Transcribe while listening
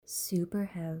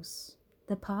Superhouse,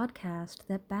 the podcast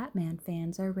that Batman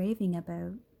fans are raving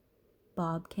about.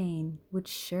 Bob Kane would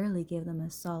surely give them a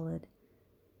solid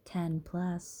 10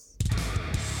 plus.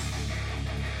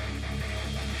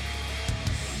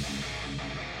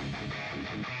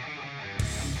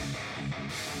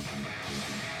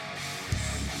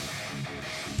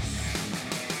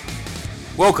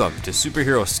 Welcome to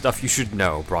Superhero Stuff You Should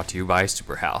Know, brought to you by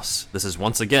Superhouse. This is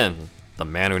once again the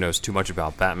man who knows too much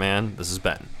about Batman. This is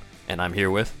Ben, and I'm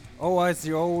here with... Oh, it's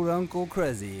your old Uncle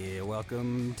Cruzzy.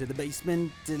 Welcome to the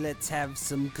basement. Let's have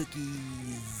some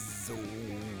cookies. Oh.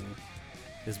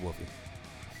 This is Wolfie.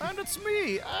 And it's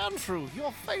me, Andrew,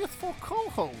 your faithful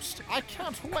co-host. I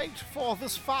can't wait for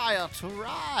this fire to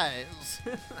rise.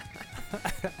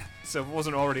 So if it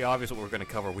wasn't already obvious what we're going to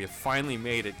cover, we have finally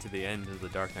made it to the end of the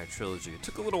Dark Knight trilogy. It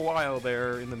took a little while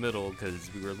there in the middle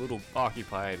because we were a little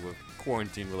occupied with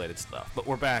quarantine-related stuff. But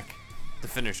we're back to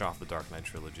finish off the Dark Knight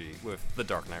trilogy with The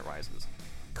Dark Knight Rises.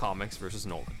 Comics versus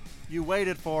Nolan. You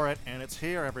waited for it, and it's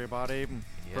here, everybody.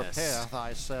 Yes. Prepare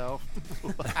thyself.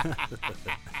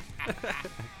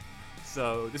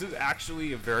 So this is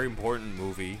actually a very important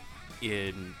movie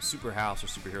in Superhouse or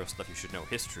Superhero Stuff You Should Know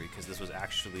history, because this was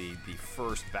actually the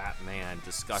first Batman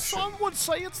discussion. Some would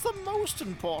say it's the most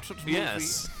important movie.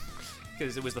 Yes,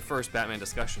 because it was the first Batman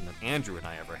discussion that Andrew and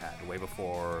I ever had, way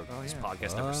before this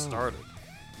podcast ever started.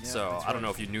 Yeah, So I don't know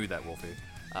if you knew that, Wolfie.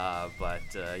 But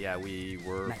yeah, we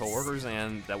were Nice. co-workers,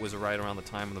 and that was right around the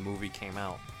time the movie came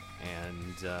out.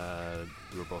 And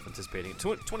we were both anticipating it.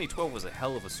 2012 was a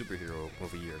hell of a superhero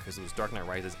movie year, because it was Dark Knight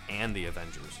Rises and The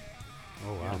Avengers.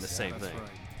 Oh, wow. And the same That's thing. right.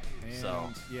 And So-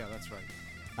 yeah, that's right.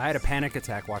 I had a panic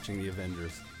attack watching The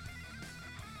Avengers.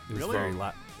 It was Really? very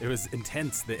it was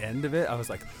intense. The end of it, I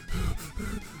was like,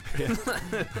 yeah.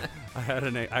 I had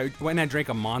I went and I drank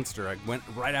a Monster. I went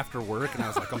right after work, and I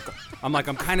was like,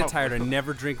 I'm kind of tired. I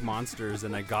never drink Monsters,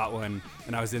 and I got one,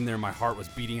 and I was in there. My heart was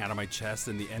beating out of my chest,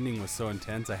 and the ending was so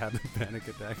intense. I had a panic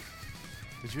attack.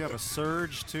 Did you have a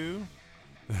surge, too?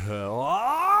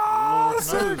 Oh, Lord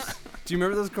Surge! knows. Do you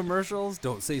remember those commercials?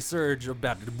 Don't say Surge. I'm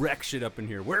about to wreck shit up in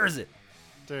here. Where is it?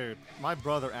 Dude, my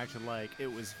brother acted like it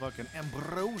was fucking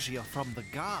ambrosia from the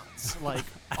gods. Like,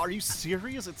 are you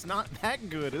serious? It's not that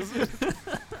good, is it?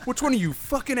 Which one of you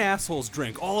fucking assholes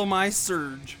drank all of my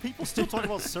Surge? People still talk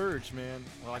about Surge, man.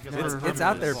 Well, I guess It's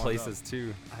out there places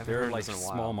too. I haven't There heard are like this in a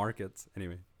while. small markets.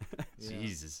 Anyway,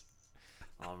 Jesus.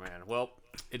 Oh man. Well,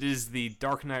 it is the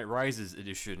Dark Knight Rises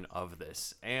edition of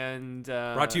this, and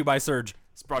brought to you by Surge.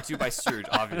 It's brought to you by Surge,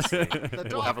 obviously. The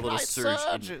We'll have a little Dark Knight Surge.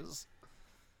 surges.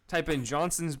 Type in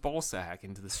Johnson's ballsack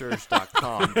into the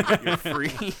Surge.com to get your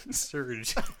free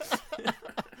Surge.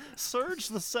 Surge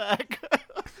the sack.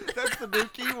 That's the new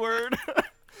keyword.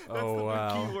 Oh New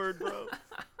wow! keyword, bro.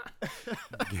 All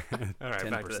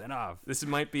right, back to 10% that. off.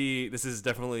 This is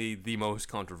definitely the most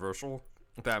controversial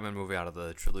Batman movie out of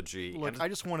the trilogy. Look, And I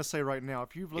just want to say right now,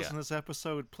 if you've listened to this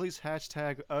episode, please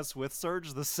hashtag us with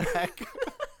Surge the sack.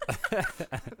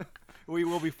 We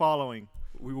will be following.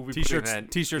 we will be T-shirts, putting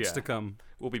that, T-shirts yeah, to come.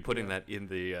 We'll be putting that in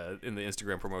the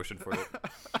Instagram promotion for it.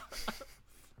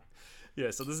 Yeah,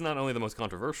 so this is not only the most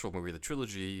controversial movie of the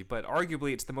trilogy, but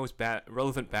arguably it's the most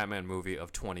relevant Batman movie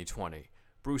of 2020.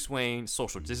 Bruce Wayne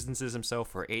social distances himself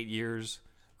for 8 years,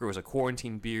 grows a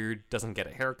quarantine beard, doesn't get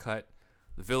a haircut.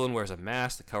 The villain wears a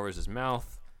mask that covers his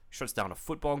mouth, shuts down a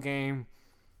football game.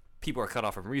 People are cut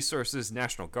off from resources.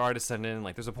 National Guard is sent in.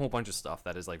 Like, there's a whole bunch of stuff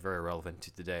that is like very relevant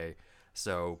to today.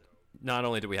 So not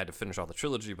only do we had to finish off the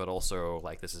trilogy, but also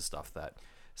like this is stuff that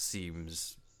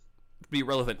seems to be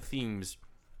relevant themes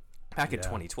back in Yeah.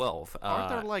 2012. Aren't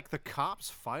there like the cops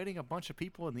fighting a bunch of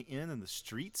people in the inn and the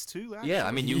streets too? Actually? Yeah,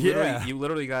 I mean, Yeah. you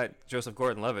literally got Joseph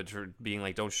Gordon-Levitt for being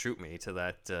like, "Don't shoot me" to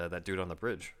that dude on the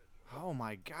bridge. Oh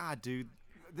my god, dude,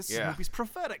 this Yeah. movie's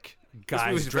prophetic.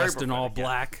 Guys movie's very dressed in all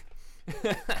prophetic,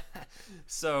 black.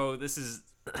 So this is,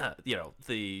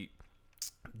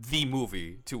 the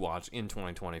movie to watch in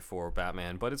 2020 for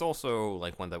Batman, but it's also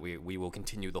like one that we will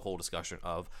continue the whole discussion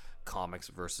of comics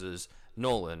versus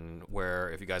Nolan, where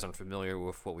if you guys aren't familiar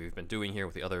with what we've been doing here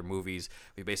with the other movies,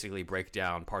 we basically break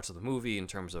down parts of the movie in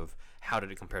terms of how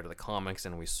did it compare to the comics,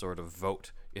 and we sort of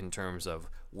vote in terms of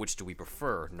which do we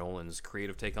prefer, Nolan's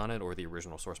creative take on it or the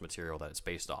original source material that it's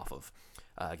based off of,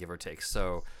 give or take.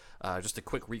 So just a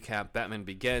quick recap: Batman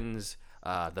Begins,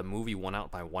 the movie won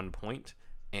out by 1 point,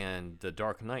 and The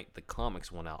Dark Knight, the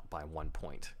comics, won out by 1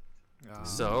 point.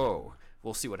 So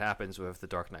we'll see what happens with The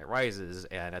Dark Knight Rises,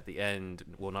 and at the end,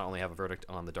 we'll not only have a verdict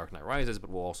on The Dark Knight Rises, but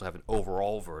we'll also have an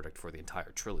overall verdict for the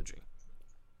entire trilogy.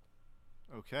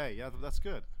 Okay, yeah, that's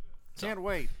good. Can't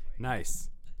wait. Nice.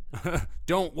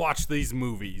 Don't watch these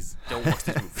movies. Don't watch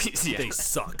these movies. Yeah. They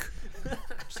suck.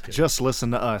 Just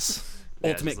listen to us.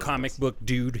 Yeah, Ultimate just comic book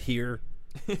dude here.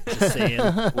 Just saying.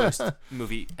 worst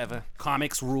movie ever.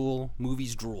 Comics rule,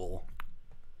 movies drool.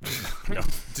 No,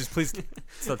 just please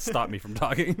stop me from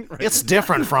talking. Right? It's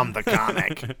different from the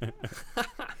comic.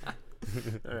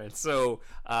 All right. So,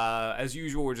 as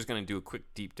usual, we're just going to do a quick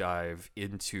deep dive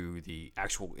into the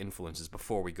actual influences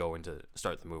before we go into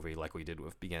start the movie, like we did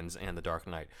with Begins and The Dark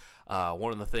Knight.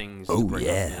 One of the things to bring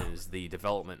up is the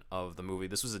development of the movie.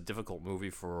 This was a difficult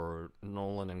movie for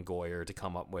Nolan and Goyer to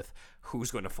come up with who's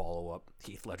going to follow up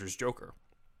Heath Ledger's Joker.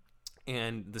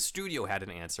 And the studio had an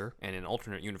answer, and in an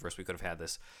alternate universe, we could have had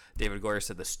this. David Goyer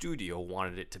said the studio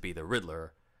wanted it to be the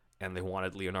Riddler, and they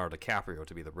wanted Leonardo DiCaprio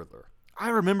to be the Riddler. I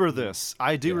remember this.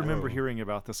 I do remember hearing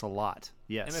about this a lot.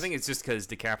 Yes. And I think it's just because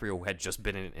DiCaprio had just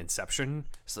been in Inception,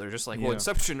 so they're just like, well, Yeah.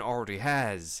 Inception already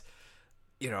has,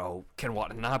 Ken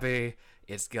Watanabe.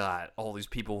 It's got all these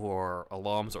people who are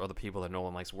alums or other people that no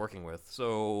one likes working with.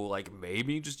 So, like,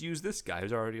 maybe just use this guy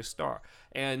who's already a star.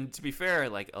 And to be fair,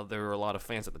 there were a lot of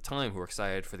fans at the time who were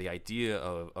excited for the idea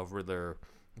of Riddler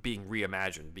being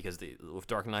reimagined, because with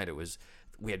Dark Knight,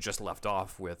 we had just left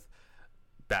off with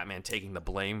Batman taking the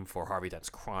blame for Harvey Dent's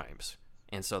crimes.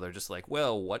 And so they're just like,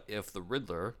 well, what if the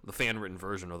Riddler, the fan-written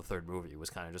version of the third movie, was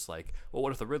kind of just like, well,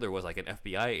 what if the Riddler was like an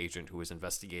FBI agent who was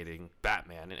investigating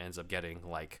Batman and ends up getting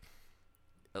like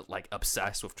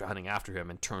obsessed with running after him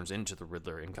and turns into the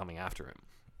Riddler and coming after him.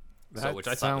 That which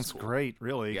I thought sounds was cool. great,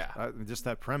 really. Yeah. Just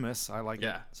that premise. I like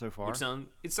it so far.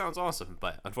 It sounds awesome,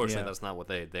 but unfortunately Yeah. that's not what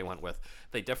they went with.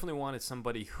 They definitely wanted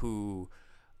somebody who,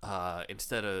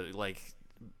 instead of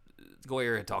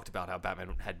Goyer had talked about how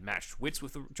Batman had matched wits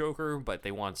with the Joker, but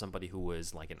they wanted somebody who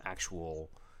was like an actual,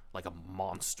 like a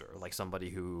monster, like somebody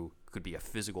who could be a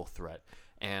physical threat.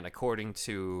 And according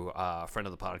to a friend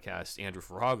of the podcast, Andrew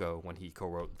Farago, when he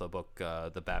co-wrote the book,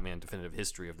 The Batman Definitive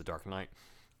History of the Dark Knight,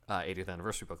 80th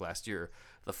anniversary book last year,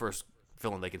 the first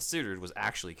villain they considered was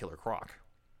actually Killer Croc.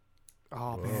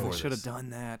 Oh, man, Before they should have this. done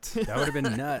that. That would have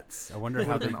been nuts. I wonder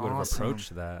how they been would have awesome.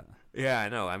 approached that. Yeah, I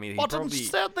know. I mean, he But probably...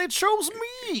 instead, they chose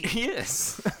me.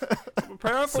 Yes.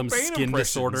 Prepare for Some pain skin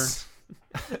disorder. impressions.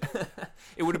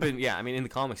 It would have been, yeah, I mean, in the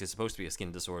comics, it's supposed to be a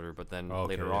skin disorder, but then Okay,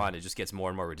 later yeah. on, it just gets more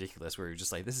and more ridiculous, where you're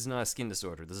just like, this is not a skin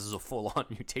disorder. This is a full-on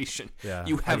mutation. Yeah.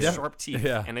 You have Yeah. sharp teeth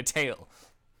Yeah. and a tail.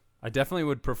 I definitely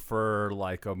would prefer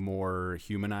like a more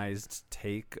humanized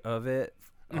take of it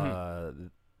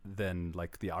than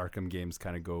like the Arkham games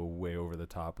kind of go way over the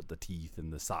top with the teeth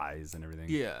and the size and everything.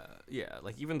 Yeah, yeah.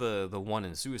 Like, even the one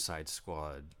in Suicide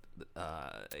Squad, I'm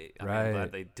Right.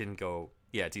 glad they didn't go...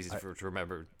 Yeah, it's easy to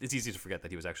remember. It's easy to forget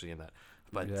that he was actually in that.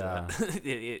 But Yeah.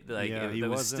 it he was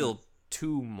was in still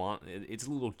it's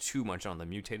a little too much on the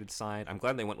mutated side. I'm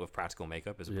glad they went with practical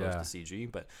makeup as opposed Yeah. to CG,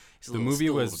 but it's a The little, movie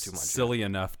still a was little too much. silly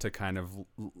enough to kind of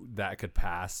that could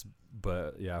pass,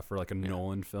 but yeah, for like a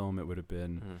Nolan film, it would have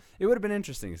been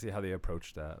interesting to see how they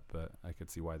approached that. But I could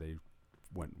see why they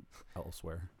went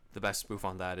elsewhere. The best spoof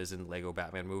on that is in Lego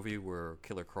Batman movie, where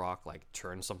Killer Croc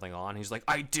turns something on. He's like,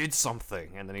 "I did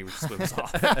something," and then he swims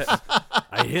off.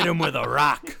 I hit him with a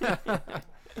rock.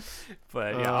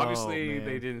 But yeah, Oh, obviously man.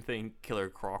 they didn't think Killer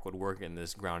Croc would work in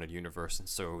this grounded universe, and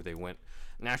so they went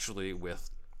naturally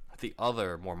with the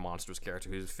other more monstrous character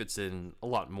who fits in a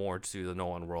lot more to the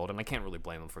Nolan world, and I can't really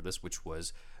blame them for this, which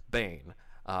was Bane.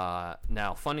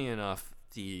 Now, funny enough,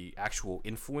 the actual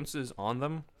influences on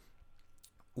them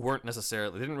weren't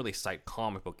necessarily, they didn't really cite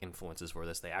comic book influences for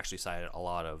this. They actually cited a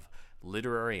lot of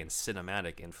literary and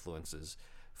cinematic influences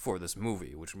for this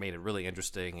movie, which made it really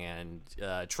interesting. And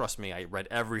trust me, I read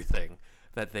everything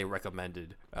that they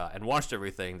recommended and watched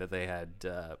everything that they had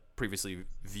previously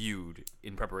viewed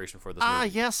in preparation for this Ah,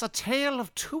 movie. yes, a tale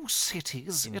of two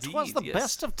cities. It was Indeed, the yes.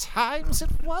 best of times.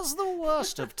 It was the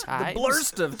worst of times.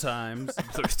 Blurst of times.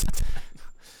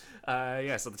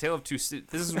 Yeah, so the Tale of Two Cities.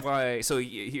 This is why. So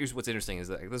here's what's interesting: is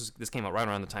that this came out right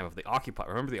around the time of the Occupy.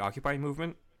 Remember the Occupy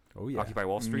movement? Oh yeah. Occupy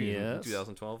Wall Street in Yes.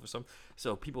 2012 or something.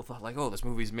 So people thought oh, this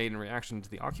movie's made in reaction to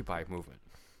the Occupy movement.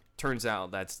 Turns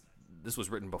out this was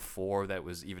written before that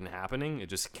was even happening. It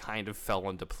just kind of fell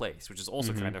into place, which is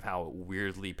also kind of how it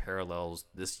weirdly parallels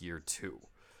this year too,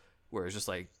 where it's just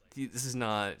this is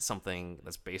not something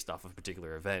that's based off of a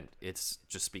particular event. It's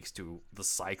just speaks to the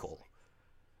cycle.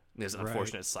 There's an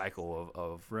unfortunate cycle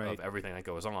of everything that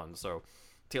goes on. So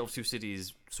Tale of Two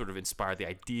Cities sort of inspired the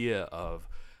idea of,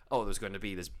 there's going to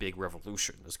be this big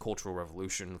revolution, this cultural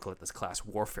revolution, this class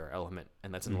warfare element,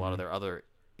 and that's in a lot of their other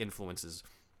influences.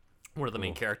 one of the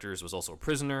main characters was also a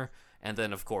prisoner. And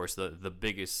then, of course, the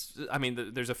biggest... I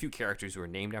mean, there's a few characters who are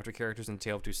named after characters in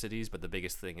Tale of Two Cities, but the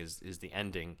biggest thing is the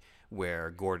ending where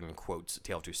Gordon quotes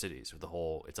Tale of Two Cities with the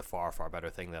whole, it's a far, far better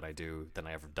thing that I do than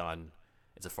I ever done.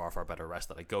 It's a far, far better rest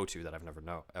that I go to that I've never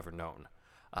ever known,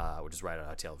 which is right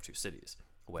out of Tale of Two Cities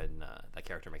when that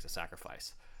character makes a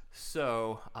sacrifice.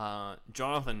 So,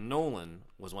 Jonathan Nolan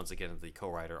was once again the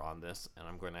co-writer on this, and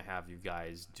I'm going to have you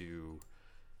guys do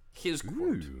his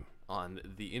quote on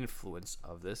the influence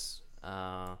of this.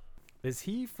 Is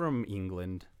he from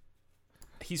England?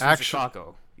 He's from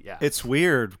Chicago. Yeah, It's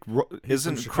weird.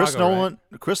 Isn't from Chris Chicago, Nolan?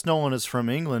 Chris Nolan is from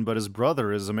England, but his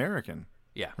brother is American,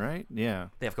 yeah. right? Yeah.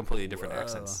 They have completely different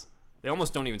accents. They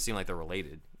almost don't even seem like they're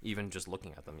related, even just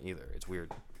looking at them either. It's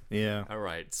weird. Yeah. All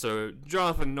right, so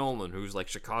Jonathan Nolan, who's like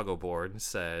Chicago born,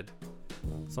 said,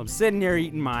 So I'm sitting there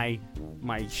eating my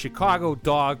Chicago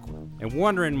dog and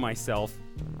wondering to myself,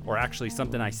 or actually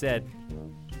something I said,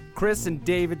 Chris and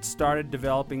David started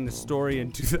developing the story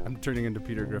I'm turning into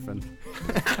Peter Griffin.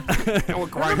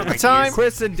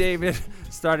 Chris and David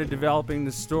started developing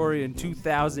the story in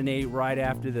 2008, right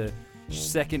after the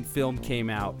second film came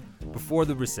out, before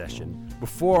the recession,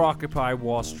 before Occupy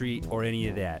Wall Street or any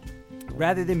of that.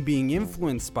 Rather than being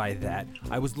influenced by that,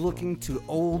 I was looking to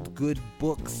old good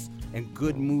books and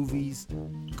good movies,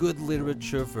 good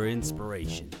literature for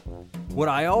inspiration. What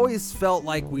I always felt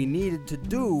like we needed to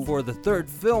do for the third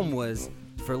film was,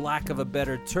 for lack of a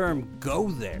better term,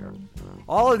 go there.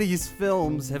 All of these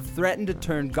films have threatened to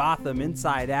turn Gotham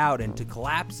inside out and to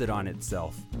collapse it on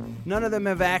itself. None of them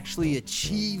have actually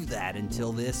achieved that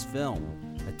until this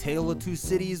film. A Tale of Two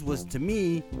Cities was, to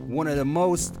me, one of the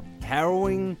most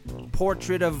harrowing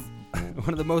portraits of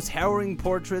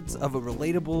a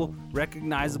relatable,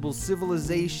 recognizable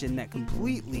civilization that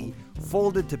completely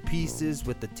folded to pieces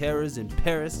with the terrors in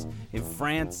Paris, in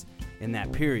France, in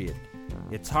that period.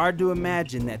 It's hard to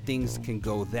imagine that things can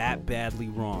go that badly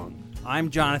wrong. I'm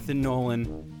Jonathan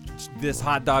Nolan. This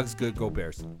hot dog's good. Go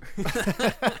Bears.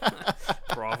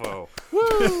 bravo.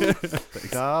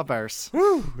 Da Bears.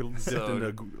 Woo! So,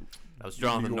 that was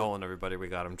Jonathan Nolan, everybody. We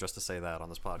got him just to say that on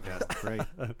this podcast. Great.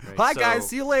 Hi, So- guys.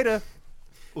 See you later.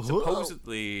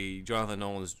 Supposedly, Jonathan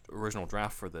Nolan's original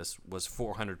draft for this was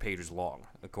 400 pages long,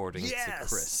 according to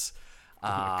Chris.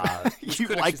 You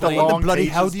could like the explain- long Bloody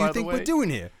pages, hell do by you the think way? we're doing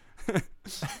here?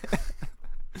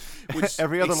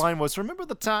 Every other line was, remember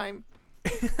the time?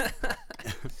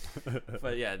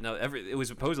 But yeah, no, it was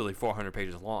supposedly 400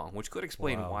 pages long, which could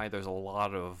explain why there's a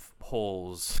lot of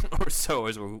holes or so,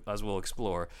 as we'll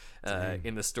explore,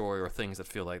 in the story, or things that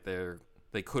feel like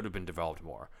they could have been developed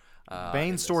more. in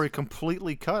Bane's this. story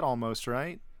completely cut almost,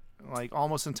 right? Like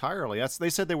almost entirely. They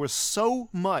said there was so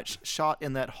much shot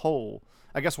in that hole.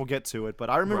 I guess we'll get to it, but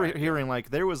I remember Right, hearing like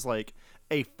there was like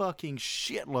a fucking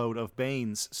shitload of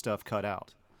Bane's stuff cut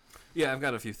out. Yeah, I've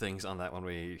got a few things on that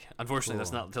when unfortunately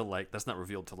that's not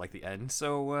revealed till like the end.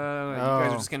 So you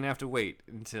guys are just gonna have to wait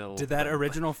until. Did that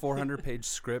original 400-page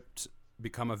script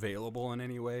become available in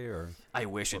any way, or? I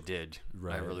wish it did. I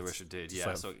Right, really it's wish it did. just Yeah,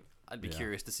 like- so I'd be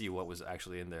curious to see what was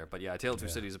actually in there. But yeah, Tale of Two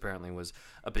Cities apparently was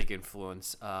a big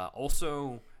influence.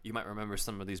 Also, you might remember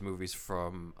some of these movies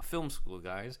from film school,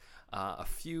 guys. A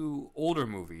few older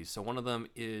movies. So one of them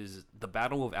is The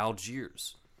Battle of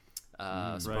Algiers.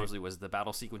 Supposedly was the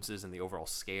battle sequences and the overall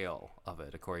scale of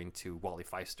it, according to Wally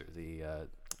Feister, the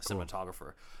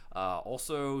cinematographer.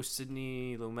 Also,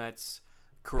 Sidney Lumet's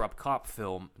Corrupt Cop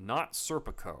film, not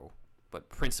Serpico, but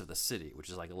Prince of the City, which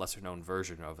is like a lesser-known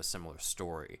version of a similar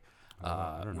story,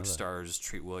 which stars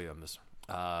Treat Williams.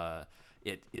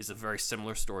 It is a very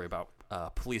similar story about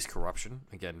police corruption,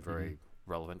 again, very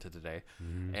relevant to today.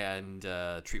 And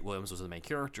Treat Williams was the main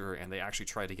character, and they actually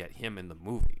tried to get him in the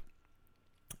movie.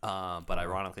 But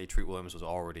ironically, Treat Williams was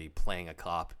already playing a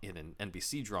cop in an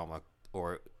NBC drama,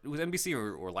 or it was NBC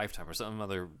or Lifetime or some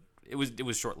other. It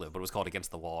was short-lived, but it was called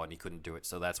Against the Wall, and he couldn't do it.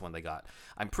 So that's when they got.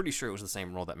 I'm pretty sure it was the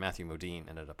same role that Matthew Modine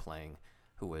ended up playing,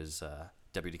 who was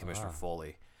Deputy Commissioner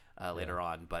Foley later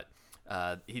on. But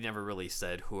he never really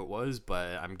said who it was,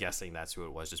 but I'm guessing that's who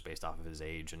it was, just based off of his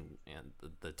age and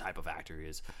the type of actor he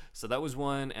is. So that was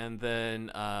one, and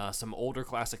then some older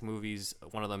classic movies.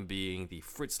 One of them being the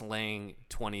Fritz Lang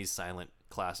 20s silent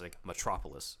classic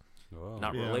Metropolis.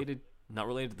 Not related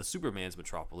to the Superman's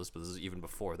Metropolis, but this is even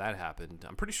before that happened.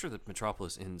 I'm pretty sure that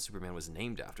Metropolis in Superman was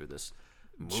named after this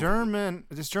movie. German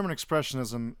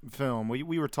expressionism film.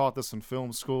 We were taught this in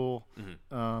film school.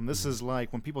 This is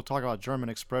like when people talk about German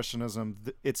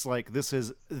expressionism, it's like this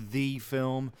is the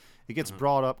film. It gets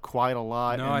brought up quite a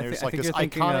lot. No, and I there's think like you're this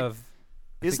thinking iconic. of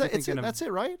Is think that you're it's thinking of that's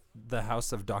it, right? The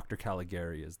House of Dr.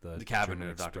 Caligari is the Cabinet German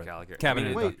of Dr. Express. Caligari. Cabinet I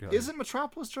mean, of Wait, Dr. Caligari. isn't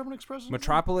Metropolis German Express?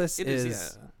 Metropolis It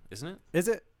is, yeah. Isn't it? Is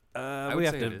it? I we would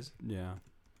have say to. it is. Yeah.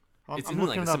 It's I'm in like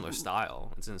looking a it up. similar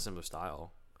style. It's in a similar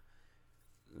style.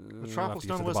 Metropolis to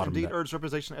the nonetheless bottom of indeed that. urged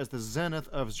representation as the zenith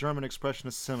of German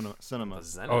expressionist cinema. The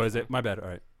Zenith. Oh, is it? My bad. All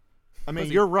right. I mean, Was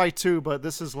he- you're right too, but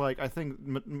this is like I think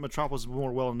Metropolis is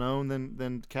more well known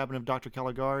than Cabinet of Dr.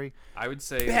 Caligari. I would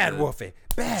say Bad the Wolfie.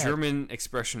 Bad. German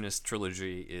expressionist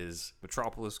trilogy is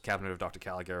Metropolis, Cabinet of Dr.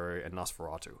 Caligari, and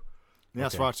Nosferatu.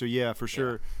 Nosferatu, yeah, for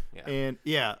sure. Yeah. And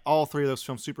yeah, all three of those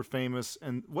films super famous.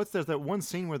 And there's that one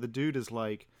scene where the dude is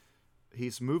like,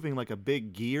 he's moving like a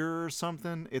big gear or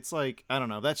something. It's like I don't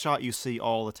know that shot you see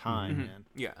all the time, man.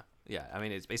 Yeah. I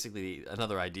mean, it's basically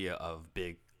another idea of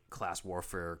big class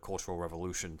warfare, cultural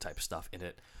revolution type stuff in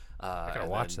it. I gotta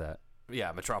watch that.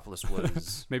 Yeah, Metropolis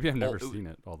was. Maybe I've never it- seen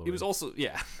it all the way. It was also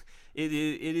It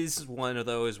is one of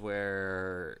those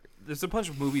where there's a bunch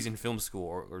of movies in film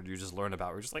school or you just learn about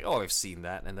where you're just like, oh, I've seen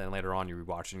that, and then later on you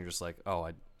rewatch and you're just like, oh,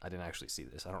 I didn't actually see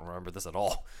this. I don't remember this at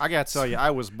all. I gotta tell you,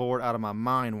 I was bored out of my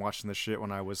mind watching this shit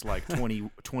when I was like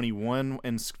 21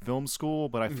 in film school.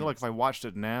 But I feel like if I watched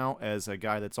it now as a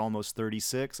guy that's almost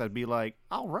 36, I'd be like,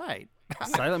 all right.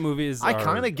 silent movies. I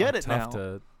kind kinda get it tough now.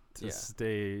 to Yeah.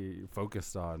 stay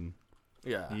focused on.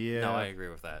 Yeah. Yeah. No, I agree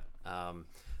with that.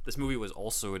 This movie was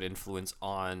also an influence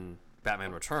on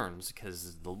Batman Returns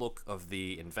because the look of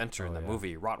the inventor in the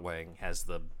movie, Rotwang, has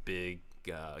the big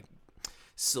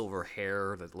silver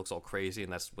hair that looks all crazy,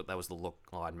 and that was the look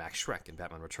on Max Schreck in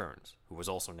Batman Returns, who was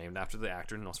also named after the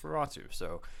actor Nosferatu.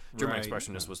 So German Right.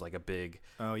 Expressionist was like a big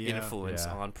Oh, yeah. influence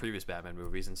Yeah. on previous Batman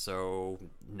movies, and so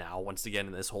now once again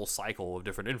in this whole cycle of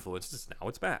different influences, now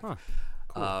it's back.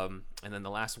 And then the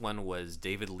last one was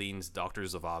David Lean's Doctor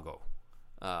Zhivago.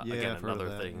 Yeah, Again, I've heard of another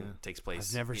that, thing yeah. takes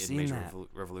place I've never in seen Major that.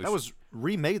 Revolution. That was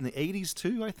remade in the 80s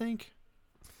too, I think.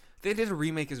 They did a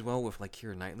remake as well with like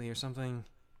Keira Knightley or something.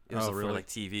 It was Oh, for really? like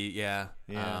TV, yeah.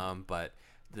 Yeah. But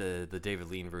the David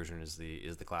Lean version is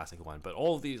the classic one. But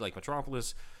all of these, like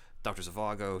Metropolis, Doctor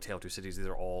Zhivago, Tale of Two Cities, these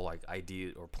are all like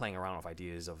ideas or playing around with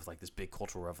ideas of like this big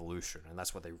cultural revolution, and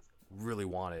that's what they really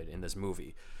wanted in this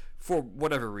movie, for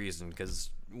whatever reason.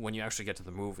 Because when you actually get to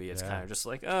the movie, it's kind of just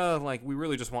like, like we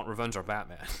really just want revenge on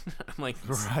Batman. I'm like,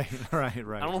 Right.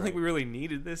 I don't think we really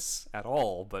needed this at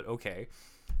all, but okay.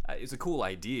 It's a cool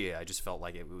idea. I just felt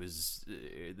like it was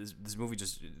this movie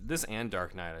this and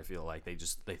Dark Knight. I feel like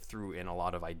they threw in a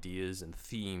lot of ideas and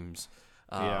themes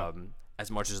as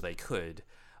much as they could,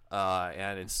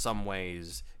 and in some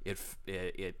ways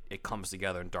it comes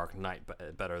together in Dark Knight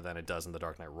better than it does in The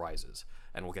Dark Knight Rises.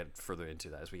 And we'll get further into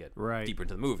that as we get deeper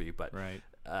into the movie. But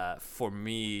for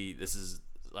me, this is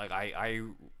like I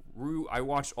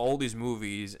watched all these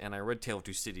movies and I read Tale of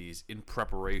Two Cities in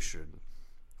preparation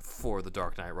for The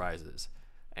Dark Knight Rises,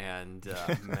 and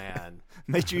man,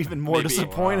 Made you even more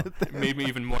disappointed. Made me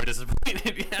even more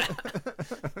disappointed. Yeah.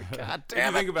 God If you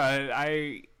damn it. think about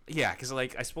it, because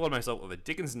like I spoiled myself with a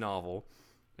Dickens novel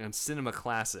and cinema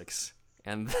classics,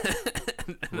 and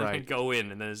then I Right. go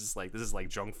in, and then it's just like this is like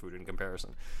junk food in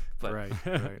comparison. But Right.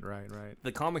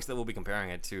 the comics that we'll be comparing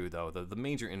it to, though, the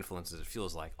major influences it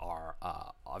feels like are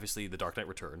obviously The Dark Knight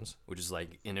Returns, which is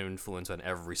like an influence on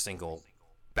every single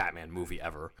Batman movie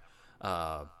ever,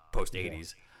 post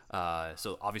 80s.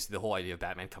 So obviously the whole idea of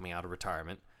Batman coming out of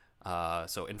retirement.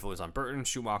 So influence on Burton,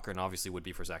 Schumacher, and obviously would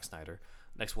be for Zack Snyder.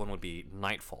 Next one would be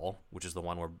Nightfall, which is the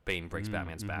one where Bane breaks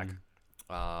Batman's back.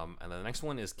 And then the next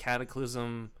one is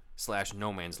Cataclysm /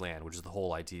 No Man's Land, which is the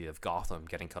whole idea of Gotham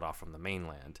getting cut off from the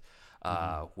mainland,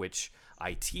 which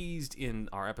I teased in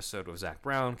our episode with Zach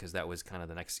Brown because that was kind of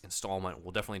the next installment.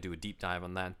 We'll definitely do a deep dive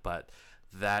on that, but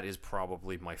that is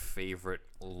probably my favorite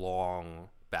long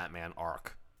Batman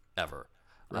arc ever.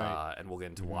 Right. And we'll get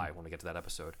into why when we get to that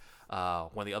episode.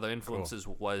 One of the other influences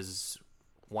was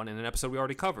one in an episode we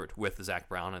already covered with Zach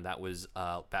Brown, and that was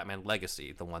Batman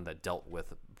Legacy, the one that dealt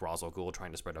with Ra's al Ghul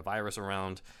trying to spread a virus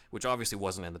around, which obviously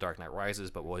wasn't in The Dark Knight Rises,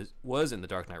 but was in The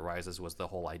Dark Knight Rises, was the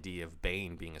whole idea of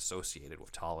Bane being associated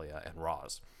with Talia and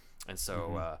Ra's. And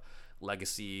so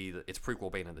Legacy, its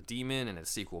prequel Bane and the Demon, and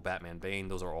its sequel Batman Bane,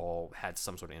 those are all had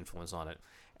some sort of influence on it.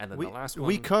 And then the last one...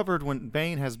 We covered when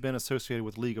Bane has been associated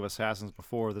with League of Assassins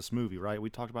before this movie, right?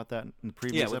 We talked about that in the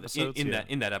previous episodes. in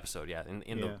that episode,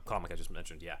 in the comic I just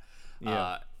mentioned,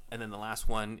 and then the last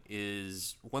one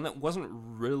is one that wasn't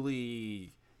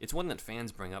really... It's one that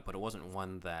fans bring up, but it wasn't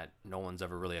one that no one's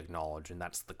ever really acknowledged, and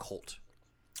that's The Cult.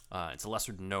 It's a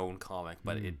lesser known comic,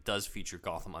 but it does feature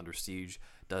Gotham Under Siege,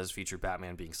 does feature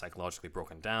Batman being psychologically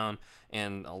broken down,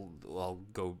 and I'll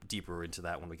go deeper into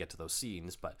that when we get to those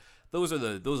scenes. But those are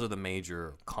the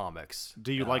major comics.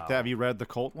 Do you like that? Have you read the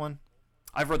Cult one?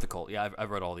 I've read the Cult. Yeah,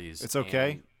 I've read all these. It's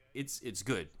okay? And it's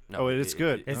good. No, Oh, it's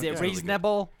good. Is Okay. it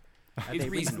reasonable? Are It's they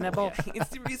reasonable. Yeah.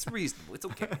 It's reasonable. It's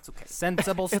okay. It's okay.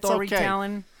 Sensible okay.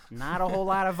 storytelling, not a whole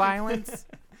lot of violence.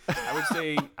 I would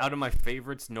say out of my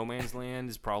favorites, No Man's Land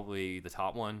is probably the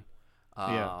top one.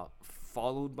 Yeah.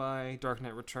 Followed by Dark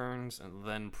Knight Returns, and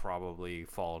then probably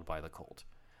followed by The Cult.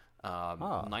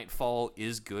 Nightfall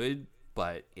is good,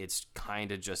 but it's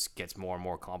kind of just gets more and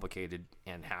more complicated,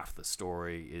 and half the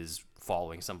story is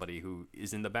following somebody who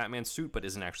is in the Batman suit but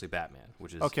isn't actually Batman,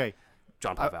 which is Okay.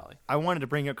 John Paul Valley. I wanted to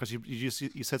bring up because you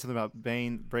said something about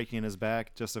Bane breaking his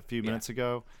back just a few minutes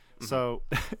ago. So,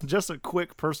 just a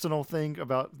quick personal thing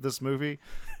about this movie.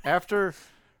 After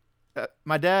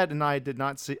my dad and I did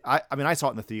not see, I mean, I saw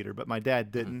it in the theater, but my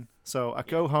dad didn't. So I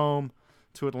go home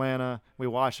to Atlanta. We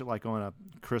watched it like on a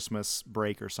Christmas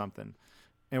break or something,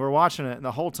 and we're watching it, and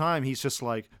the whole time he's just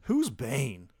like, "Who's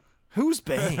Bane? Who's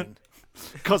Bane?"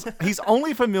 Because he's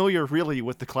only familiar really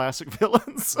with the classic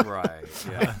villains. Right.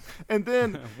 Yeah. And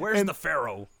then Where's the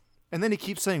Pharaoh? and then he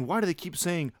keeps saying, why do they keep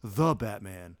saying the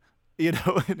Batman? You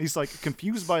know, and he's like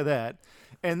confused by that.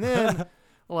 And then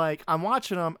like I'm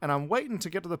watching him and I'm waiting to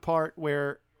get to the part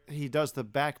where he does the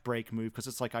back break move because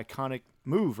it's like iconic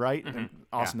move, right? And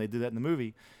awesome, they did that in the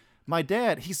movie. My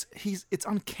dad, he's it's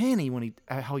uncanny when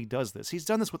how he does this. He's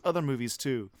done this with other movies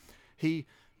too. He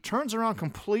turns around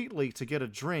completely to get a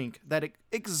drink that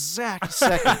exact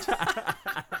second.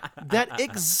 That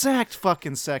exact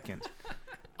fucking second.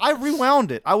 I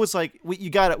rewound it. I was like, we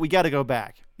got to go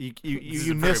back. You This is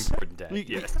a very missed. important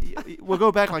day. We'll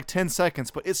go back like 10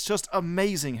 seconds, but it's just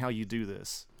amazing how you do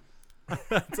this.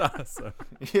 That's awesome.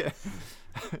 Yeah.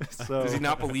 So Does he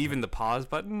not believe in the pause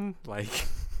button? Like,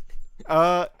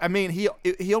 I mean, he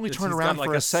only He's turned got around like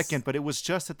for a a second, but it was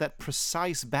just at that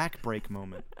precise back break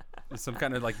moment. Some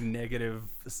kind of like negative,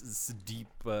 deep,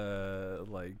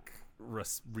 like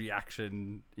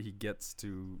reaction he gets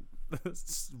to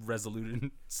resolute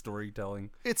in storytelling.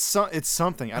 It's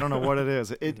something. I don't know what it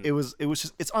is. It was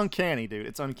just it's uncanny, dude.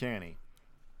 It's uncanny.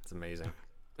 it's amazing.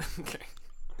 Okay.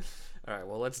 All right.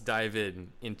 Well, let's dive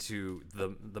into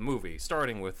the movie,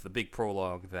 starting with the big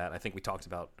prologue that I think we talked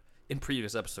about in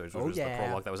previous episodes, which was the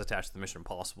prologue that was attached to the Mission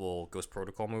Impossible Ghost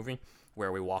Protocol movie,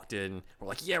 where we walked in, we're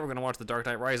like, yeah, we're gonna watch the Dark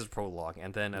Knight Rises prologue,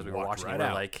 and then as we were Walked watching,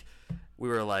 right we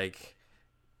were like,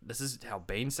 this is how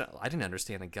Bane sound. I didn't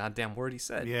understand a goddamn word he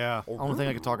said. Yeah. Only thing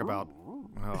I could talk about.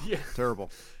 Oh,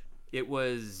 terrible. It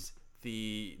was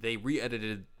they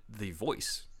re-edited the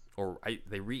voice, or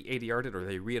they re-ADR'd it, or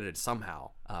they re-edited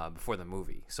somehow before the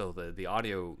movie. So the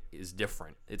audio is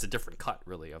different. It's a different cut,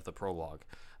 really, of the prologue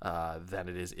than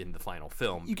it is in the final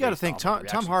film. You got to based think off of Tom the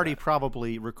reaction to Hardy that.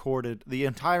 probably recorded the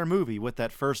entire movie with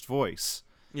that first voice.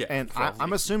 Yeah, And probably.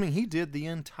 I'm assuming he did the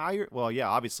entire. Well, yeah,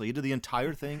 obviously he did the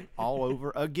entire thing all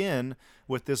over again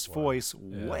with this voice,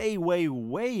 way, way,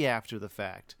 way after the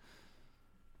fact.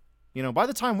 You know, by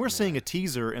the time we're seeing a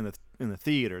teaser in the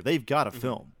theater, they've got a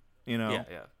film. You know, Yeah,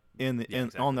 yeah. on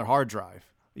exactly. their hard drive.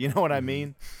 You know what I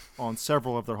mean? On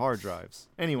several of their hard drives.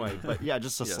 Anyway, but yeah,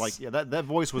 just Yes. like that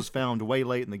voice was found way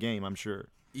late in the game, I'm sure.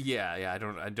 Yeah.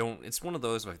 I don't. It's one of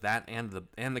those like that and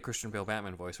the Christian Bale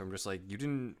Batman voice where I'm just like, you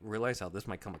didn't realize how this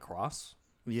might come across,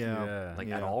 Yeah. like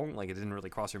yeah. at all. Like it didn't really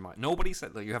cross your mind. Nobody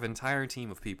said, like, you have an entire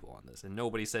team of people on this, and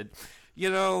nobody said, you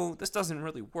know, this doesn't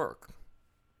really work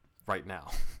right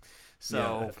now.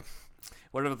 So,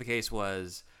 whatever the case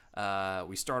was,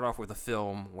 we start off with a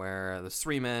film where there's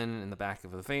three men in the back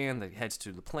of a van that heads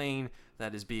to the plane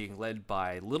that is being led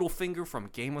by Littlefinger from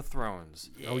Game of Thrones.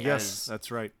 Oh yes,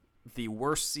 that's right. The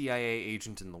worst CIA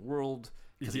agent in the world,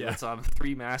 because he Yeah. lets on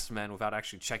three masked men without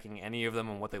actually checking any of them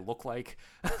and what they look like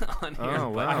on here.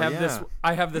 Oh, But- wow.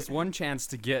 I have this one chance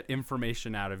to get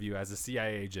information out of you as a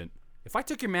CIA agent. If I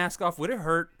took your mask off, would it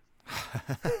hurt?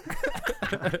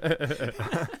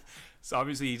 So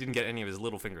obviously he didn't get any of his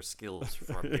Littlefinger skills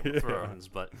from Game of Thrones,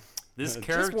 but this Just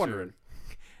character, wondering.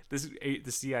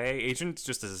 the CIA agent,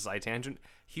 just as a side tangent,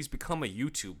 he's become a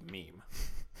YouTube meme.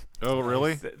 Oh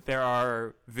really? There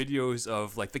are videos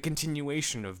of like the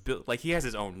continuation of Bill. Like he has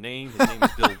his own name. His name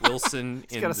is Bill Wilson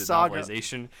in got a the saga.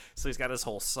 novelization. So he's got this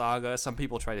whole saga. Some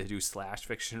people try to do slash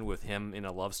fiction with him in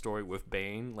a love story with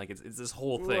Bane. Like it's this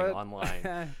whole thing What?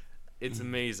 online. It's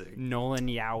amazing. Nolan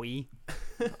Yowie.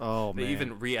 Oh They man.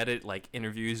 even re-edit like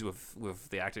interviews with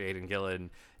the actor Aidan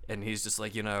Gillen And he's just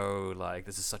like, like,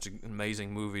 this is such an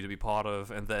amazing movie to be part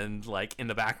of. And then, like, in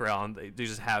the background, they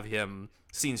just have him,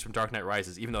 scenes from Dark Knight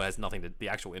Rises, even though it has nothing to, the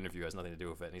actual interview has nothing to do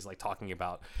with it. And he's, like, talking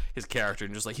about his character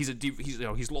and just, like,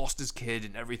 he's lost his kid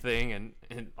and everything.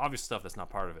 And obvious stuff that's not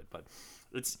part of it. But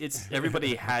it's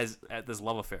everybody has this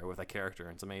love affair with that character,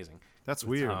 and it's amazing. That's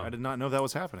weird. I did not know that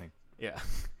was happening. Yeah.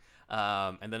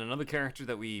 And then another character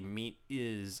that we meet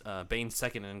is Bane's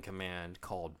second in command,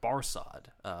 called Barsad.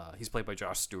 He's played by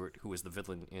Josh Stewart, who is the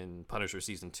villain in Punisher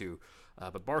Season 2.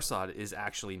 But Barsad is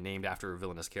actually named after a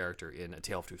villainous character in A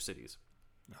Tale of Two Cities.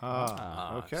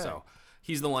 Okay. So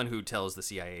he's the one who tells the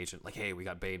CIA agent, like, hey, we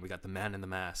got Bane, we got the man in the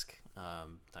mask,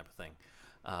 type of thing.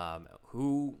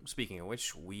 Who, speaking of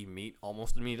which, we meet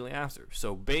almost immediately after.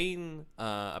 So Bane,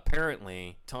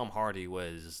 apparently, Tom Hardy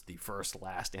was the first,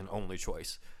 last, and only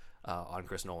choice on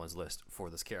Chris Nolan's list for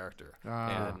this character.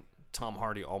 And Tom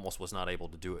Hardy almost was not able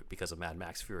to do it because of Mad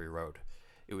Max Fury Road.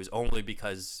 It was only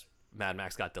because Mad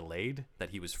Max got delayed that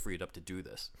he was freed up to do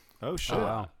this. Oh, shit.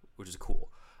 wow. Which is cool.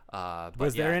 But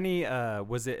Was there any?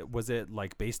 Was it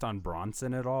like based on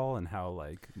Bronson at all, and how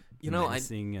like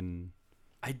menacing and?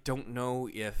 I don't know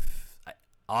if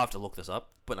I'll have to look this up,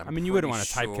 but I mean, you wouldn't want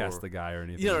to typecast the guy or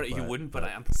anything. You wouldn't, but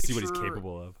I'm pretty see what he's sure-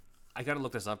 capable of. I gotta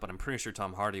look this up, but I'm pretty sure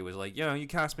Tom Hardy was like, you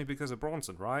cast me because of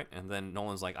Bronson, right? And then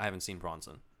Nolan's like, I haven't seen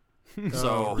Bronson.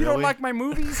 So You don't Really? like my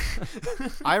movies?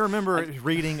 I remember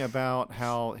reading about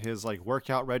how his like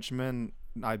workout regimen.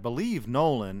 I believe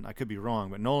Nolan, I could be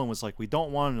wrong, but Nolan was like, we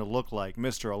don't want him to look like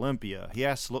Mr. Olympia. He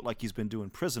has to look like he's been doing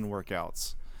prison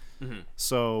workouts.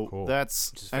 So Cool.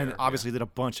 that's, is and fair, obviously did a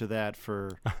bunch of that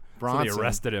for So Bronson. they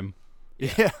arrested him.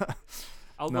 Yeah.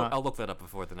 I'll look that up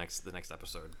before the next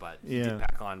episode. But he Yeah. did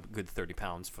pack on good 30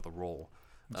 pounds for the role.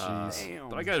 Jeez.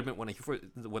 But I gotta admit,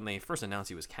 when they first announced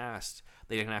he was cast,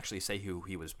 they didn't actually say who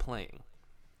he was playing.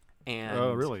 And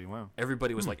Oh, really? Wow.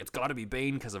 everybody was like, it's got to be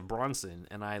Bane because of Bronson.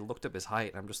 And I looked up his height,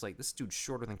 and I'm just like, this dude's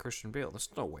shorter than Christian Bale. There's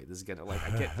no way this is gonna, like,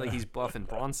 I get like he's buff and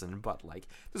Bronson, but like,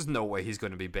 there's no way he's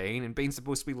gonna be Bane. And Bane's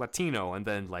supposed to be Latino. And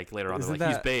then like later on, they're Isn't like,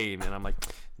 he's that- Bane, and I'm like,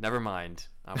 never mind,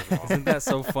 I was wrong. Isn't that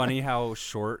so funny how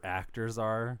short actors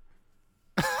are?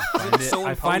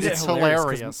 I find it It's hilarious. 'cause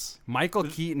hilarious. Michael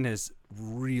Keaton is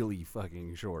really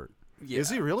fucking short. Yeah. Is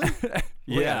he really?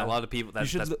 Yeah, a lot of people. That's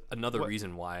should another what-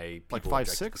 reason why like people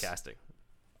rejected 5'6"? the casting.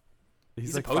 He's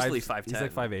He's like supposedly 5'10". 5'10". He's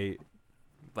like 5'8".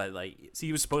 But like, see,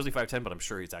 he was supposedly 5'10", but I'm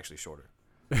sure he's actually shorter.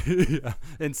 Yeah.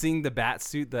 And seeing the bat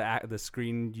suit, the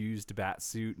screen used bat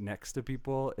suit next to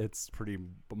people, it's pretty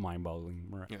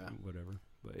mind-boggling. Yeah. Whatever.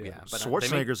 But Yeah, yeah. but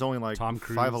Schwarzenegger's only like Tom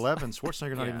Cruise. 5'11".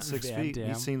 Schwarzenegger not Yeah. even 6 Van feet. He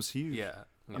Damme. seems huge. Yeah.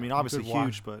 I mean, obviously Good watch.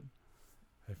 huge, but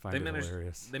I find They it managed.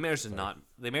 hilarious. They managed to not.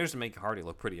 They managed to make Hardy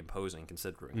look pretty imposing,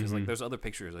 considering because like Mhm. there's other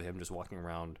pictures of him just walking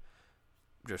around,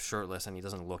 just shirtless, and he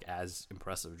doesn't look as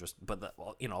impressive.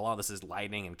 Well, a lot of this is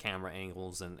lighting and camera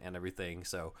angles and everything.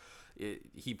 So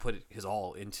he put his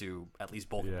all into at least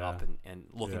bulking Yeah. up and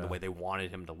looking the Yeah. way they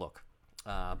wanted him to look.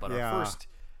 But Yeah. our first.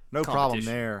 no problem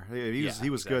competition. there. He was Yeah, he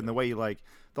was good in the way he like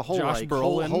the whole Josh like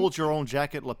Brolin. hold your own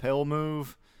jacket lapel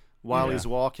move while Yeah. he's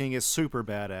walking is super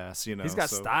badass. He's got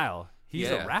so- style. He's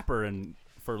Yeah. a rapper and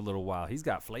for a little while. He's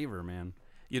got flavor, man.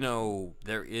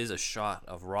 There is a shot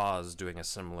of Roz doing a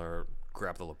similar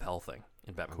grab the lapel thing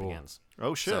in Batman Cool. Begins.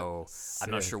 Oh shit! So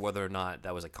I'm not Sick. sure whether or not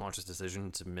that was a conscious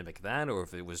decision to mimic that, or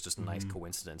if it was just a nice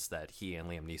coincidence that he and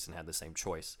Liam Neeson had the same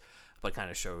choice. But kind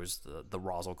of shows the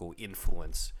Ra's al Ghul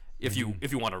influence, if you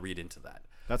want to read into that.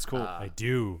 That's cool. I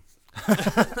do.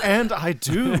 And I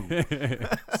do.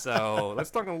 So let's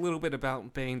talk a little bit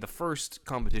about Bane. The first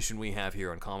competition we have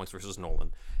here on Comics versus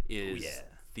Nolan is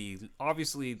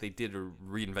obviously they did a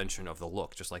reinvention of the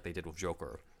look, just like they did with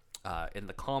Joker. In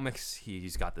the comics,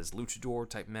 he's got this luchador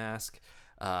type mask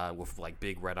with like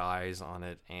big red eyes on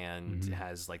it, and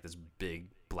has like this big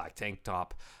black tank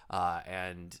top.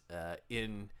 And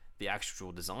in the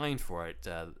actual design for it,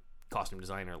 costume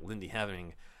designer Lindy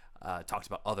Heving talks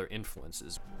about other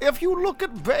influences. If you look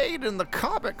at Bane in the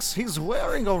comics, he's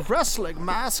wearing a wrestling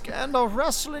mask and a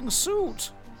wrestling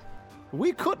suit.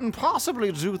 We couldn't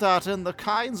possibly do that in the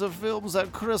kinds of films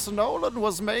that Chris Nolan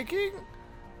was making.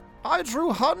 I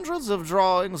drew hundreds of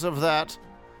drawings of that.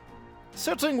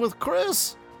 Sitting with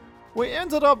Chris, we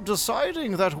ended up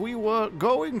deciding that we were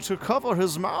going to cover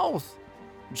his mouth,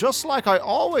 just like I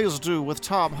always do with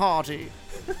Tom Hardy.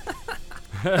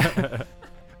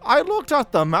 I looked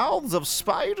at the mouths of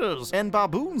spiders and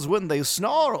baboons when they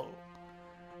snarl,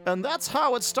 and that's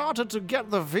how it started to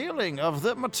get the feeling of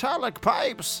the metallic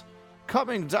pipes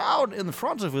coming down in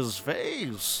front of his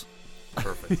face.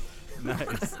 Perfect.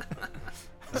 Nice.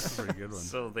 That's a pretty good one.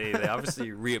 So they obviously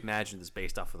reimagined this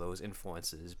based off of those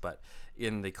influences, but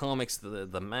in the comics,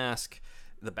 the mask,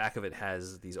 the back of it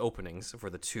has these openings for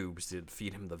the tubes to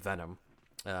feed him the venom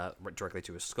right directly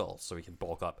to his skull, so he can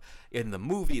bulk up. In the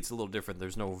movie, it's a little different.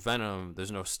 There's no venom,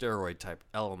 there's no steroid type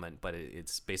element, but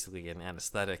it's basically an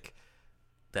anesthetic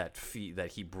that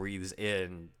he breathes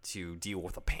in to deal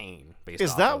with the pain.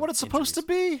 Is that what it's supposed to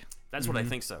be? That's what I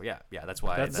think so. Yeah, that's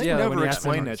why. That's- They Yeah, when never you ask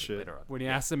explain him- that shit. Later on. When you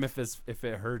ask him if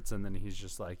it hurts, and then he's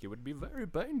just like, it would be very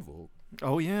painful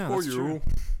Oh yeah, For that's you. true.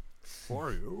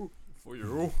 for you. For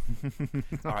you.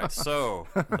 All right, so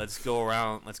let's go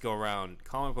around.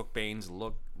 Comic book Bane's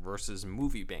look versus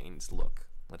movie Bane's look.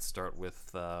 Let's start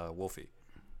with Wolfie.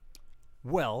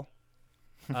 Well,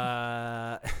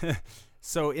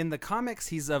 so in the comics,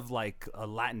 he's of like a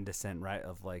Latin descent, right?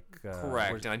 Of like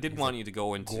Correct. And I did want you to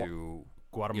go into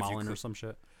Guatemalan or could- some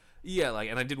shit. Yeah,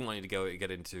 and I did want you to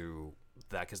get into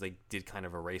that because they did kind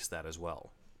of erase that as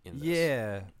well. In this,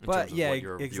 Yeah, in but terms of yeah, what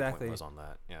your viewpoint exactly. was on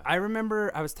that. Yeah. I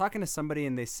remember I was talking to somebody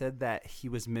and they said that he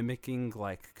was mimicking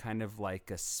like kind of like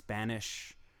a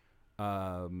Spanish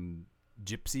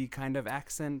gypsy kind of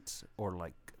accent, or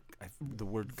like the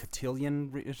word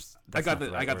cotillion. I got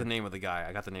the name of the guy.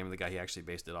 I got the name of the guy he actually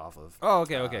based it off of. Oh,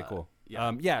 okay, cool.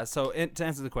 yeah. So to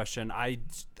answer the question, I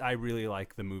really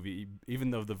like the movie, even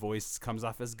though the voice comes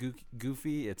off as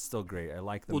goofy. It's still great. I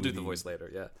like the. We'll movie. do the voice later.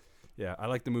 Yeah. Yeah, I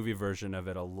like the movie version of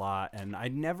it a lot, and I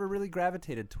never really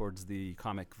gravitated towards the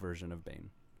comic version of Bane.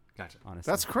 Gotcha.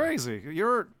 Honestly, That's crazy.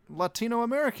 You're Latino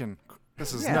American.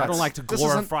 This is Yeah, nuts. I don't like to This isn't-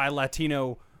 glorify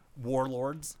Latino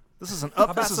warlords. This is an How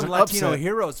up. about This is some an Latino upset.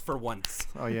 heroes for once?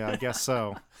 Oh yeah, I guess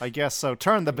so.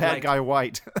 Turn the bad Like- guy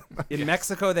white. In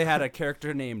Mexico, they had a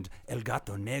character named El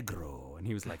Gato Negro, and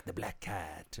he was like the black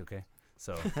cat. Okay,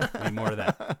 so need more of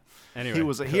that. Anyway, He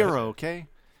was a hero. Okay.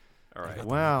 All right.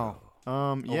 Wow.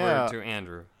 Yeah. Over to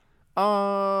Andrew.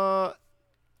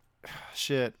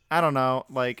 Shit. I don't know.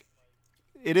 Like,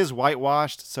 it is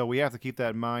whitewashed, so we have to keep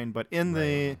that in mind. But in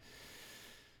the,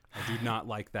 I do not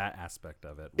like that aspect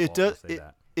of it. it I'll does say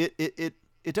that.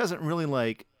 it doesn't really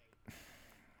like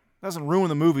doesn't ruin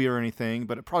the movie or anything.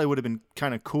 But it probably would have been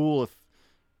kind of cool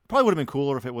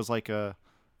cooler if it was like a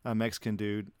Mexican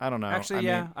dude. I don't know. Actually,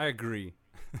 I mean, I agree.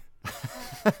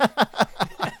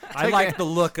 I like the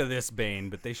look of this Bane,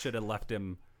 but they should have left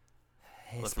him.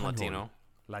 Left him Latino.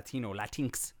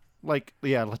 Latinx. like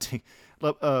yeah,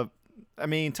 I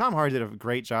mean, Tom Hardy did a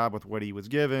great job with what he was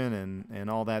given and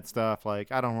all that stuff.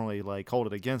 Like, I don't really like hold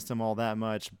it against him all that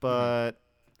much, but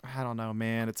I don't know,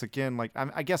 man. It's again like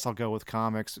I guess I'll go with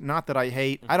comics. Not that I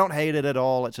don't hate it at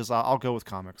all. It's just I'll go with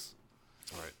comics.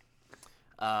 All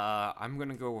right. I'm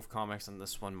gonna go with comics on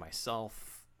this one myself.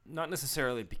 Not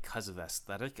necessarily because of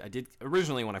aesthetic. I did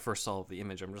originally when I first saw the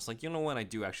image. I'm just like, you know what? I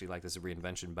do actually like this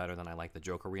reinvention better than I like the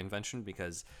Joker reinvention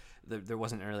because there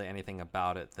wasn't really anything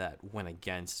about it that went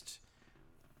against,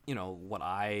 what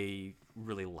I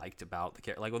really liked about the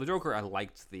character. Like with the Joker, I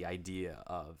liked the idea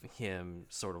of him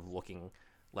sort of looking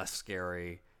less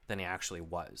scary than he actually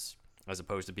was, as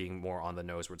opposed to being more on the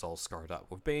nose where it's all scarred up.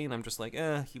 With Bane, I'm just like,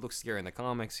 he looks scary in the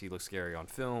comics. He looks scary on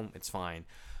film. It's fine.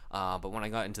 But when I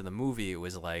got into the movie, it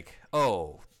was like,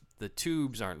 oh, the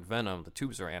tubes aren't venom. The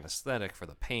tubes are anesthetic for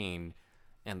the pain,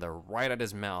 and they're right at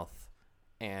his mouth.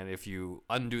 And if you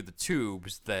undo the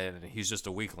tubes, then he's just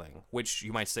a weakling, which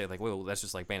you might say, like, well, that's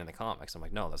just like Bane in the comics. I'm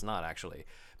like, no, that's not actually,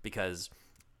 because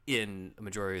in a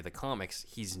majority of the comics,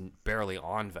 he's barely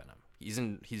on venom.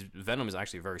 Venom is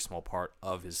actually a very small part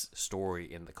of his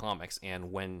story in the comics.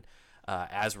 And when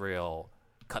Azrael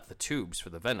cut the tubes for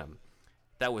the venom,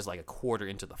 that was like a quarter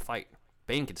into the fight.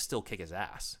 Bane can still kick his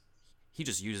ass. He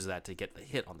just uses that to get the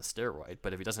hit on the steroid,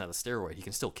 but if he doesn't have the steroid, he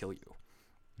can still kill you.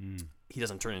 He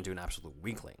doesn't turn into an absolute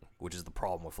weakling, which is the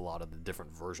problem with a lot of the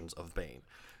different versions of Bane.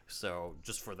 So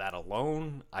just for that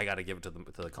alone, I got to give it to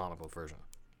the comic book version.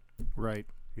 Right.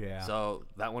 Yeah. So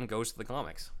that one goes to the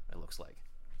comics, it looks like.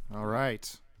 All right.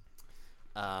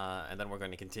 And then we're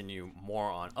going to continue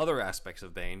more on other aspects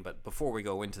of Bane, but before we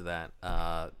go into that,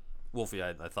 Wolfie,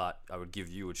 I thought I would give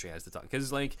you a chance to talk,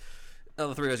 because like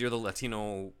the three of us, you're the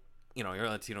Latino, you're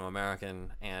Latino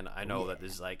American, and I know that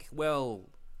there's like, well,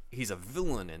 he's a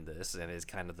villain in this, and is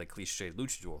kind of the cliche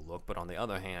luchador look, but on the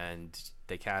other hand,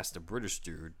 they cast a British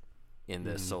dude in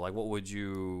this, so like,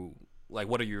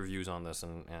 what are your views on this,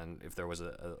 and if there was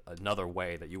another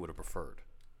way that you would have preferred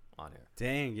on here?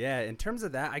 Dang, yeah. In terms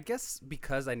of that, I guess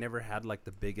because I never had like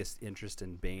the biggest interest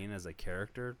in Bane as a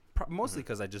character, mostly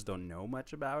because I just don't know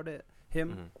much about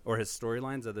him or his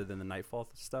storylines other than the Nightfall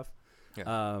stuff.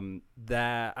 Yeah.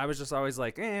 That I was just always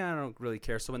like, I don't really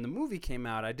care. So when the movie came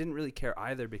out, I didn't really care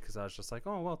either because I was just like,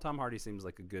 oh well, Tom Hardy seems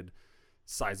like a good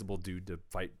sizable dude to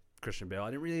fight Christian Bale.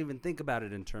 I didn't really even think about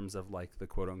it in terms of like the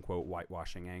quote unquote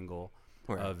whitewashing angle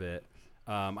of it.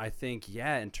 I think,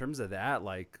 yeah, in terms of that,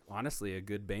 like honestly, a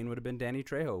good Bane would have been Danny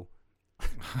Trejo.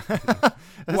 That's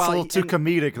a little too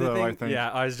comedic, though. I think.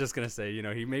 Yeah, I was just gonna say,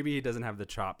 he doesn't have the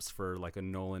chops for like a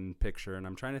Nolan picture, and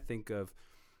I'm trying to think of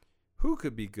who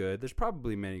could be good. There's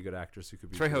probably many good actors who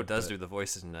could be. Trejo good, does do the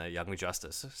voice in Young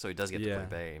Justice, so he does get to play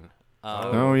Bane.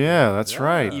 Oh yeah, that's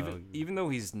right. Even though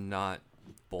he's not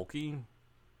bulky,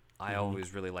 I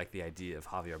always really like the idea of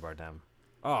Javier Bardem.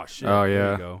 Oh shit! Oh, There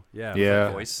yeah. you go. Yeah.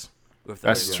 Yeah. Voice with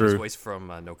That's his true. voice from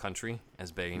No Country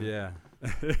as Bane. Yeah.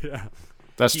 Yeah.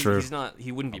 That's true. He's not.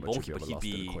 He wouldn't be bulky, but he'd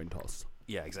be.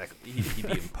 Yeah, exactly. He'd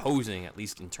be imposing, at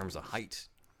least in terms of height.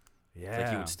 Yeah. Like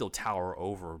he would still tower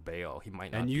over Bale. He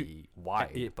might not be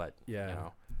wide, but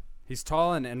he's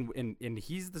tall and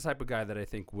he's the type of guy that I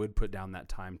think would put down that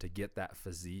time to get that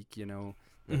physique.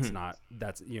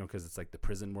 That's because it's like the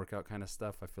prison workout kind of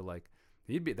stuff. I feel like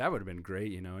that would have been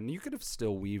great. And you could have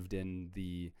still weaved in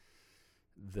the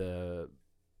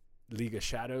League of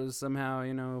Shadows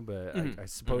somehow, but I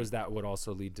suppose that would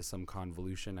also lead to some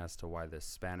convolution as to why the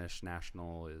Spanish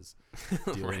national is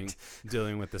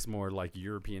dealing with this more like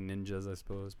European ninjas, I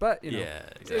suppose. But yeah,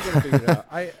 they're gonna figure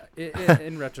it out.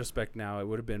 In retrospect, now it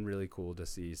would have been really cool to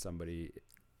see somebody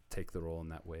take the role in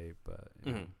that way. But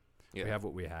we have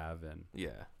what we have, and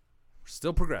we're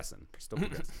still progressing.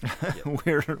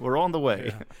 We're on the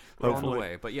way. We're on the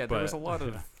way. But there was a lot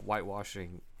of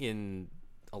whitewashing in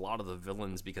a lot of the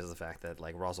villains because of the fact that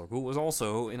like Ra's al Ghul was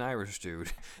also an Irish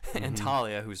dude, and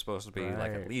Talia, who's supposed to be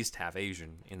like at least half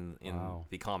Asian in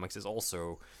the comics, is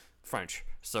also French.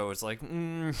 So it's like,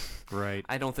 right.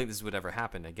 I don't think this would ever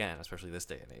happen again, especially this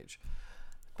day and age.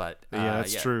 But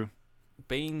that's true.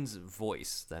 Bane's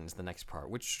voice then is the next part,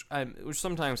 which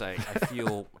sometimes I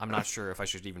feel I'm not sure if I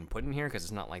should even put in here because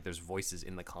it's not like there's voices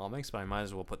in the comics, but I might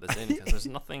as well put this in because there's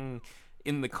nothing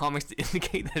in the comics to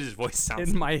indicate that his voice sounds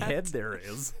in my head. There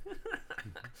is.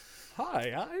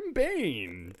 Hi, I'm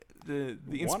Bane. The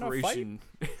inspiration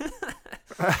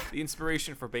the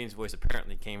inspiration for Bane's voice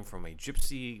apparently came from a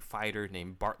gypsy fighter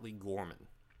named Bartley Gorman,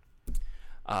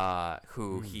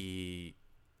 who he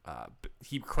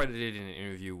credited in an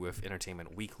interview with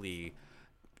Entertainment Weekly.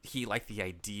 He liked the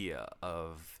idea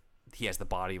of he has the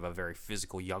body of a very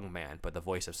physical young man, but the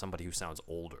voice of somebody who sounds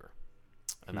older.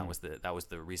 And that was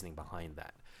the reasoning behind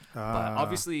that. But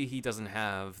obviously he doesn't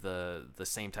have the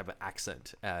same type of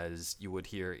accent as you would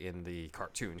hear in the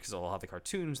cartoon, because a lot of the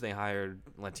cartoons they hired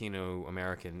Latino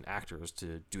American actors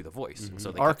to do the voice. Mm-hmm.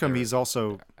 So they Arkham, he's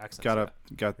also got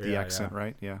the Yeah, accent,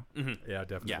 right? Yeah. Mm-hmm. Yeah,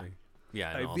 definitely.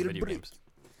 Yeah, in all the video games.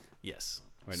 Yes.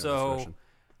 Wait, no, so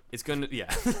it's gonna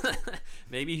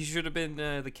maybe he should have been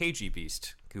the KG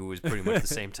Beast, who was pretty much the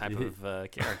same type of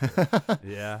character.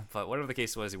 Yeah. But whatever the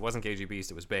case was, it wasn't KG Beast,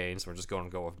 it was Bane, so we're just going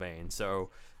to go with Bane. So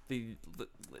in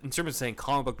terms of saying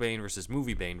comic book Bane versus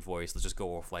movie Bane voice, let's just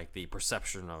go with like the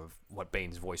perception of what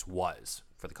Bane's voice was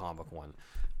for the comic book one.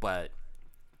 But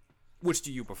which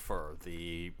do you prefer,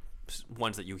 the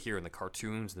ones that you hear in the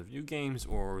cartoons, the video games,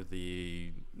 or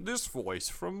this voice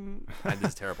from? This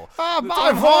is terrible.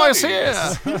 My voice here,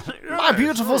 my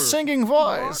beautiful singing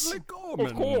voice.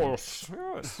 Of course,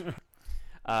 yes.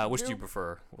 Which do you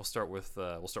prefer? We'll start with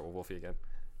Wolfie again.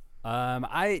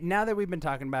 Now that we've been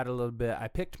talking about it a little bit, I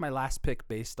picked my last pick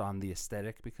based on the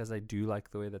aesthetic because I do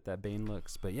like the way that Bane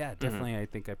looks. But yeah, definitely, I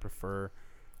think I prefer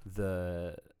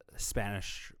the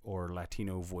Spanish or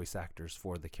Latino voice actors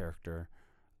for the character.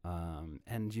 And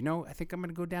I think I'm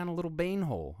gonna go down a little Bane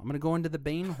hole. I'm gonna go into the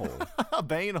Bane hole.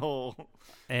 Bane hole.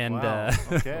 And wow.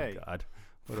 Okay. Oh God,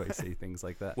 what do I say things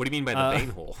like that? What do you mean by the Bane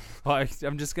hole? Well,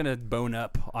 I'm just gonna bone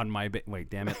up on my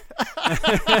wait, damn it!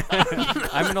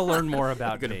 I'm gonna learn more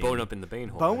about. You're gonna Bane. bone up in the Bane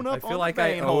hole. Bone up. I feel like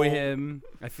I owe him.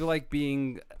 I feel like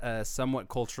being somewhat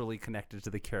culturally connected to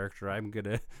the character. I'm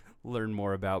gonna learn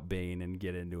more about Bane and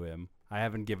get into him. I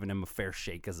haven't given him a fair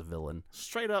shake as a villain.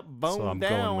 Straight up bone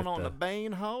down on the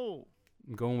Bane hole.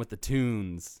 I'm going with the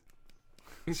tunes.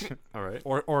 All right.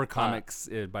 Or comics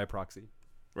by proxy.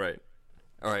 Right.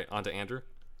 All right. On to Andrew.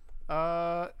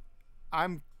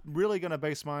 I'm really gonna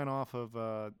base mine off of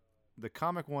the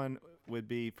comic one. Would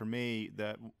be for me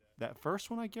that first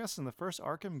one, I guess, in the first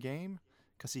Arkham game,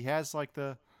 because he has like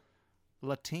the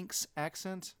Latinx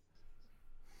accent,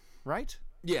 right?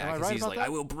 Yeah, because right he's like, that? I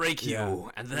will break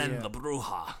you, and then the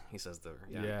Bruja. He says there.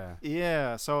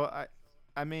 Yeah. So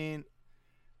I mean,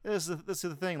 this is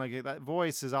the thing. Like that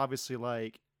voice is obviously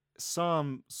like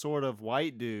some sort of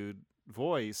white dude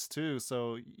voice too.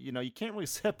 So you can't really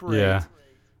separate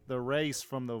the race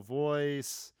from the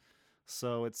voice.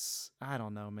 So I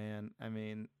don't know, man. I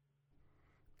mean,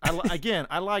 Again,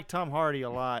 I like Tom Hardy a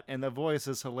lot, and the voice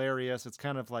is hilarious. It's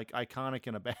kind of like iconic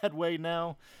in a bad way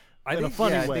now. In a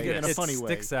funny way. In a funny way. It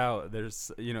sticks out.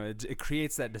 There's, it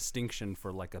creates that distinction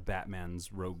for like a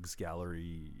Batman's Rogues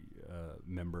Gallery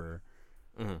member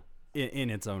in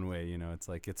its own way. It's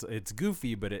like it's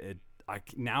goofy, but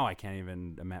now I can't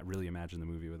even really imagine the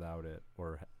movie without it,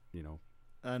 or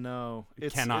I know.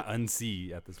 Cannot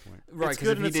unsee at this point. Right, It's because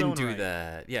good if in he its didn't own do right.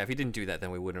 that, if he didn't do that,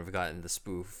 then we wouldn't have gotten the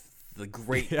spoof, the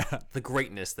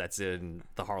greatness that's in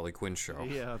the Harley Quinn show.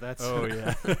 Yeah, that's. Oh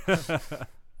yeah.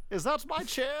 Is that my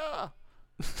chair?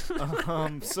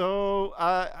 So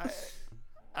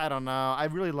I don't know. I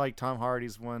really like Tom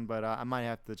Hardy's one, but I might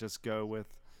have to just go with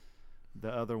the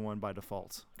other one by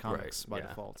default. Comics by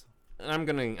default. And I'm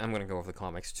gonna go with the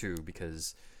comics too,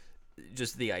 because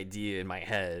just the idea in my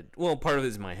head. Well, part of it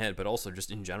is in my head, but also just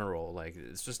in general, like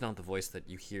it's just not the voice that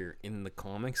you hear in the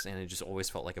comics, and it just always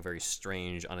felt like a very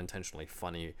strange, unintentionally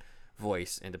funny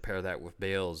voice. And to pair that with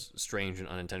Bale's strange and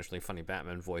unintentionally funny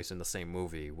Batman voice in the same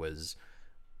movie was,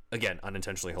 again,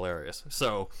 unintentionally hilarious.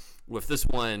 So with this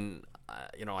one,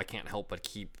 I can't help but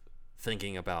keep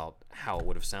thinking about how it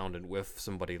would have sounded with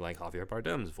somebody like Javier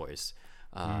Bardem's voice.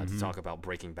 To talk about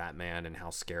breaking Batman and how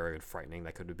scary and frightening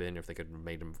that could have been if they could have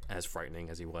made him as frightening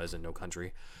as he was in No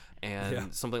Country.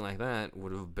 And something like that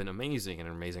would have been amazing and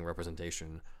an amazing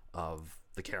representation of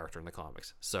the character in the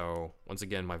comics. So, once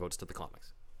again, my vote's to the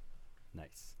comics.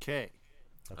 Nice. Okay.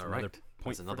 That's All another right. point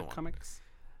That's for another the one. comics.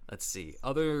 Let's see.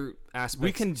 Other aspects.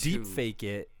 We can to- deep fake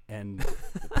it and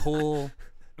pull.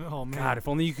 Oh man. God, if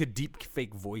only you could deep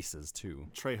fake voices too.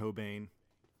 Trejo Bane.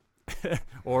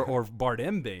 or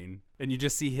Bardem Bane, and you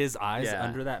just see his eyes Yeah.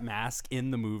 under that mask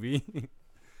in the movie.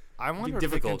 I wonder if they can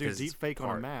difficult do 'cause deep it's fake on a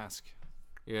hard. mask.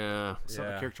 Yeah. Some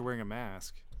Yeah. character wearing a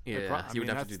mask. Yeah. They pro- I you would mean, have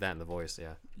to that's- do that in the voice,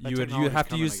 yeah. That you would technology's have to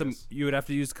coming, use I some. guess. You would have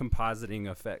to use compositing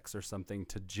effects or something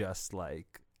to just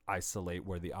like isolate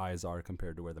where the eyes are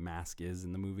compared to where the mask is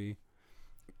in the movie.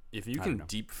 If you I can don't know.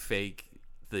 deep fake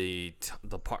the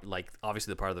part, like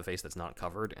obviously the part of the face that's not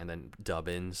covered, and then dub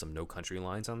in some No Country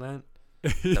lines on that,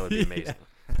 that would be amazing.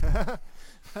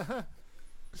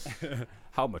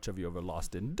 How much have you ever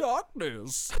lost in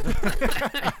darkness? That'd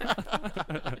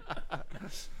be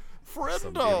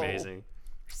Friendo. amazing.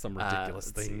 Some ridiculous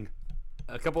let's see. thing.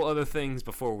 A couple other things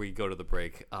before we go to the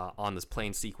break on this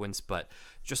plane sequence, but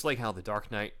just like how The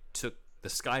Dark Knight took the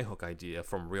Skyhook idea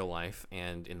from real life,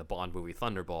 and in the Bond movie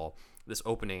Thunderball, this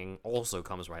opening also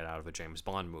comes right out of a James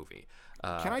Bond movie.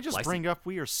 Can I just bring up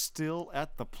we are still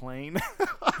at the plane?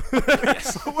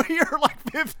 Yes. So we are like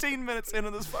 15 minutes into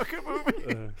this fucking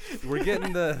movie. We're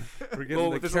getting the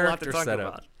Well, there's a lot to character talk set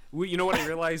about. up. You know what I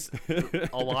realized?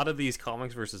 A lot of these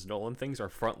comics versus Nolan things are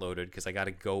front loaded because I got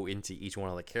to go into each one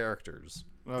of the characters,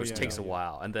 Oh, which yeah, takes yeah, a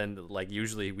while. And then, like,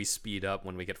 usually we speed up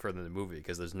when we get further in the movie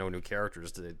because there's no new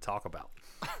characters to talk about.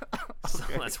 So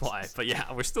that's why. But yeah,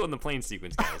 we're still in the plane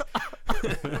sequence,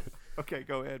 guys. Okay,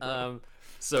 go ahead. bro.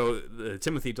 So the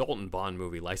Timothy Dalton Bond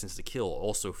movie License to Kill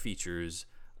also features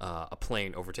a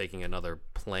plane overtaking another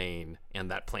plane,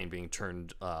 and that plane being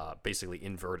turned basically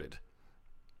inverted.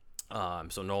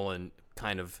 So Nolan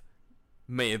kind of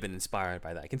may have been inspired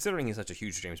by that. Considering he's such a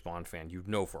huge James Bond fan, you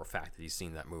know for a fact that he's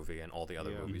seen that movie and all the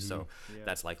other movies, so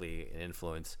that's likely an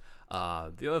influence.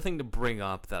 The other thing to bring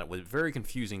up that was very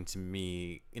confusing to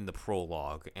me in the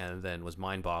prologue, and then was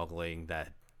mind-boggling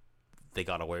that they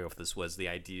got away with this, was the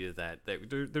idea that they're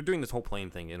doing this whole plane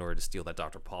thing in order to steal that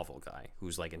Dr. Pavel guy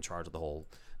who's like in charge of the whole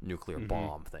nuclear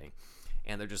bomb thing.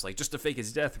 And they're just like, just to fake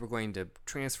his death, we're going to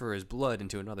transfer his blood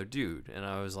into another dude. And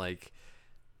I was like,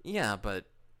 yeah, but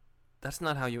that's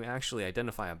not how you actually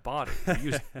identify a body. You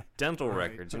use dental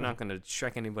records. You're not going to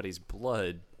check anybody's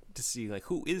blood to see, like,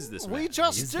 who is this man? we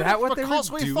just Is did that it what they were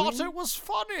because we thought doing? it was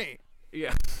funny.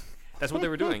 Yeah. That's what they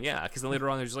were doing, yeah. Because then later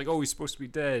on, they're just like, oh, he's supposed to be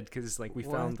dead because, like, we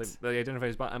found What? that they identified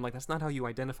his body. I'm like, that's not how you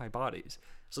identify bodies.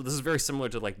 So this is very similar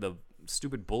to, like, the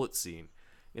stupid bullet scene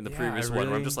in the previous one,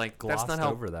 where I'm just like, that's not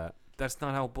how over that. that's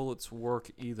not how bullets work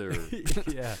either.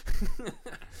 Yeah.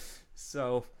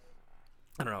 So,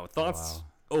 I don't know. Thoughts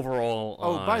Wow. overall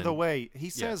Oh, by the on- way, he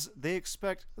says they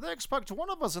expect one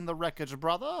of us in the wreckage,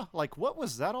 brother. Like, what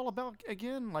was that all about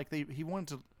again? Like he wanted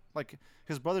to, like,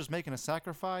 his brother's making a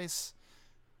sacrificing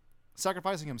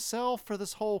himself for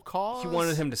this whole cause. he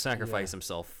wanted him to sacrifice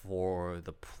himself for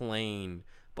the plane,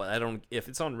 but I don't. If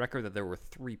it's on record that there were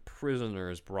 3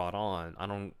 prisoners brought on, I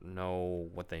don't know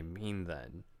what they mean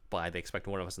then. By they expect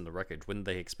one of us in the wreckage, wouldn't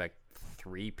they expect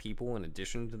 3 people in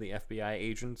addition to the FBI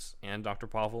agents and Dr.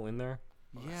 Pavel in there?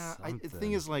 Yeah, the thing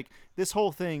something. is, like, this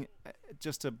whole thing,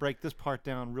 just to break this part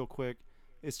down real quick,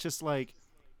 it's just like,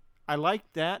 I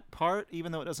like that part,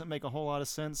 even though it doesn't make a whole lot of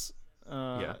sense.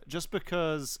 Yeah. Just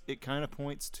because it kind of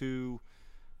points to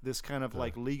this kind of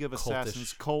like League of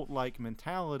Assassins cult-like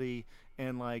mentality,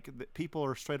 and like people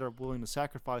are straight up willing to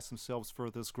sacrifice themselves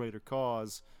for this greater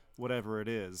cause, whatever it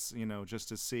is, just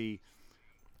to see.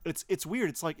 It's weird.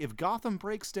 It's like if Gotham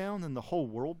breaks down, then the whole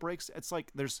world breaks. It's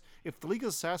like if the League of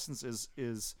Assassins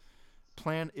is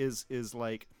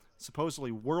like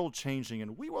supposedly world changing,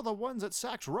 and we were the ones that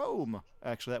sacked Rome.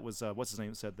 Actually, that was what's his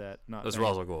name said that. Not It was Bane.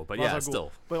 Ra's al Ghul, but Ra's yeah, al Ghul.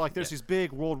 still. But like, there's these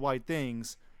big worldwide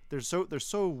things. They're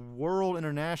so world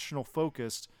international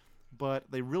focused,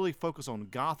 but they really focus on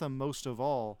Gotham most of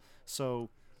all. So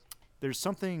there's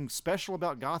something special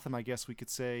about Gotham, I guess we could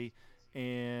say.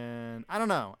 And I don't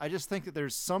know. I just think that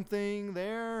there's something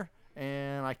there,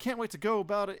 and I can't wait to go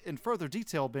about it in further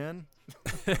detail, Ben.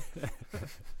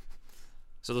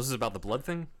 So this is about the blood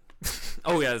thing?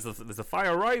 Oh, yeah, there's the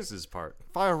Fire Rises part.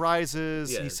 Fire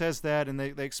rises. Yeah. He says that, and they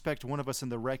expect one of us in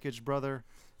the wreckage, brother.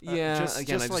 Yeah, just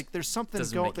again, just like there's something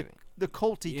doesn't going, make the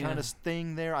culty Yeah. kind of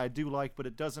thing there. I do like, but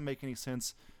it doesn't make any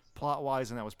sense plot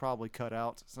wise, and that was probably cut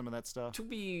out, some of that stuff. To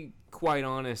be quite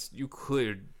honest, you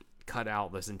could cut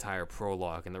out this entire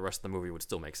prologue and the rest of the movie would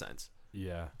still make sense.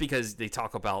 Yeah. Because they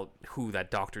talk about who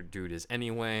that doctor dude is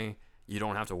anyway. You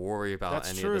don't have to worry about That's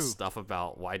any true. of this stuff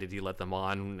about why did he let them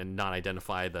on and not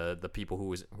identify the people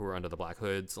who were under the black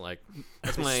hoods. Like,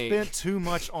 that's They spent too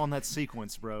much on that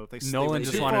sequence, bro. Nolan went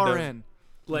just too wanted far to- in.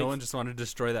 like, Nolan just wanted to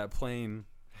destroy that plane.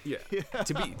 yeah.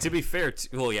 To be fair,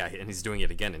 well, yeah, and he's doing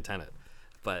it again in Tenet.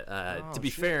 But to be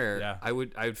fair, Yeah. I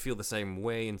would feel the same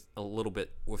way in a little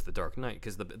bit with The Dark Knight,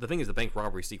 because the thing is, the bank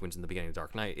robbery sequence in the beginning of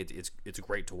Dark Knight, it's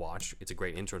great to watch. It's a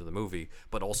great intro to the movie,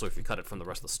 but also if you cut it from the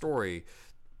rest of the story,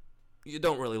 you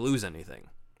don't really lose anything.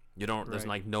 You don't. There's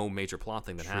Right. like no major plot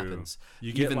thing that happens.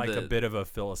 You get Even like a the- bit of a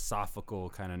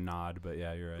philosophical kind of nod, but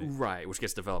yeah, you're right. Right, which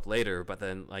gets developed later. But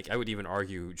then, like, I would even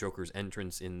argue Joker's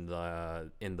entrance in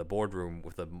the boardroom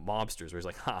with the mobsters, where he's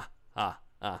like, ha, ha,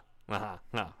 ha, ha,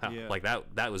 ha, ha. Yeah. Like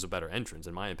that was a better entrance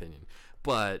in my opinion.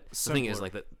 But the thing is,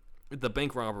 Simpler. like, the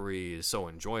bank robbery is so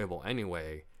enjoyable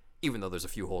anyway, even though there's a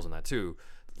few holes in that too.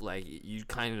 Like, you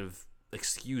kind of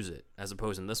excuse it, as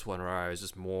opposed in this one where I was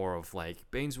just more of like,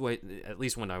 Bane's voice, at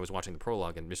least when I was watching the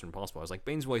prologue in Mission Impossible, I was like,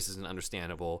 Bane's voice isn't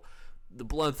understandable, the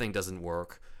blood thing doesn't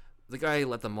work, the guy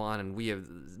let them on and we have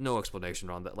no explanation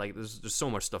on that. Like, there's so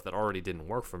much stuff that already didn't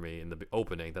work for me in the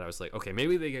opening that I was like, okay,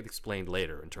 maybe they get explained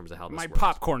later in terms of how this My works.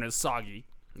 popcorn is soggy.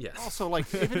 Yes. Also,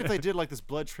 like, even if they did like this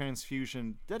blood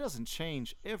transfusion, that doesn't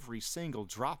change every single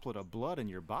droplet of blood in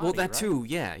your body. Well, that right? too,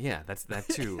 yeah, that's that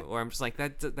too. Or I'm just like,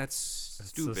 that's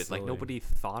stupid. Like, silly. nobody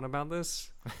thought about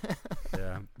this.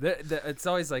 Yeah, it's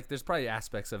always like there's probably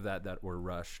aspects of that were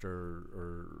rushed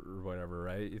or whatever,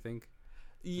 right? You think?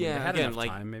 Yeah, they had again, enough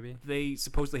like, time, maybe. they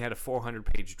supposedly had a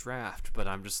 400-page draft, but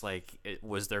I'm just like,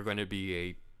 was there going to be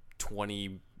a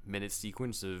 20-minute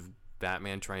sequence of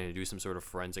Batman trying to do some sort of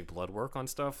forensic blood work on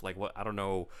stuff? Like, what? I don't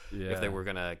know if they Yeah. were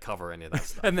going to cover any of that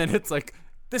stuff. And then it's like,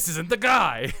 this isn't the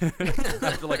guy.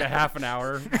 After like a half an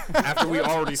hour. After we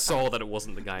already saw that it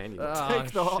wasn't the guy anyway.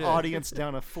 Take the shit. audience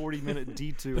down a 40-minute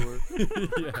detour.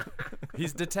 Yeah.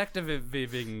 He's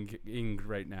detective-ing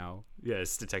right now. Yeah,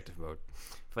 it's detective mode.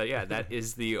 But yeah, that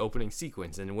is the opening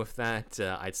sequence. And with that,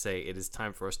 I'd say it is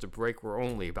time for us to break. We're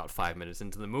only about 5 minutes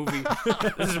into the movie.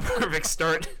 This is a perfect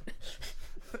start.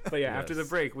 But yeah, after the Yes.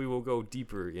 break, we will go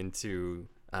deeper into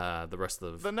the rest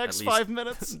of The next at least 5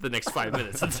 minutes the next 5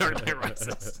 minutes of Dark Knight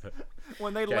Rises.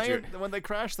 when they Got you. land, when they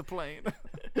crash the plane.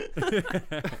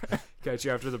 Catch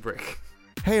you after the break.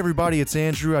 Hey everybody, it's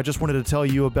Andrew. I just wanted to tell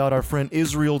you about our friend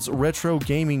Israel's retro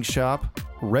gaming shop,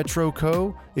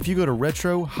 RetroCo. If you go to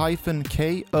retro-ko.com,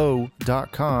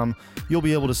 you'll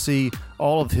be able to see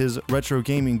all of his retro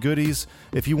gaming goodies.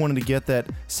 If you wanted to get that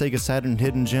Sega Saturn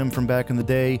hidden gem from back in the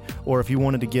day, or if you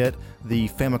wanted to get the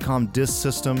Famicom disk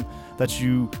system that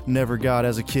you never got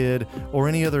as a kid, or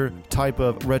any other type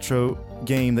of retro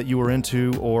game that you were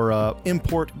into, or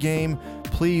import game,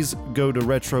 please go to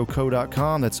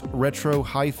retroco.com. That's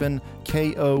retro-ko.com.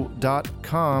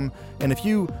 And if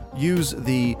you use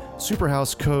the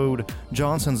Superhouse code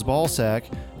Johnson's Ballsack,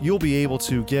 you'll be able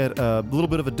to get a little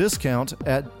bit of a discount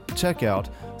at checkout.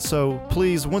 So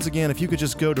please, once again, if you could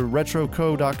just go to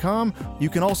retroco.com. You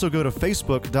can also go to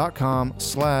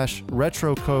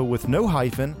facebook.com/retroco with no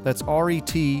hyphen. That's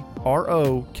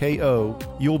RETROKO.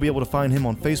 You'll be able to find him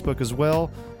on Facebook as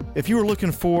well. If you were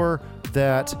looking for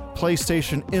that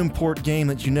PlayStation import game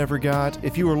that you never got,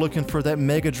 if you were looking for that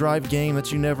Mega Drive game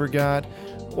that you never got,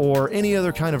 or any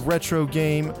other kind of retro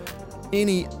game,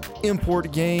 any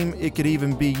import game, it could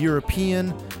even be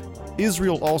European.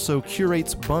 Israel also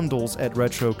curates bundles at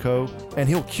RetroCo, and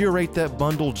he'll curate that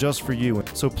bundle just for you.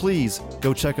 So please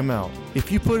go check him out.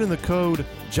 If you put in the code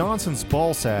Johnson's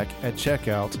Ballsack at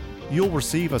checkout, you'll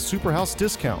receive a Superhouse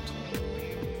discount.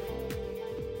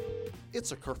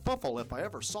 It's a kerfuffle if I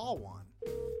ever saw one.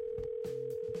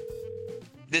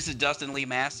 This is Dustin Lee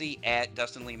Massey at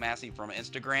Dustin Lee Massey from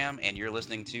Instagram, and you're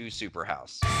listening to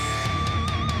Superhouse.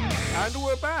 And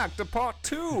we're back to part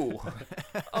 2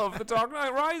 of The Dark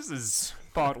Knight Rises,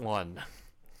 part 1.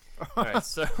 Alright,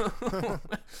 so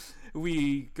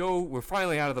we're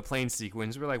finally out of the plane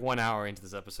sequence. We're like 1 hour into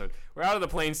this episode. We're out of the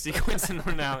plane sequence, and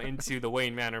we're now into the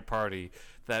Wayne Manor party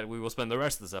that we will spend the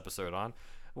rest of this episode on,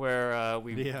 where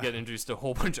we get introduced to a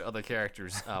whole bunch of other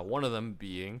characters, one of them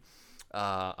being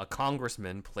a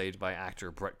congressman played by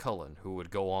actor Brett Cullen, who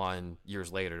would go on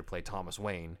years later to play Thomas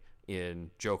Wayne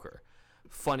in Joker.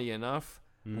 Funny enough,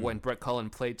 when Brett Cullen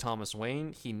played Thomas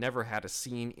Wayne, he never had a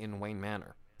scene in Wayne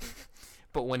Manor.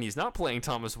 But when he's not playing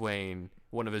Thomas Wayne,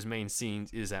 one of his main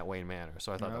scenes is at Wayne Manor.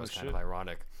 So I thought that was kind of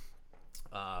ironic.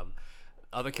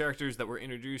 Other characters that were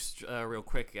introduced real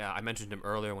quick, I mentioned him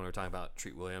earlier when we were talking about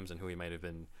Treat Williams and who he might have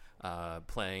been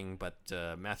playing, but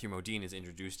Matthew Modine is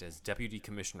introduced as Deputy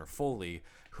Commissioner Foley,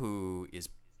 who is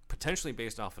potentially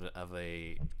based off of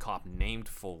a cop named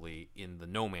Foley in the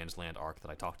No Man's Land arc that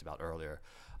I talked about earlier.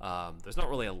 There's not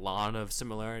really a lot of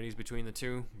similarities between the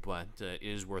two, but it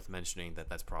is worth mentioning that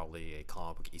that's probably a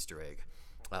comic book Easter egg.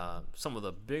 Some of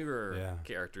the bigger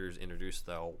characters introduced,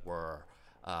 though, were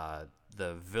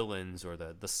the villains or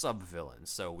the sub-villains.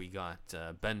 So we got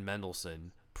Ben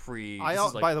Mendelsohn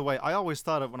by the way, I always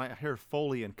thought of when I hear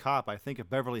Foley and Cop, I think of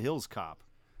Beverly Hills Cop.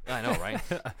 I know, right?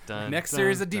 Next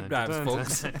series of deep dives,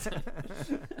 folks. Should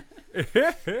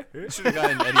have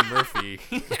gotten Eddie Murphy.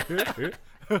 You should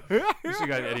have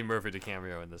gotten Eddie Murphy to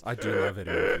cameo in this. I do love Eddie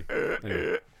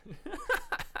Murphy.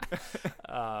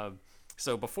 Anyway.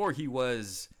 So before he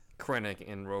was Krennic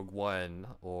in Rogue One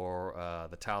or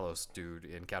the Talos dude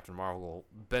in Captain Marvel,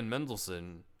 Ben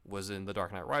Mendelsohn was in The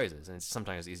Dark Knight Rises, and it's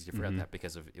sometimes easy to forget that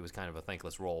because it was kind of a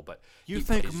thankless role. But you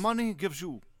think money gives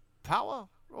you power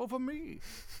over me?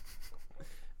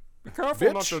 Be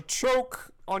careful not to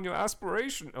choke on your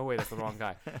aspiration. Oh wait, that's the wrong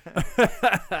guy.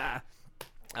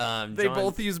 They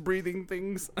both use breathing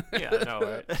things. Yeah, no,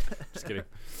 right? Just kidding.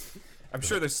 I'm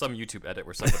sure there's some YouTube edit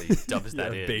where somebody dubs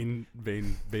that in.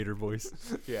 Bane Vader voice.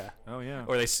 Yeah. Oh yeah.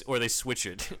 Or they switch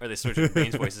it. Or they switch it.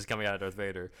 Bane's voice is coming out of Darth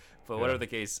Vader. But whatever the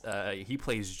case, he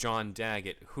plays John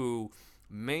Daggett, who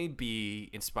may be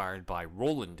inspired by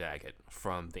Roland Daggett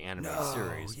from the animated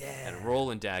series. Yeah. And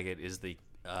Roland Daggett is the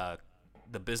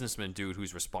businessman dude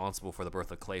who's responsible for the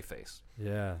birth of Clayface.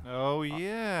 Yeah. Oh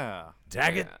yeah.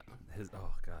 Daggett. Yeah.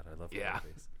 Oh god, I love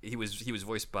Clayface. He was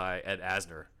voiced by Ed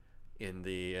Asner in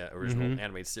the original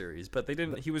animated series, but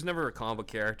he was never a comic book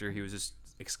character. He was just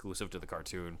exclusive to the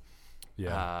cartoon.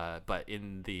 Yeah. But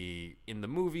in the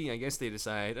movie, I guess they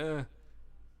decide,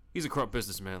 he's a corrupt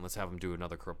businessman. Let's have him do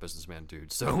another corrupt businessman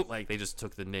dude. So like they just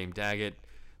took the name Daggett.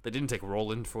 They didn't take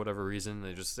Roland for whatever reason.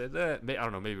 They just said, I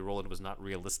don't know, maybe Roland was not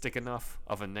realistic enough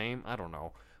of a name. I don't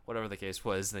know. Whatever the case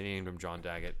was, they named him John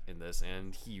Daggett in this,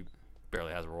 and he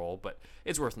barely has a role, but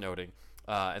it's worth noting.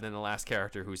 And then the last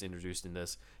character who's introduced in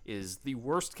this is the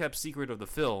worst kept secret of the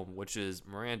film, which is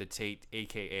Miranda Tate,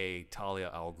 a.k.a.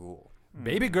 Talia al Ghul.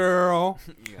 Baby girl.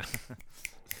 Yeah.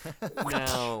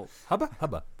 Now,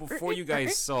 hubba. Before you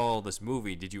guys saw this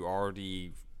movie, did you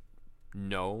already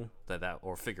know that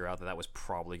or figure out that was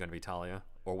probably going to be Talia?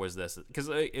 Or was this... Because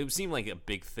it seemed like a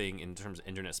big thing in terms of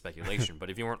internet speculation, but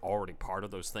if you weren't already part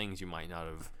of those things, you might not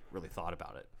have really thought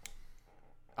about it.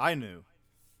 I knew.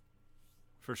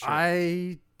 For sure.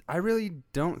 I really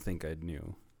don't think I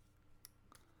knew.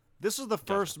 This is the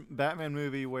first Batman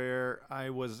movie where I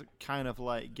was kind of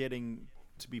like getting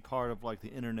to be part of like the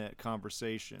internet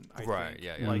conversation. I think.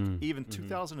 Yeah. Like even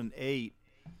 2008.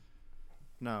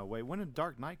 No, wait. When did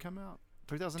Dark Knight come out?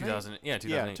 2008. 2008. Yeah,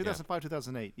 2005,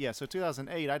 2008. Yeah, so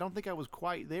 2008. I don't think I was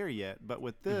quite there yet, but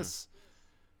with this,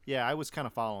 I was kind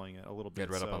of following it a little bit.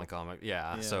 Get read up on the comic.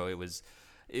 Yeah. So it was.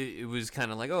 It was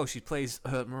kind of like, oh, she plays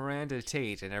Miranda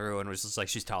Tate, and everyone was just like,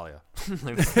 she's Talia.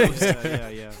 Like,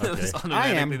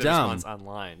 I am dumb.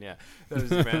 Online, yeah.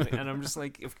 And I'm just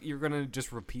like, if you're gonna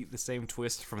just repeat the same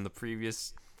twist from the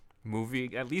previous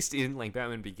movie, at least in like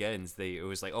Batman Begins, it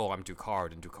was like, oh, I'm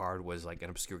Ducard, and Ducard was like an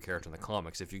obscure character in the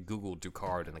comics. If you Google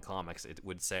Ducard in the comics, it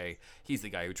would say he's the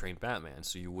guy who trained Batman,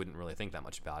 so you wouldn't really think that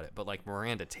much about it. But like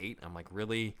Miranda Tate, I'm like,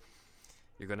 really?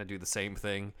 You're gonna do the same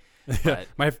thing? But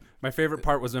my favorite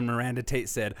part was when Miranda Tate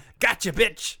said, "Gotcha,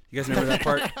 bitch." You guys remember that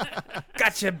part?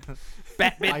 Gotcha,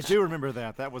 bat bitch. I do remember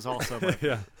that. That was also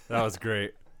yeah, that was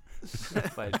great.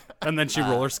 But And then she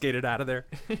roller skated out of there.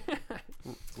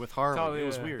 With Harley. It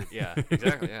was weird. Yeah,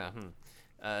 exactly.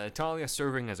 Yeah. Talia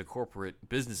serving as a corporate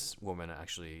businesswoman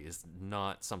actually is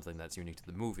not something that's unique to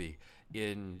the movie.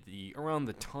 Around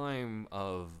the time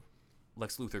of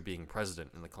Lex Luthor being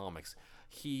president in the comics,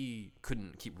 he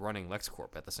couldn't keep running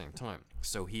LexCorp at the same time,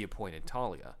 so he appointed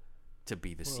Talia to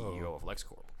be the CEO of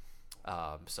LexCorp.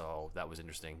 So that was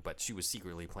interesting, but she was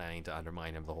secretly planning to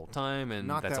undermine him the whole time, and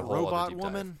Not that's that a whole other robot deep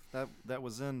dive. woman that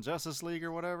was in Justice League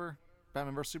or whatever.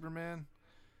 Batman vs Superman.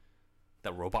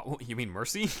 That robot? You mean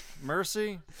Mercy?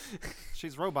 Mercy.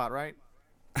 She's robot, right?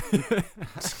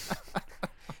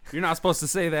 You're not supposed to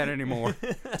say that anymore.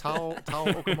 Tao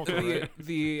Okamoto, right?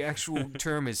 The actual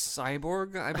term is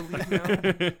cyborg, I believe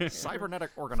now.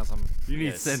 Cybernetic organism. You need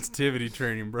Yes. sensitivity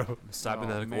training, bro.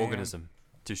 Cybernetic man. organism.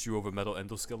 Tissue over metal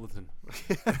endoskeleton.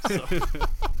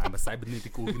 I'm a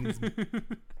cybernetic organism.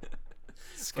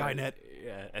 Skynet.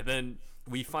 Yeah, and then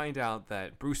we find out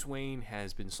that Bruce Wayne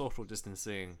has been social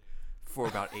distancing for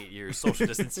about 8 years. Social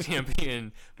distance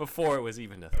champion before it was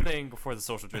even a thing, before the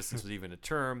social distance was even a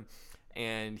term.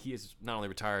 And he is not only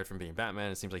retired from being Batman,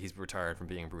 it seems like he's retired from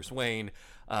being Bruce Wayne.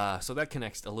 So that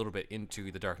connects a little bit into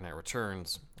The Dark Knight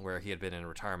Returns, where he had been in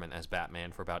retirement as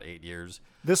Batman for about 8 years.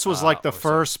 This was like the or so.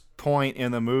 first point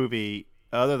in the movie,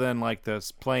 other than like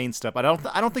this plane stuff. I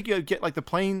don't think you get like the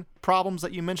plane problems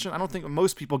that you mentioned. I don't think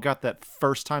most people got that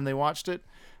first time they watched it.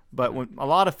 But when a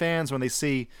lot of fans, when they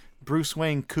see Bruce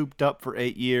Wayne cooped up for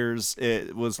 8 years,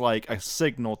 it was like a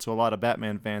signal to a lot of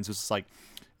Batman fans. It's like,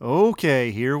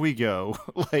 okay, here we go.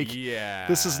 Like, Yeah.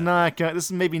 this is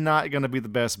maybe not gonna be the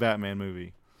best Batman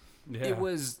movie. Yeah. It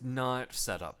was not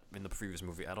set up in the previous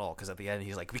movie at all, because at the end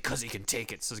he's like, because he can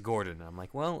take it, says Gordon. And I'm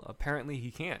like, well, apparently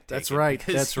he can't take That's it right,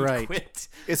 because that's he right. quit.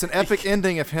 It's an epic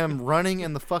ending of him running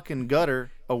in the fucking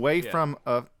gutter away from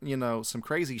some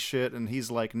crazy shit, and he's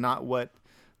like not what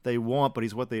they want, but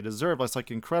he's what they deserve. It's like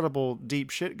incredible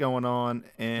deep shit going on,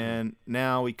 and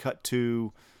now we cut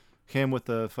to him with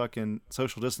the fucking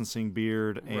social distancing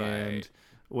beard and Right.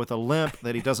 with a limp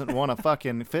that he doesn't want to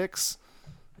fucking fix.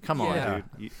 Come on, Yeah.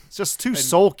 dude. It's just too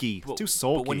sulky. But, Too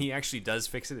sulky. but when he actually does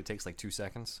fix it, it takes like 2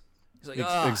 seconds. He's like,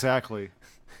 Exactly.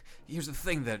 here's the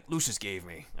thing that Lucius gave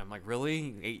me. I'm like,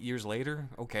 really? 8 years later?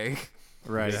 Okay.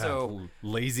 Right. Yeah. So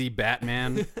Lazy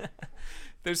Batman.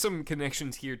 there's some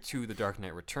connections here to The Dark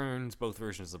Knight Returns. Both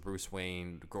versions of Bruce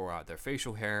Wayne grow out their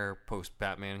facial hair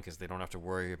post-Batman because they don't have to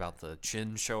worry about the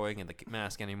chin showing in the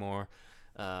mask anymore.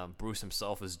 Bruce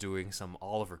himself is doing some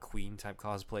Oliver Queen type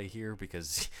cosplay here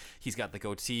because he's got the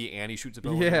goatee and he shoots a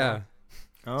bow. and yeah. arrow.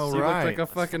 Oh, So he looked right. like a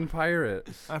fucking pirate.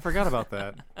 I forgot about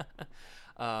that.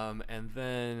 And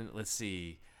then let's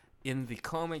see. In the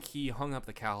comic, he hung up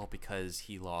the cowl because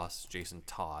he lost Jason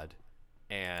Todd,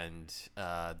 and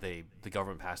the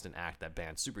government passed an act that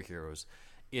banned superheroes.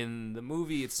 In the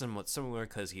movie, it's somewhat similar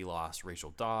because he lost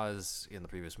Rachel Dawes in the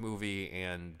previous movie,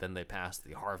 and then they passed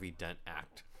the Harvey Dent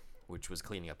Act, which was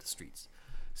cleaning up the streets.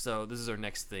 So this is our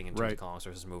next thing in terms Right. of comics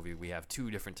versus movie. We have two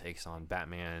different takes on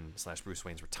Batman / Bruce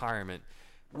Wayne's retirement.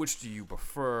 Which do you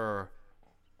prefer?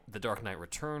 The Dark Knight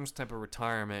Returns type of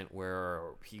retirement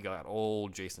where he got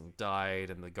old, Jason died,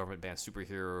 and the government banned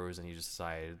superheroes, and he just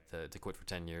decided to quit for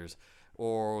 10 years,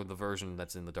 or the version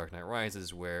that's in The Dark Knight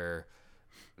Rises where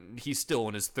he's still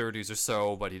in his 30s or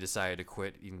so, but he decided to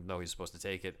quit even though he's supposed to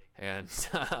take it, and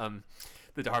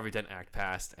the Harvey Dent Act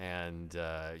passed, and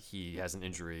he has an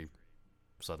injury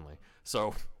suddenly.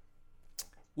 So,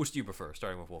 which do you prefer,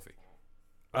 starting with Wolfie?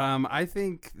 I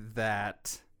think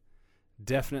that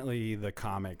definitely the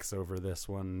comics over this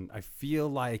one. I feel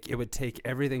like it would take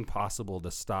everything possible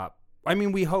to stop. I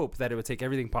mean, we hope that it would take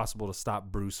everything possible to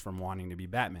stop Bruce from wanting to be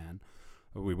Batman.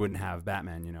 We wouldn't have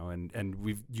Batman, you know, and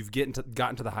you've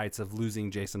gotten to the heights of losing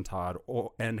Jason Todd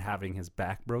and having his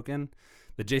back broken.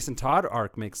 The Jason Todd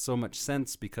arc makes so much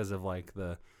sense because of like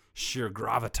the sheer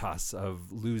gravitas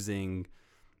of losing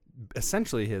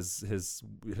essentially his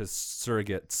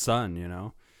surrogate son, you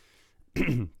know.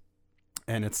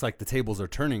 And it's like the tables are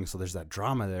turning, so there's that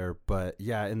drama there. But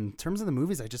yeah, in terms of the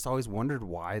movies, I just always wondered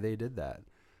why they did that.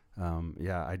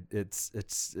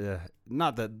 It's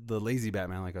not that the lazy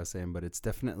Batman, like I was saying, but it's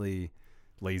definitely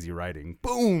lazy writing.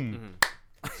 Boom.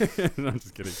 No, I'm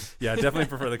just kidding. Yeah, definitely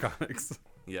prefer the comics.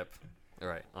 Yep. All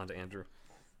right, on to Andrew.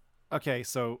 Okay,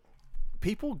 so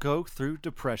people go through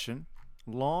depression,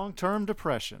 long-term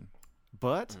depression,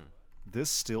 but this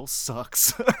still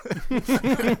sucks.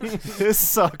 This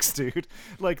sucks, dude.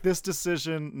 Like, this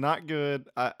decision, not good.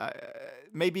 I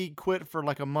maybe quit for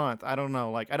like a month. I don't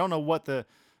know. Like, I don't know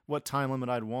what time limit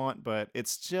I'd want, but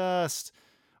it's just,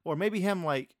 or maybe him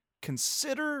like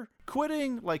consider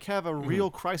quitting, like have a real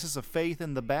crisis of faith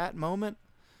in the Bat moment,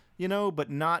 but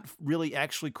not really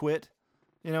actually quit.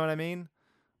 You know what I mean?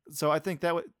 So I think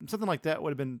something like that would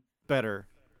have been better.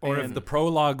 Or if And the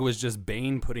prologue was just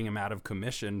Bane putting him out of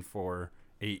commission for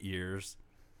 8 years.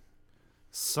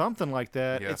 something like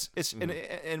that. Yeah. It's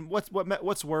and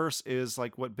what's worse is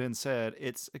like what Ben said.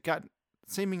 It got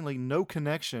seemingly no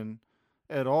connection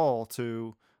at all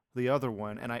to the other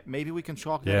one, and maybe we can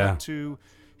chalk that Yeah. up to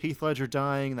Heath Ledger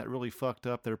dying. That really fucked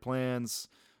up their plans.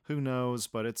 Who knows?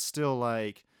 But it's still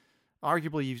like,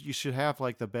 arguably, you should have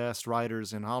like the best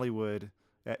writers in Hollywood.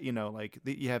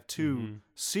 You have two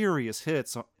serious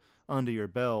hits under your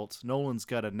belt. Nolan's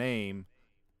got a name,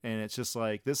 and it's just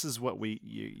like, this is what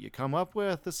you come up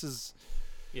with. This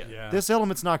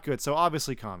element's not good. So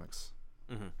obviously, comics.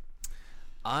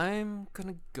 I'm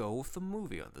gonna go with the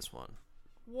movie on this one.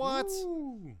 What?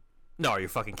 No, are you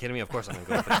fucking kidding me? Of course I'm gonna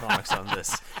go with the comics on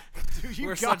this. Dude, you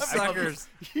We're got such me. suckers.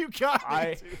 You got me.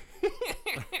 I- dude.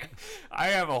 I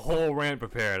have a whole rant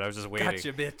prepared. I was just waiting.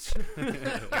 Gotcha,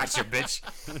 bitch. Gotcha, bitch.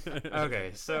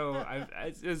 Okay, so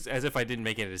it's as if I didn't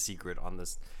make it a secret on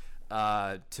this.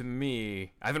 To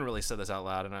me, I haven't really said this out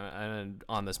loud and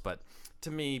on this, but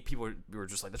to me, people were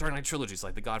just like, the Dark Knight trilogy is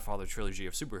like the Godfather trilogy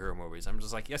of superhero movies. I'm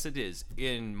just like, yes, it is.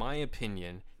 In my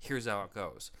opinion, here's how it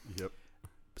goes. Yep.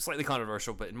 Slightly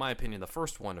controversial, but in my opinion, the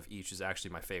first one of each is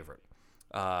actually my favorite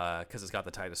because it's got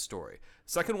the tightest story.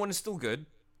 Second one is still good,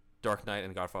 Dark Knight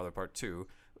and Godfather Part 2,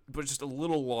 but it's just a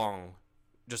little long,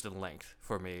 just in length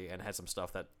for me, and had some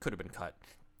stuff that could have been cut.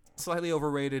 Slightly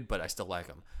overrated, but I still like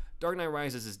them. Dark Knight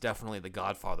Rises is definitely the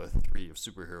Godfather 3 of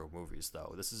superhero movies,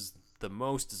 though. This is the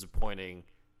most disappointing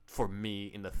for me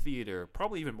in the theater,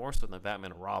 probably even more so than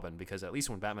Batman and Robin, because at least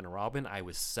when Batman and Robin, I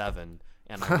was 7,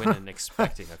 and I went in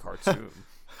expecting a cartoon.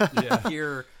 Yeah.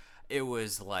 Here, it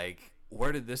was like,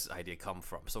 where did this idea come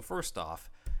from? So first off,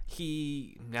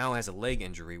 he now has a leg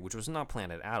injury, which was not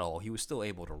planned at all. He was still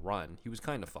able to run. He was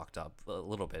kind of fucked up a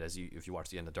little bit if you watch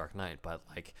the end of Dark Knight, but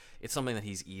like it's something that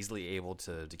he's easily able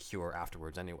to cure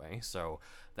afterwards anyway. So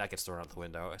that gets thrown out the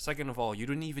window. Second of all, you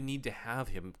don't even need to have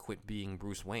him quit being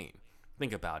Bruce Wayne.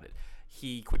 Think about it.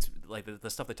 He quits, like the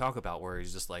stuff they talk about where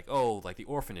he's just like, oh, like the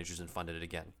orphanage isn't funded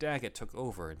again. Daggett took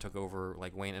over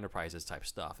like Wayne Enterprises type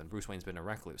stuff, and Bruce Wayne's been a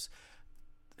recluse.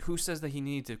 Who says that he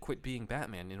needed to quit being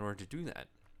Batman in order to do that?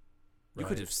 You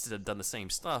could have done the same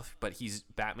stuff, but he's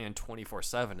Batman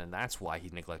 24/7, and that's why he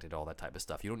neglected all that type of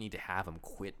stuff. You don't need to have him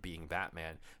quit being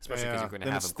Batman, especially because you're going to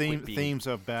Then have it's him quit being... themes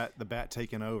of the Bat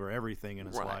taking over everything in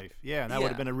his Right. life. Yeah, and that would Yeah.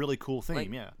 have been a really cool theme.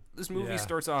 Like, yeah. This movie Yeah.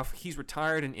 starts off, he's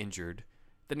retired and injured,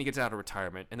 then he gets out of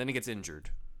retirement, and then he gets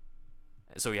injured.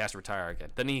 So he has to retire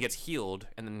again. Then he gets healed,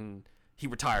 and then he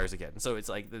retires again. So it's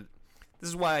like, this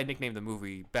is why I nicknamed the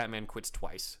movie Batman Quits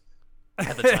Twice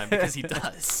at the time, because he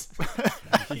does.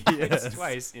 He quits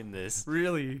twice in this.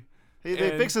 Really? They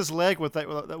And- fix his leg with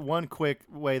that one quick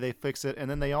way they fix it, and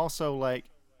then they also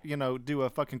do a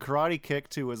fucking karate kick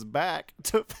to his back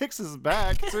to fix his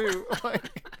back too.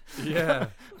 Like, Yeah.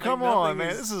 come Like, on, nothing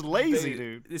man, this is lazy,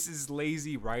 dude. This is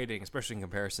lazy writing, especially in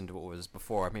comparison to what was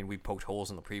before. I mean, we poked holes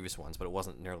in the previous ones, but it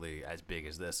wasn't nearly as big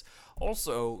as this.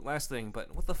 Also, last thing,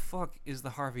 but what the fuck is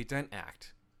the Harvey Dent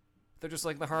Act? They're just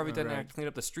like, the Harvey Dent right. Act cleaned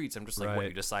up the streets. I'm just like, what, Right.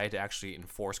 you decided to actually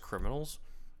enforce criminals?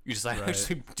 You decided to Right.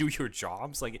 actually do your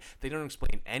jobs? Like, they don't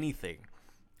explain anything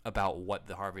about what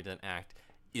the Harvey Dent Act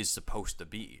is supposed to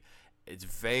be. It's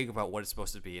vague about what it's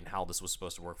supposed to be and how this was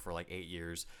supposed to work for like 8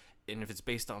 years. And if it's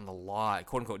based on the lie,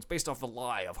 quote unquote, it's based off the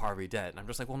lie of Harvey Dent. And I'm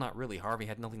just like, well, not really. Harvey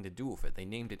had nothing to do with it. They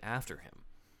named it after him.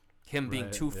 Him being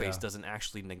Right, Two-Face yeah. doesn't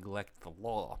actually neglect the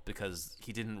law because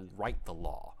he didn't write the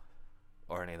law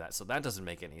or any of that. So that doesn't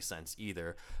make any sense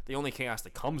either. The only chaos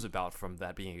that comes about from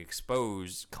that being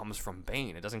exposed comes from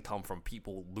Bane. It doesn't come from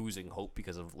people losing hope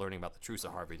because of learning about the truth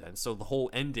of Harvey Dent. So the whole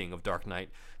ending of Dark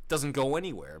Knight doesn't go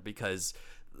anywhere because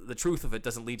the truth of it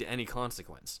doesn't lead to any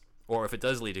consequence. Or if it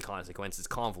does lead to consequence, it's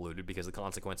convoluted because the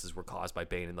consequences were caused by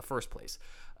Bane in the first place.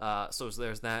 So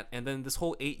there's that. And then this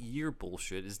whole 8-year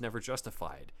bullshit is never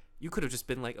justified. You could have just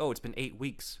been like, oh, it's been 8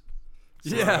 weeks.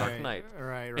 since Yeah. Dark Knight.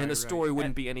 Right. And the story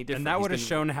wouldn't be any different. And that He's would have been-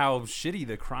 shown how shitty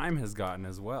the crime has gotten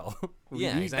as well. We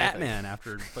Yeah, need exactly. Batman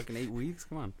after fucking 8 weeks.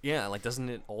 Come on. Yeah, like, doesn't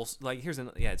it also... Like,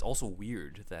 it's also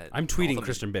weird that... I'm tweeting Gotham-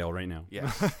 Christian Bale right now.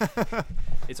 Yeah.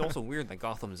 It's also weird that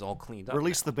Gotham is all cleaned up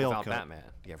Release now the Bale without cut. Batman.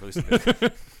 Yeah, release the Bale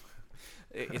cut.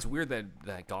 It's weird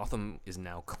that Gotham is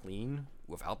now clean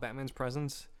without Batman's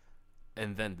presence,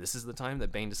 and then this is the time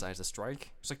that Bane decides to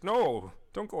strike. It's like, no,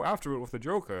 don't go after it with the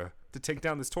Joker to take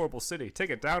down this horrible city.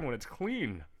 Take it down when it's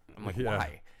clean. I'm like, Yeah.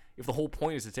 why? If the whole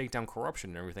point is to take down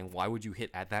corruption and everything, why would you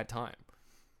hit at that time?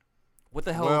 What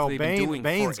the hell Well, have they been doing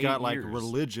Bane's for 8 got like years?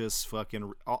 religious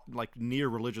fucking like near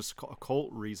religious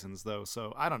occult reasons though.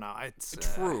 So I don't know. It's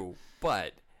True,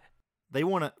 but they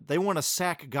want to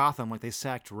sack Gotham like they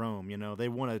sacked Rome. You know, they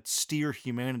want to steer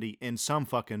humanity in some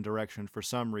fucking direction for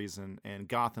some reason, and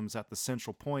Gotham's at the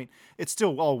central point. It's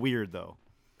still all weird though.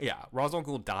 yeah, Ra's al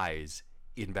Ghul dies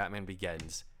in Batman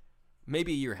Begins.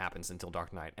 Maybe a year happens until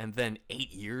Dark Knight, and then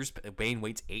 8 years. Bane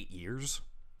waits 8 years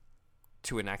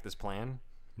to enact this plan.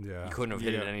 Yeah. You couldn't have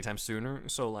hit it Yeah. anytime sooner.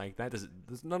 So like that does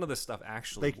none of this stuff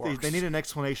actually They works. need an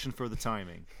explanation for the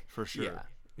timing for sure.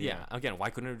 Yeah. Again,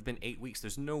 why couldn't it have been 8 weeks?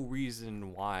 There's no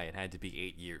reason why it had to be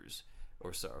 8 years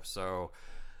or so. So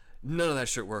none of that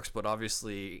shit works. But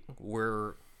obviously,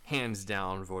 we're hands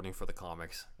down voting for the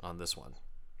comics on this one.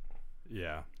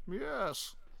 Yeah.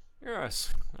 Yes.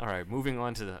 Yes. All right. Moving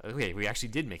on to the. Okay, we actually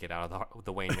did make it out of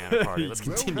the Wayne Manor party. Let's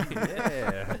continue.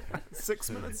 Yeah. 6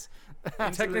 minutes.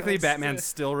 Technically, Batman's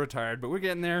still retired, but we're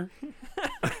getting there.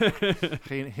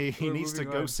 He needs to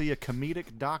moving go on. see a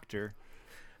comedic doctor.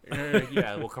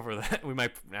 Yeah, we'll cover that. We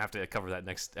might have to cover that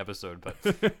next episode.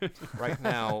 But right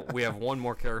now, we have one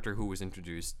more character who was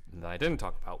introduced that I didn't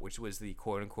talk about, which was the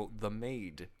quote-unquote the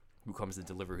maid who comes to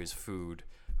deliver his food,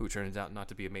 who turns out not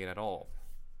to be a maid at all.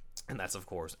 And that's, of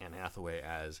course, Anne Hathaway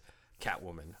as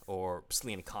Catwoman, or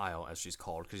Selena Kyle, as she's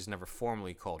called, because she's never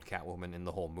formally called Catwoman in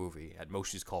the whole movie. At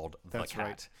most, she's called That's the Cat.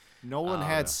 right. Nolan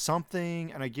had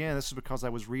something, and again, this is because I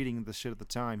was reading the shit at the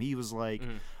time. He was like,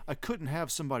 I couldn't have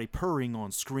somebody purring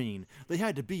on screen. They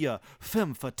had to be a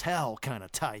femme fatale kind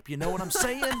of type. You know what I'm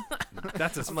saying?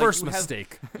 That's his I'm like, first you have-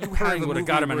 mistake. you have Purring a would have movie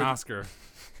got him an where- Oscar.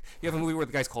 You have a movie where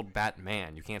the guy's called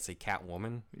Batman. You can't say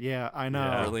Catwoman. Yeah, I know.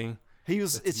 Yeah. Really? He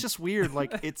was. It's just weird.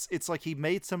 Like it's like he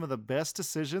made some of the best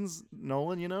decisions,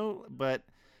 Nolan. You know, but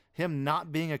him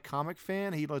not being a comic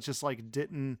fan, he just like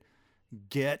didn't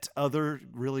get other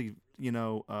really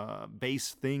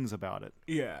base things about it.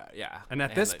 Yeah, yeah. And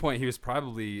at this point, he was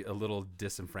probably a little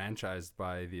disenfranchised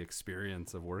by the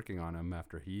experience of working on him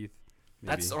after Heath.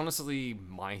 Maybe. That's honestly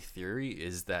my theory,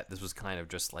 is that this was kind of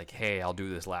just like, hey, I'll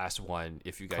do this last one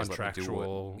if you guys let me do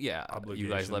Contractual what. Yeah, you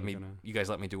guys let me. obligation, You guys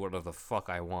let me do whatever the fuck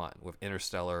I want with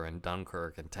Interstellar and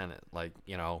Dunkirk and Tenet. Like,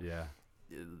 Yeah.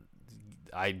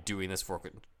 I'm doing this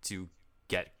to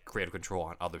get creative control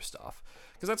on other stuff,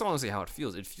 because that's honestly how it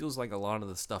feels. It feels like a lot of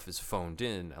the stuff is phoned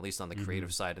in, at least on the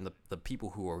creative side, and the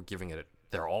people who are giving it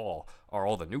their all are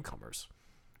all the newcomers.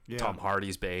 Yeah. Tom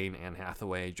Hardy's Bane, Anne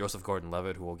Hathaway, Joseph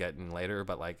Gordon-Levitt, who we'll get in later,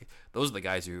 but like those are the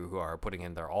guys who are putting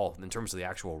in their all in terms of the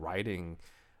actual writing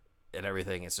and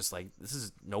everything. It's just like, this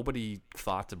is, nobody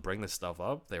thought to bring this stuff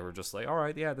up. They were just like, all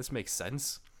right, yeah, this makes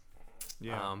sense.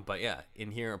 Yeah. But yeah,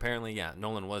 in here apparently, yeah,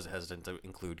 Nolan was hesitant to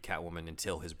include Catwoman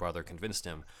until his brother convinced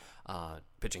him,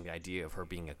 pitching the idea of her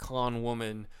being a con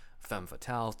woman, femme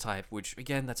fatale type, which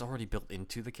again, that's already built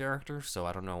into the character, so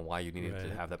I don't know why you needed to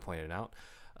Right. have that pointed out.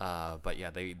 But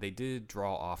yeah, they did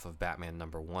draw off of Batman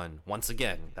 #1. Once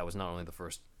again, that was not only the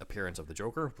first appearance of the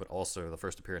Joker, but also the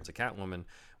first appearance of Catwoman,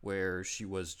 where she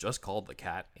was just called the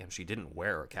Cat, and she didn't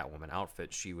wear a Catwoman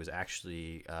outfit. She was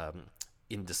actually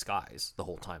in disguise the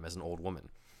whole time as an old woman.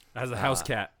 As a house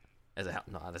cat. As a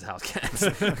house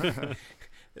cat.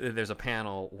 There's a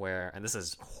panel where, and this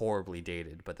is horribly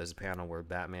dated, but there's a panel where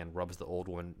Batman rubs the old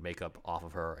woman makeup off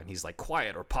of her, and he's like,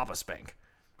 "Quiet or Papa Spank."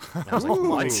 And I was like,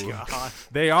 "What?" God.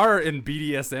 They are in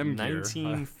BDSM gear.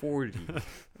 1940.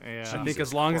 Yeah. I think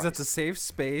as long as it's a safe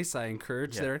space, I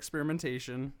encourage Yeah. their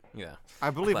experimentation. Yeah. I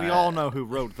believe we But- all know who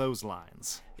wrote those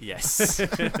lines. Yes.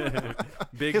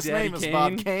 Big His Daddy name is Kane.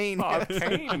 Bob Kane. Bob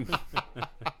Kane.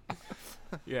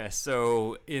 Yeah.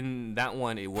 So in that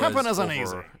one, it was Pimpin' isn't over,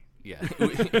 easy.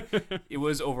 Yeah. It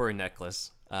was over a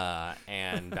necklace,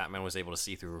 and Batman was able to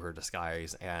see through her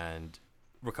disguise and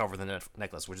recover the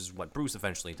necklace, which is what Bruce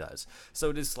eventually does. So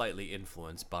it is slightly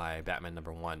influenced by Batman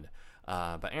 #1.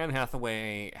 But Anne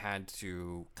Hathaway had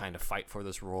to kind of fight for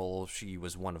this role. She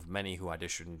was one of many who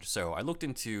auditioned. So I looked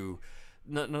into,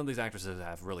 none of these actresses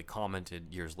have really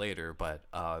commented years later, but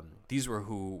these were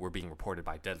who were being reported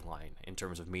by Deadline in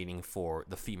terms of meaning for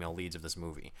the female leads of this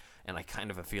movie. And I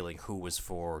kind of have a feeling who was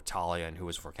for Talia and who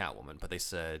was for Catwoman. But they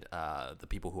said the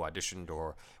people who auditioned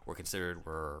or were considered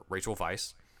were Rachel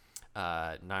Weisz,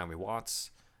 Naomi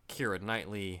Watts, Keira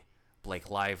Knightley, Blake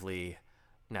Lively,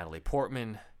 Natalie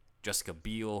Portman, Jessica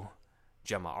Biel,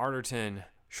 Gemma Arterton,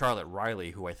 Charlotte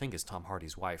Riley, who I think is Tom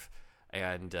Hardy's wife,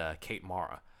 and Kate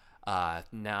Mara.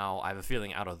 Now, I have a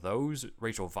feeling out of those,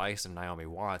 Rachel Weisz and Naomi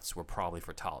Watts were probably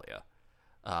for Talia,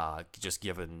 just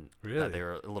given Really? that they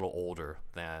were a little older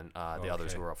than the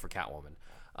others Okay. who were up for Catwoman.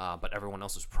 But everyone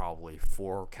else was probably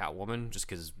for Catwoman,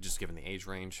 just given the age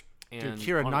range. Dude, And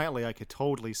Keira Knightley, I could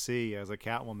totally see as a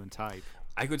Catwoman type.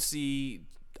 I could see.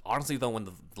 Honestly, though, when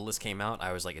the list came out,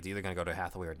 I was like, it's either gonna go to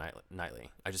Hathaway or Knightley.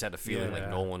 I just had a feeling like Yeah.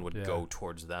 Nolan would Yeah. go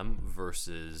towards them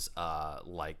versus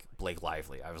like Blake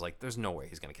Lively. I was like, there's no way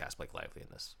he's gonna cast Blake Lively in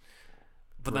this.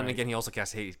 But then Right. again, he also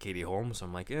cast Katie Holmes, so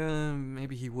I'm like,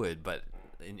 maybe he would. But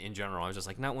in general, I was just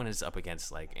like, not when it's up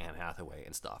against like Anne Hathaway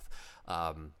and stuff.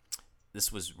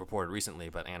 This was reported recently,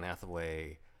 but Anne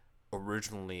Hathaway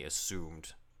originally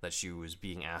assumed that she was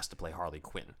being asked to play Harley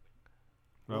Quinn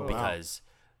Oh, wow. because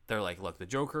they're like, look, the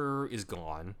Joker is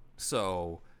gone,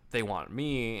 so they want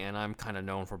me, and I'm kind of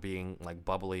known for being like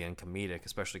bubbly and comedic,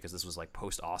 especially because this was like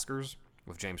post Oscars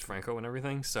with James Franco and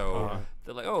everything. So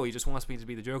they're like, oh, he just wants me to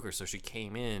be the Joker. So she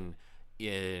came in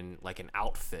like an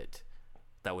outfit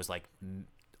that was like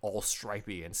all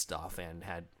stripy and stuff, and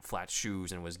had flat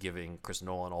shoes, and was giving Chris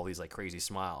Nolan all these like crazy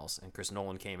smiles. And Chris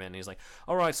Nolan came in and he's like,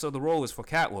 all right, so the role is for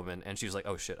Catwoman. And she was like,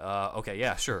 oh shit, okay,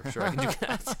 yeah, sure, I can do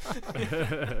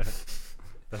that.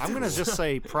 I'm going to just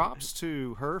say props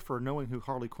to her for knowing who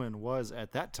Harley Quinn was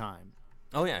at that time.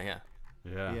 Oh yeah.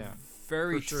 Yeah.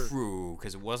 Very For sure. true,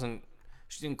 because it wasn't.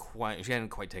 She hadn't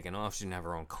quite taken off. She didn't have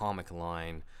her own comic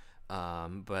line,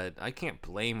 but I can't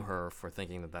blame her for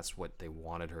thinking that that's what they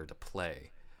wanted her to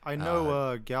play. I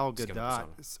know Gal skip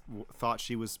Gadot persona. thought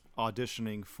she was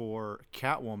auditioning for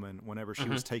Catwoman whenever she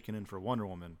was taken in for Wonder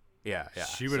Woman. Yeah.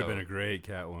 She would have so- been a great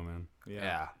Catwoman.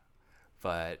 Yeah.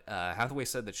 But Hathaway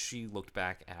said that she looked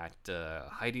back at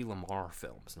Heidi Lamar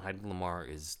films, and Heidi Lamar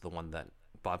is the one that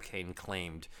Bob Kane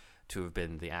claimed to have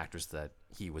been the actress that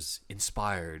he was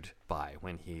inspired by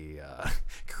when he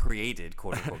created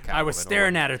quote-unquote Catwoman. I was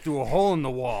staring at her through a hole in the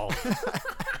wall.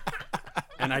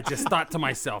 And I just thought to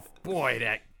myself, boy,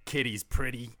 that kitty's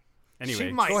pretty. Anyway,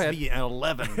 she might go ahead. be an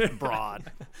 11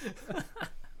 broad.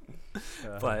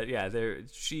 But yeah,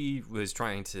 she was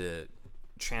trying to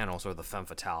channel sort of the femme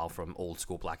fatale from old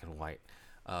school black and white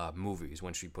movies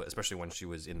especially when she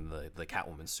was in the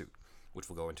Catwoman suit, which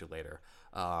we'll go into later.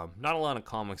 Not a lot of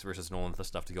comics versus Nolan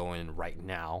stuff to go in right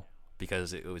now,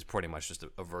 because it was pretty much just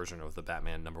a version of the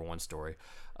Batman #1 story.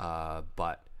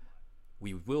 But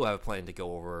we will have a plan to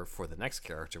go over for the next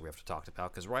character we have to talk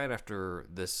about, because right after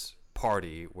this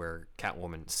party where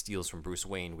Catwoman steals from Bruce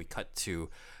Wayne, we cut to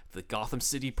the Gotham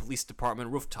City Police Department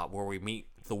rooftop, where we meet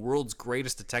the world's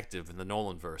greatest detective in the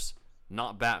Nolanverse.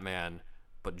 Not Batman,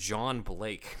 but John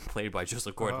Blake, played by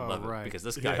Joseph Gordon-Levitt, right. because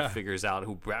this guy figures out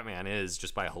who Batman is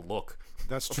just by a look.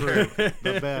 That's true.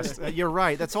 The best. You're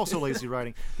right. That's also lazy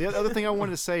writing. The other thing I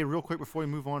wanted to say real quick before we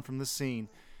move on from this scene,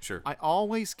 Sure. I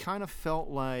always kind of felt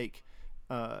like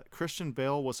Christian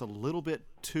Bale was a little bit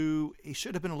he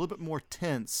should have been a little bit more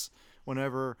tense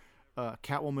whenever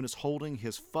Catwoman is holding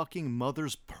his fucking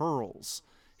mother's pearls.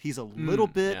 He's a little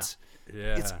bit.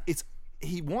 Yeah.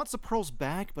 He wants the pearls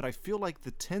back, but I feel like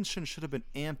the tension should have been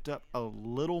amped up a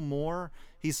little more.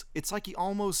 It's like he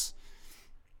almost.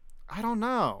 I don't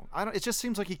know. It just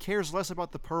seems like he cares less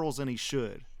about the pearls than he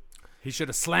should. He should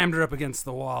have slammed her up against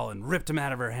the wall and ripped him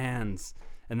out of her hands,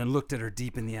 and then looked at her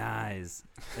deep in the eyes,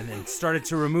 and then started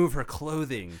to remove her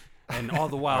clothing. And all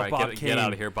the while, All right, Bob Kane get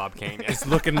out of here, Bob Kane. is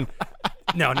looking.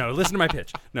 No, listen to my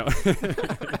pitch. No.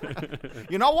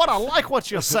 You know what? I like what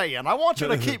you're saying. I want you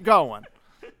to keep going.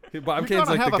 Bob You're Kane's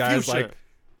gonna like have the a guy's future.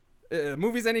 like,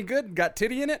 movie's any good? Got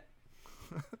titty in it?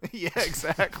 Yeah,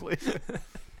 exactly.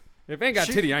 If it ain't got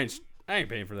titty, I ain't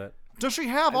paying for that. Does she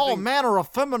have all manner of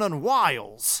feminine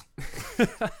wiles?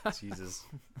 Jesus.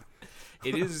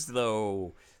 It is,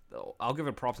 though, I'll give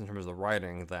it props in terms of the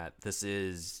writing, that this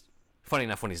is, funny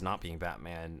enough, when he's not being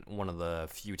Batman, one of the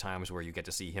few times where you get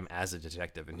to see him as a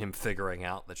detective and him figuring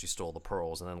out that she stole the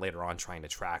pearls, and then later on trying to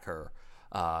track her,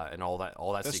 and all that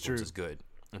That's sequence true. is good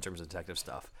in terms of detective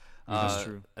stuff. That's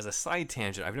true. As a side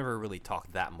tangent, I've never really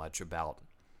talked that much about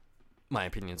my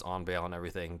opinions on Bale and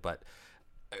everything, but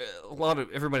a lot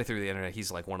of everybody through the internet, he's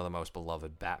like one of the most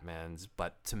beloved Batmans.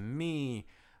 But to me,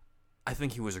 I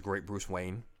think he was a great Bruce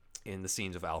Wayne in the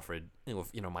scenes of Alfred,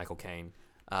 with Michael Caine.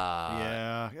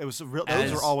 Yeah, it was those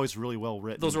as- are always really well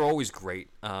written. Those are always great.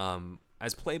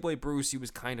 As Playboy Bruce, he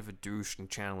was kind of a douche and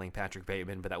channeling Patrick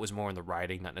Bateman, but that was more in the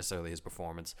writing, not necessarily his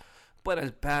performance. But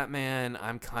as Batman,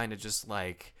 I'm kind of just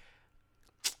like,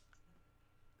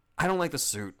 I don't like the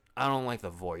suit. I don't like the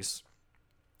voice.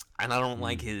 And I don't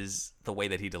like the way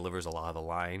that he delivers a lot of the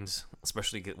lines,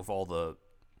 especially with all the,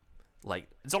 like,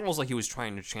 it's almost like he was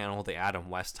trying to channel the Adam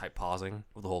West type pausing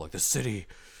with the whole, like, the city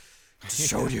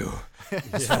showed you.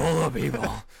 It's full of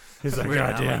people. He's like, We're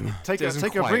not goddamn. like- Take doesn't a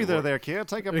quite breather work. there, kid.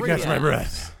 Take a It breather. catch my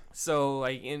breath. So,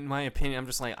 like, in my opinion, I'm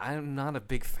just like, I'm not a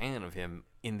big fan of him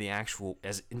in the actual,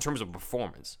 in terms of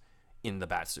performance in the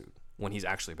Batsuit. when he's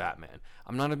actually Batman.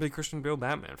 I'm not a big Christian Bale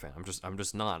Batman fan. I'm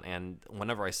just not. And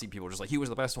whenever I see people just like he was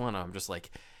the best one, I'm just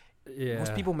like,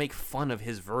 most people make fun of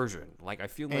his version. Like I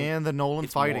feel like And the Nolan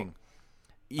it's more- fighting.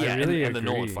 yeah, really and the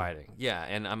Nolan agree. fighting. Yeah,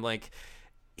 and I'm like,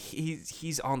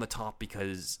 he's on the top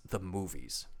because of the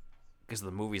movies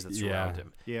that surround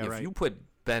him. Yeah, if right. you put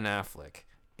Ben Affleck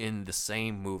in the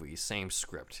same movie, same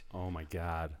script, Oh my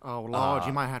god. Oh Lord,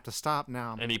 you might have to stop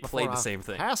now. and he before played the I same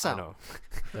thing, Pass I out. know.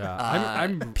 Yeah,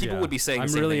 I'm people would be saying the I'm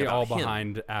same really thing about all him.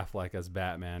 behind Affleck as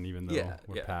Batman, even though Yeah,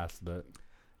 we're yeah. past. But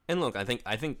And look, I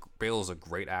think Bale is a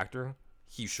great actor.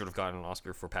 He should have gotten an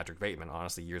Oscar for Patrick Bateman,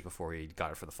 honestly, years before he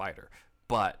got it for The Fighter.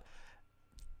 But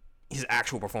his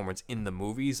actual performance in the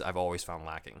movies, I've always found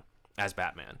lacking, as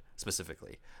Batman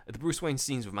specifically. The Bruce Wayne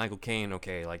scenes with Michael Caine,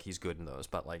 okay, like he's good in those,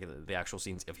 but like the actual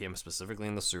scenes of him specifically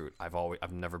in the suit,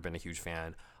 I've never been a huge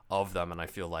fan of them, and I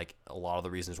feel like a lot of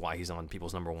the reasons why he's on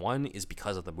people's number one is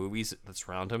because of the movies that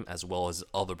surround him, as well as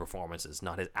other performances,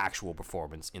 not his actual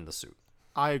performance in the suit.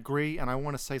 I agree, and I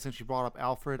want to say, since you brought up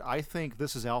Alfred, I think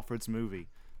this is Alfred's movie.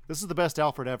 This is the best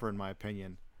Alfred ever, in my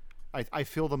opinion. I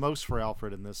feel the most for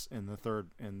Alfred in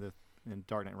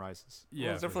Dark Knight Rises.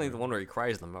 Well, it's definitely the one where he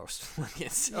cries the most. Like,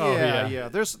 it's, Oh, yeah. yeah.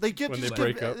 They give When just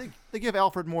they give, break up. they give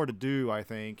Alfred more to do. I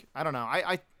think. I don't know.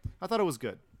 I thought it was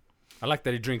good. I like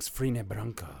that he drinks Frine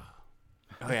Branca.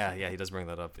 Oh yeah, he does bring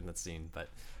that up in that scene, but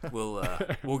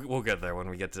we'll get there when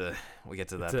we get to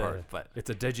that part. But It's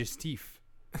a digestif.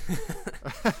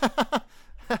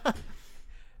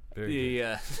 Very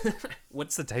good. the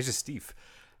what's the digestif?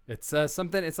 It's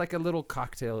something. It's like a little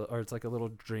cocktail, or it's like a little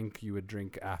drink you would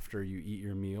drink after you eat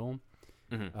your meal.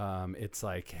 It's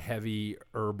like heavy,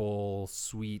 herbal,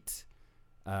 sweet.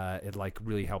 It like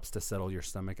really helps to settle your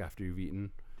stomach after you've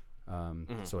eaten.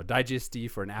 So a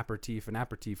digestif or an aperitif. An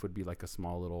aperitif would be like a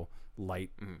small little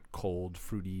light, cold,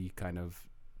 fruity kind of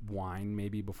wine,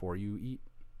 maybe before you eat.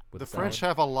 With The salad. French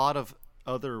have a lot of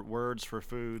other words for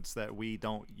foods that we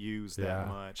don't use that Yeah.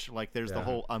 much. Like there's the Yeah.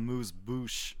 whole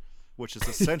amuse-bouche, which is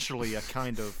essentially a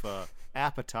kind of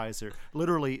appetizer,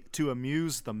 literally to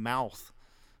amuse the mouth.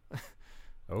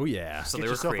 Oh yeah. So Get they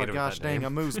were yourself a creative with gosh that dang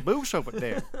name. amuse-bouche over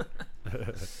there.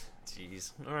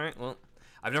 Jeez. All right. Well,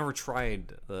 I've never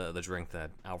tried the drink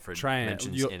that Alfred Try it.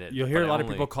 mentions You'll, in it. you'll hear but a lot I of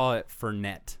only- people call it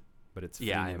Fernet, but it's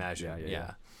Yeah, I Frine. imagine.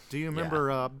 Yeah. Do you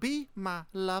remember Be My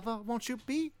Lover? Won't you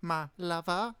be my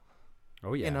lover?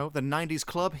 Oh yeah. You know, the 90s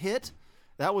club hit?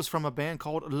 That was from a band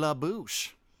called La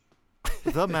Bouche.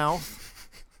 The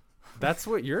mouth. That's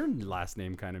what your last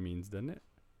name kind of means, doesn't it?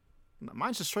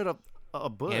 Mine's just straight up a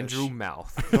bush. Andrew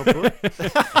Mouth.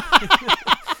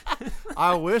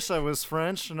 I wish I was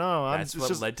French. No, That's it's what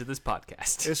just, led to this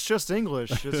podcast. it's just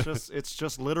English. It's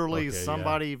just literally Okay, yeah.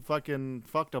 somebody fucking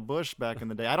fucked a bush back in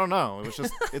the day. I don't know. It was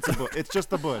just it's just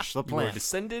the bush, the You were plant.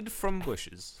 descended from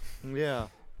bushes. Yeah.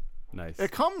 Nice.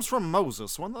 It comes from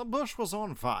Moses when the bush was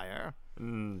on fire.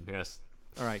 Yes.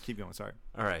 All right, keep going. Sorry.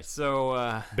 All right.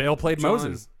 So Bale played John-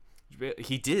 Moses.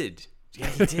 he did. Yeah,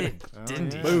 he did.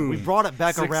 Didn't he? Boom. We brought it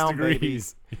back 6 around,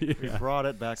 degrees. baby. We brought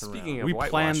it back Speaking around. of We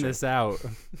planned whitewashing. this out.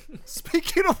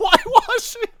 Speaking of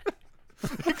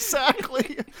whitewashing,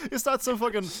 exactly. It's not some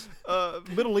fucking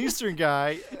Middle Eastern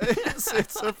guy.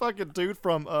 It's a fucking dude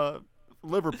from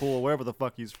Liverpool, wherever the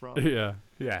fuck he's from. Yeah.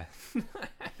 Yeah.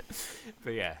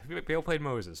 But yeah, Bale played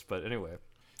Moses. But anyway.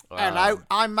 Hello,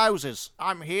 I'm Moses.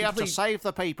 I'm here to played- save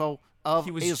the people of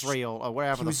he was- Israel, or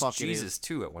wherever He the was fuck Jesus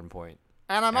too at one point. it is.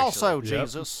 And I'm actually. also Yep.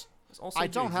 Jesus. He was also I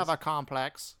don't have Jesus. a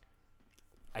complex.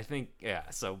 I think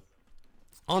So,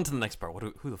 on to the next part.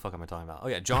 Who the fuck am I talking about? Oh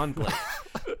yeah, John Blake.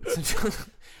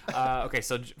 Okay,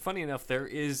 so funny enough, there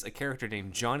is a character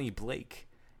named Johnny Blake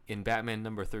in Batman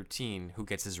number 13 who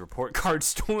gets his report card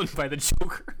stolen by the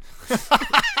Joker.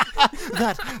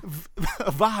 That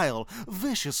vile,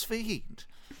 vicious fiend.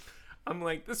 I'm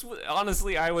like,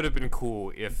 honestly, I would have been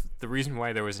cool if the reason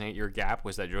why there was an 8-year gap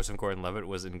was that Joseph Gordon-Levitt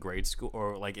was in grade school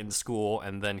or like in school,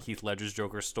 and then Heath Ledger's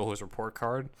Joker stole his report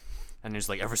card, and he's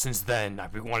like, ever since then,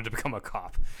 I've wanted to become a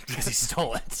cop because he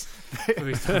stole it. So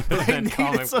he's done I Batman needed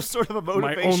comic. some sort of a My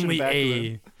motivation. only back A.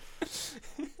 then.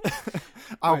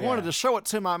 I wanted to show it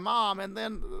to my mom, and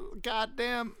then,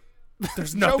 goddamn,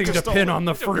 There's nothing Joker to stole pin it. on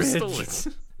the Joker stole fridge.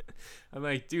 it. I'm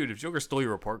like, dude, if Joker stole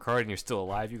your report card and you're still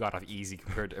alive, you got off easy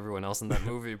compared to everyone else in that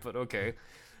movie. But okay,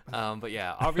 but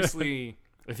yeah, obviously,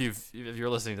 if you're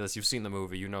listening to this, you've seen the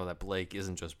movie, you know that Blake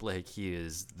isn't just Blake. He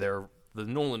is the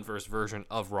Nolan-verse version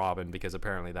of Robin, because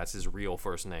apparently that's his real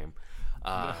first name.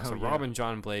 So Robin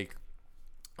John Blake,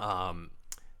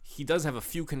 he does have a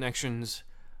few connections,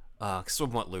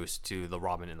 somewhat loose, to the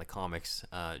Robin in the comics.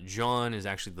 John is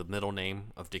actually the middle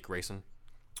name of Dick Grayson.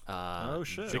 Oh,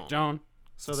 shit. Dick John.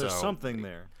 So there's So- something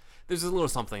there. there's a little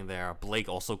something there. Blake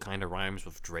also kind of rhymes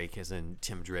with Drake, as in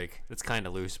Tim Drake. It's kind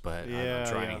of loose, but I'm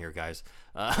trying here, guys.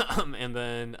 And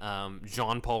then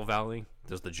John Paul Valley.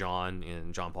 There's the John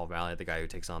in John Paul Valley, the guy who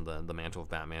takes on the mantle of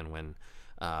Batman when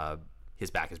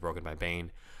his back is broken by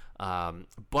Bane.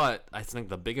 But I think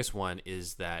the biggest one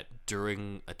is that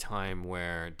during a time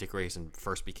where Dick Grayson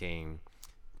first became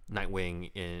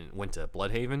Nightwing went to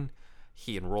Bloodhaven,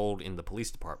 he enrolled in the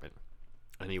police department.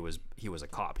 And he was a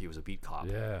cop. He was a beat cop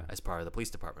as part of the police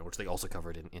department, which they also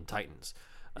covered in Titans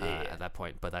at that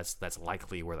point. But that's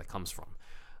likely where that comes from.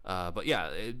 But yeah,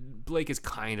 Blake is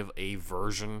kind of a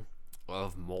version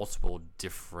of multiple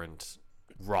different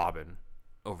Robin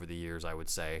over the years, I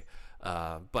would say.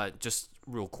 But just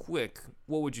real quick,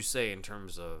 what would you say in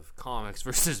terms of comics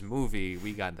versus movie?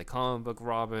 We got the comic book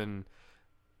Robin,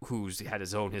 who's had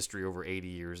his own history over 80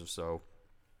 years or so.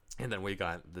 And then we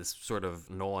got this sort of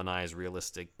Nolanized,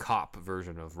 realistic cop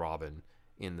version of Robin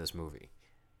in this movie,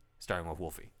 starting with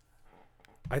Wolfie.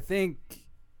 I think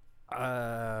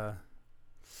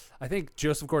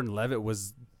Joseph Gordon-Levitt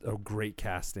was a great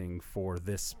casting for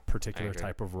this particular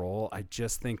type of role. I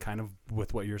just think, kind of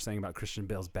with what you're saying about Christian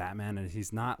Bale's Batman, and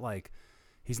he's not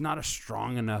a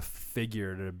strong enough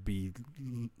figure to be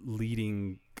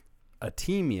leading a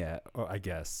team yet, or I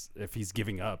guess, if he's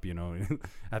giving up,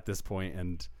 at this point.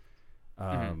 And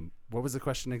what was the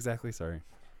question exactly? Sorry.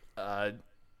 The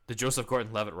Joseph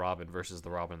Gordon-Levitt Robin versus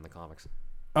the Robin in the comics.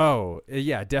 Oh,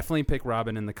 yeah, definitely pick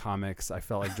Robin in the comics. I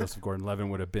felt like Joseph Gordon-Levitt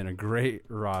would have been a great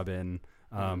Robin.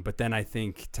 But then I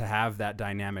think to have that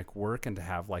dynamic work and to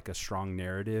have like a strong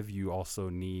narrative, you also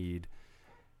need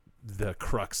the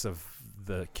crux of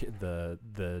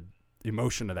the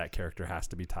emotion of that character has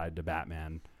to be tied to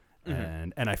Batman.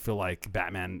 And I feel like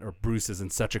Batman or Bruce is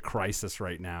in such a crisis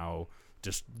right now.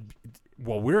 Just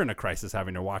we're in a crisis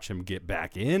having to watch him get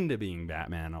back into being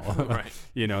Batman. Right.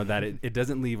 That it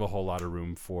doesn't leave a whole lot of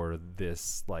room for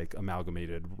this like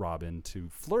amalgamated Robin to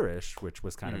flourish, which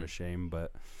was kind of a shame.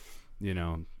 But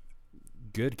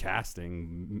good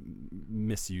casting,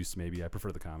 misuse maybe. I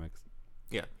prefer the comics.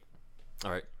 Yeah.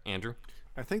 All right, Andrew.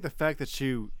 I think the fact that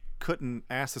you couldn't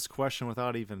ask this question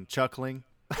without even chuckling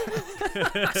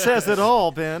says it all,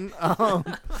 Ben.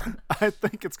 I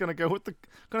think it's gonna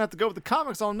have to go with the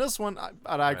comics on this one.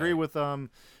 I agree with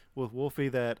Wolfie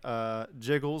that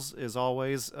Jiggles is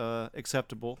always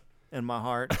acceptable in my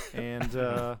heart,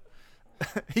 and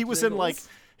he was in like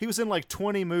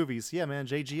 20 movies. Yeah, man,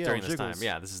 JGL During this Jiggles. time,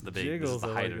 yeah, this is the Jiggles,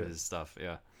 height of his stuff.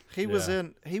 Yeah. He was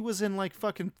in like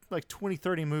fucking like 20,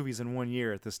 30 movies in 1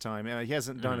 year at this time. He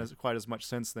hasn't done quite as much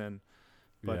since then.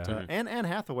 But and Anne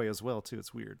Hathaway as well too.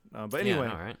 It's weird. But anyway,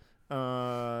 all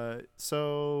right.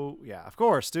 So yeah, of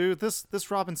course, dude. This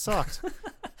Robin sucked.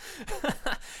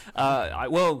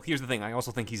 Well, here's the thing. I also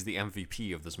think he's the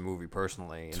MVP of this movie,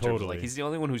 personally. In terms of, like, he's the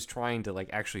only one who's trying to like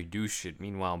actually do shit.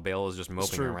 Meanwhile, Bale is just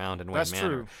moping around in Wayne Manor.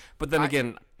 True. But then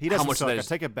again, he doesn't how much suck. of that I is,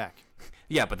 take it back.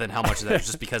 Yeah, but then how much of that is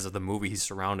just because of the movie he's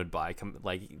surrounded by?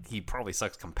 Like, he probably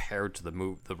sucks compared to the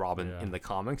Robin in the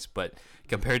comics, but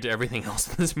compared to everything else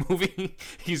in this movie,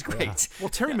 he's great. Yeah. Well,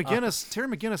 Terry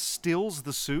McGinnis steals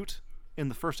the suit in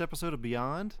the first episode of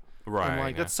Beyond. Right. And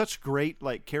like that's such great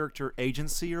like character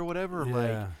agency or whatever.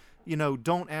 Yeah. Like,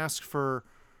 don't ask for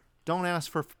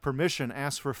permission,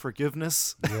 ask for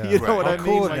forgiveness. Yeah. You know what I mean? How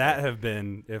cool would like, that have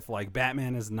been if like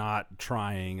Batman is not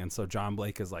trying, and so John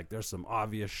Blake is like, there's some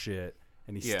obvious shit,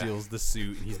 and he steals the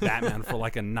suit, and he's Batman for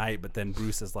like a night, but then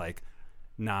Bruce is like,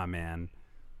 nah, man,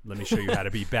 let me show you how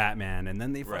to be Batman, and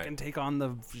then they fucking take on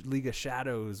the League of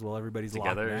Shadows while everybody's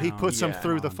together. Locked down. He puts him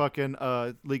through the fucking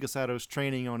League of Shadows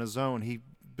training on his own. He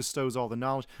bestows all the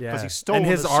knowledge because he stole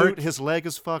his suit. His leg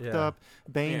is fucked up.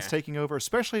 Bane's taking over,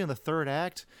 especially in the third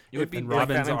act. It would be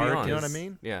Robin's Batman arc. Beyond. You know what I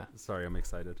mean? Yeah. Sorry, I'm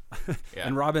excited. Yeah.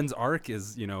 And Robin's arc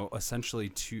is,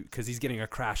 essentially because he's getting a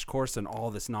crash course in all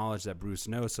this knowledge that Bruce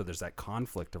knows. So there's that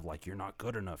conflict of like, you're not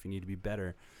good enough. You need to be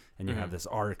better. And you have this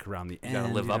arc around the end. You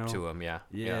gotta live up to him, yeah.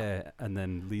 And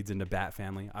then leads into Bat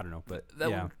Family. I don't know, but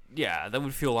that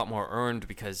would feel a lot more earned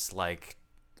because, like,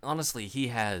 honestly, he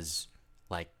has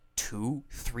like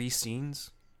 2-3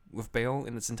 scenes with Bale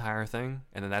in this entire thing,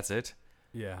 and then that's it.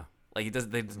 Yeah. Like,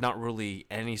 there's not really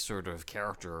any sort of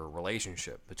character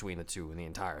relationship between the two in the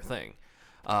entire thing.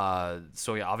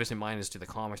 So yeah, obviously mine is to the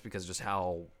comics because just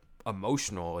how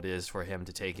emotional it is for him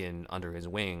to take in under his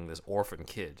wing this orphan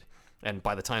kid. And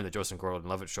by the time that Joseph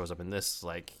Gordon-Levitt shows up in this,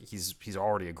 like, he's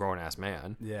already a grown-ass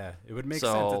man. Yeah, it would make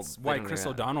sense. It's why Chris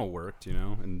O'Donnell worked,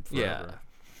 and forever.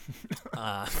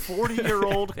 Yeah.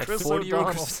 40-year-old Chris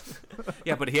O'Donnell.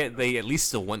 Yeah, but they at least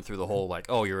still went through the whole, like,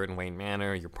 oh, you're in Wayne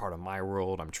Manor, you're part of my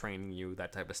world, I'm training you,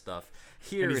 that type of stuff.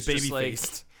 Here it's just like,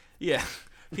 yeah.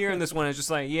 here in this one, it's just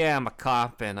like, yeah, I'm a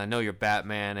cop, and I know you're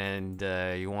Batman,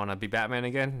 and you want to be Batman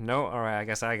again? No? All right, I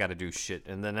guess I got to do shit.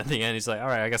 And then at the end, he's like, all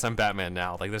right, I guess I'm Batman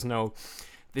now. Like,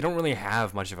 they don't really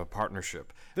have much of a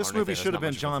partnership. This or movie anything. should have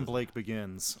There's been not John much of a- Blake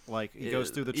Begins. Like, he goes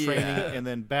through the training, yeah. and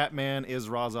then Batman is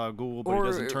Ra's al Ghul, but Or-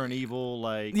 he doesn't turn evil.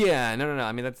 Like, Yeah, no.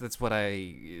 I mean, that's what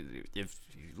if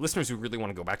listeners who really want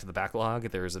to go back to the backlog,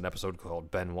 there's an episode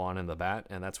called Ben 1 and the Bat,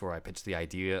 and that's where I pitched the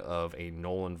idea of a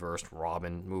Nolan-versed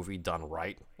Robin movie done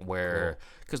right, where,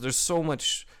 because there's so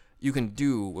much you can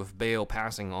do with Bale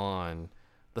passing on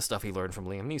the stuff he learned from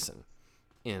Liam Neeson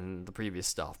in the previous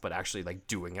stuff, but actually like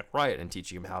doing it right and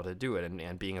teaching him how to do it,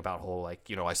 and being about whole, like,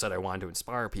 you know, I said I wanted to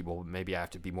inspire people, but maybe I have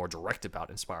to be more direct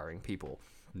about inspiring people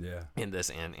Yeah. in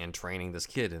this and training this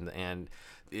kid, and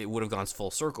it would have gone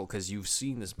full circle because you've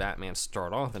seen this Batman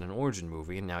start off in an origin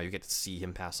movie, and now you get to see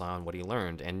him pass on what he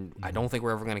learned. And I don't think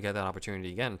we're ever going to get that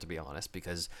opportunity again, to be honest,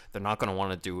 because they're not going to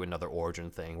want to do another origin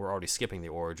thing. We're already skipping the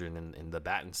origin in the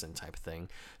Battinson type thing,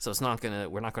 so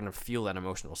we're not going to feel that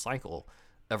emotional cycle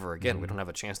ever again. We don't have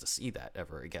a chance to see that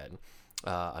ever again.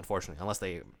 Unfortunately, unless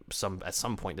they at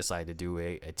some point decide to do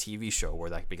a TV show where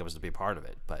that becomes to be part of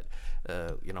it. But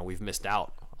you know, we've missed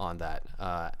out on that.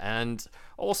 And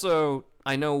also,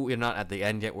 I know we're not at the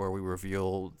end yet where we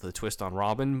reveal the twist on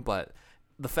Robin, but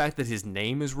the fact that his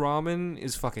name is Robin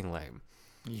is fucking lame.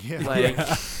 yeah. Like,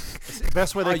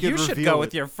 Best way they could you reveal should go it.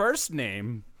 with your first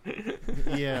name.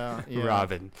 Yeah.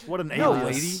 Robin. What an No,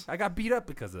 alias. lady. I got beat up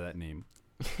because of that name.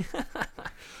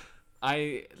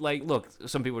 I like look.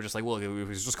 Some people are just like, well, if it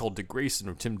was just called Dick Grayson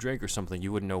or Tim Drake or something,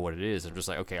 you wouldn't know what it is. I'm just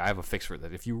like, okay, I have a fix for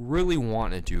that. If you really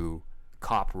want to do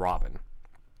Cop Robin,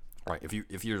 right?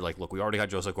 If you're like, look, we already got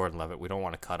Joseph Gordon-Levitt, we don't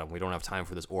want to cut him, we don't have time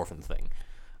for this orphan thing.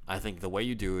 I think the way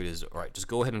you do it is, all right, just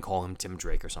go ahead and call him Tim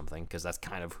Drake or something, because that's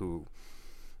kind of who.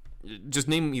 Just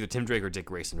name him either Tim Drake or Dick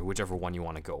Grayson, or whichever one you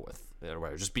want to go with.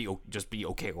 Right? Just be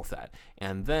okay with that.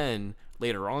 And then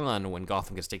later on, when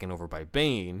Gotham gets taken over by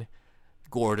Bane,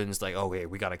 Gordon's like, okay,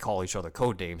 we got to call each other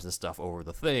code names and stuff over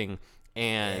the thing,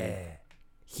 and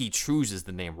he chooses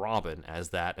the name Robin as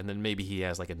that, and then maybe he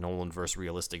has like a Nolan-verse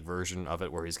realistic version of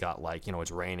it where he's got like, you know, it's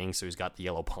raining, so he's got the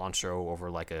yellow poncho over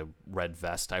like a red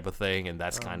vest type of thing, and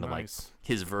that's kind of like nice.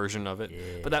 his version of it.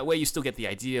 But that way you still get the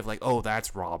idea of like, oh,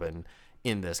 that's Robin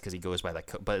in this because he goes by that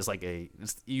but it's like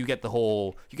you get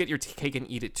your cake and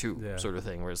eat it too sort of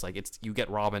thing, where it's like you get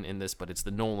Robin in this, but it's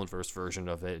the Nolan-verse version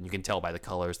of it, and you can tell by the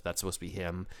colors that's supposed to be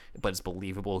him, but it's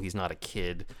believable. He's not a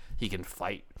kid, he can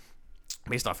fight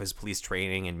based off his police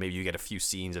training, and maybe you get a few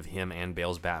scenes of him and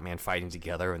Bale's Batman fighting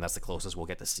together, and that's the closest we'll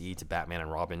get to see to Batman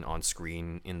and Robin on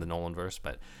screen in the Nolan-verse.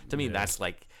 But to me, that's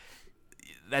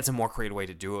a more creative way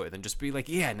to do it than just be like,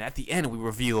 yeah, and at the end we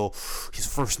reveal his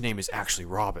first name is actually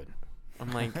Robin.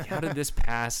 I'm like, how did this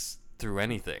pass through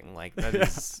anything? Like, that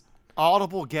is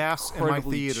Audible gasps in my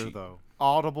Incredibly theater, cheap. though.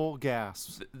 Audible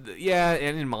gasps. yeah,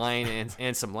 and in mine,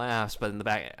 and some laughs, but in the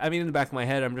back of my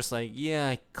head, I'm just like, yeah,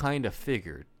 I kind of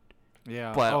figured.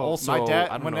 Yeah. But oh, also, my I dad,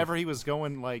 don't know whenever if- he was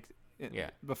going, like,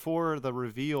 Yeah. before the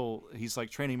reveal, he's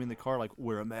like training him in the car, like,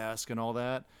 wear a mask and all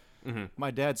that. Mm-hmm. My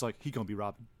dad's like, he gonna be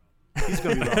Robin. He's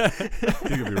gonna be Robin. He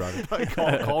gonna be Robin.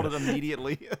 I called it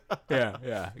immediately.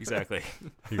 Yeah, exactly.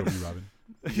 He gonna be Robin.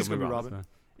 He's gonna be Robin.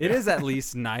 It is at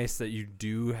least nice that you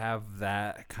do have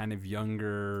that kind of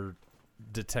younger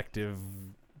detective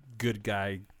good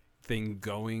guy thing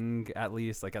going, at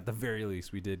least. Like, at the very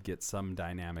least, we did get some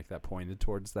dynamic that pointed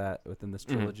towards that within this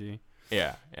trilogy.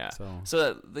 Yeah.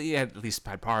 So They at least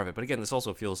had part of it, but again, this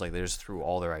also feels like they just threw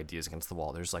all their ideas against the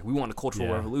wall. There's like, we want a cultural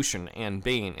Yeah. revolution, and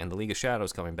Bane, and the League of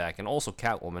Shadows coming back, and also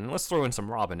Catwoman. And let's throw in some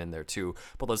Robin in there too,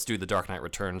 but let's do the Dark Knight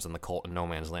Returns and the Cult and No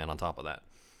Man's Land on top of that.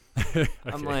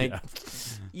 I'm like,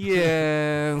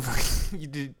 yeah,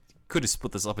 you could have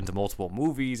split this up into multiple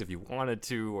movies if you wanted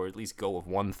to, or at least go with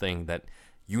one thing that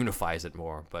unifies it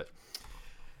more. But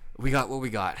we got what we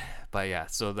got. But yeah,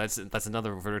 so that's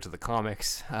another reverter to the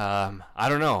comics. I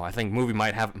don't know. I think movie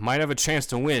might have a chance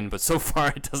to win, but so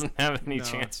far it doesn't have any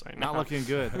chance right now. Not looking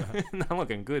good. Not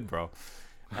looking good, bro.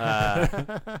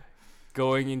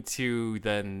 Going into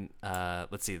then,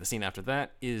 let's see, the scene after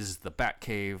that is the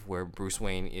Batcave, where Bruce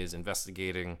Wayne is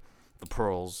investigating the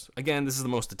pearls. Again, this is the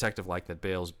most detective-like that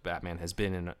Bale's Batman has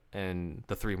been in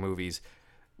the three movies,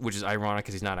 which is ironic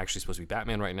because he's not actually supposed to be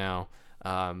Batman right now.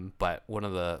 But one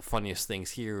of the funniest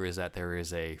things here is that there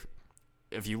is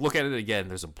if you look at it again,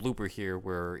 there's a blooper here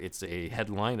where it's a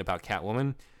headline about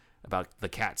Catwoman, about the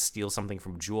cat steals something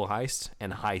from Jewel Heist,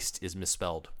 and heist is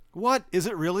misspelled. What? Is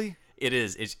it really? It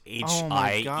is. It's Oh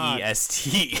my God.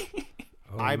 H-I-E-S-T.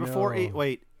 I before E.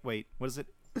 Wait. What is it?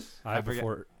 I forget.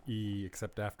 before E,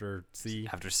 except after C.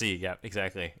 After C, yeah,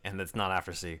 exactly. And it's not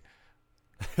after C.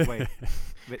 Wait,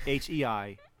 but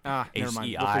HEI. Never mind. We'll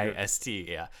figure it- H-E-I-S-T,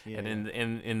 yeah. Yeah, And yeah.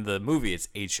 in the movie, it's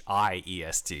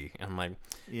H-I-E-S-T. And I'm like,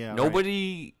 Yeah, right.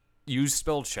 nobody used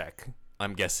spell check,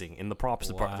 I'm guessing, in the props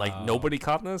department. Like, Wow. nobody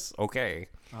caught this? Okay.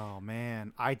 Oh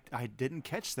man, I didn't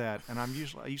catch that, and I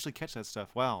usually catch that stuff.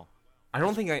 Wow. I'm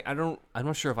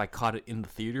not sure if I caught it in the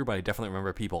theater, but I definitely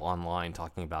remember people online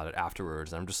talking about it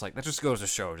afterwards. And I'm just like, that just goes to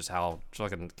show just how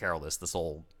fucking careless this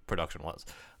whole production was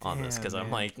on this. Damn, Because I'm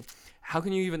man. like, how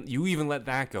can you even let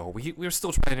that go? We're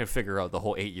still trying to figure out the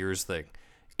whole 8 years thing.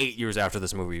 8 years after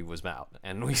this movie was out,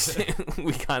 and we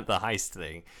we got the heist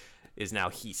thing is now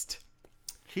Heist.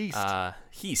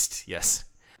 Heist, yes.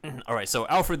 All right, so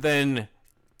Alfred then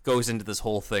goes into this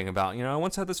whole thing about, I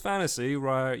once had this fantasy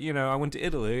where, I went to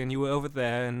Italy and you were over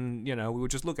there and, we would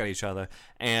just look at each other.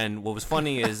 And what was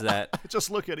funny is that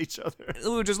Just look at each other. we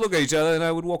would just look at each other and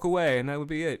I would walk away and that would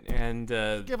be it. And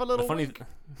Give a little wink.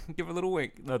 Give a little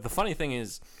wink. The funny thing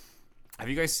is, have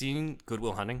you guys seen Good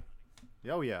Will Hunting?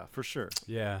 Oh yeah, for sure.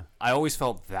 Yeah. I always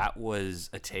felt that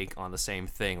was a take on the same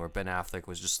thing where Ben Affleck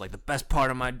was just like, the best part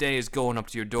of my day is going up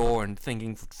to your door and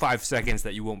thinking for 5 seconds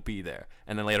that you won't be there.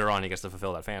 And then later on he gets to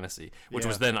fulfill that fantasy, which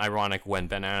was Yeah. then ironic when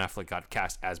Ben Affleck got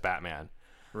cast as Batman.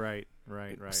 Right.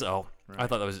 So I Right.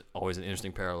 thought that was always an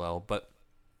interesting parallel. But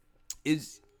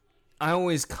I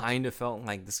always kind of felt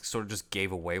like this sort of just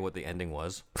gave away what the ending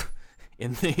was.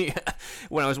 In the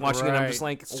when I was watching it, I'm just Right.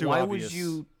 like, It's too why obvious. would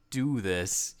you do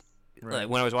this? Right. Like,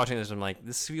 when I was watching this, I'm like,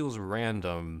 this feels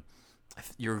random.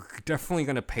 You're definitely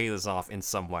gonna pay this off in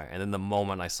some way. And then the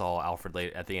moment I saw Alfred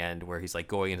late at the end, where he's like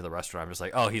going into the restaurant, I'm just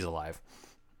like, oh, he's alive.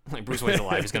 Like Bruce Wayne's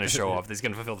alive. He's gonna show up. He's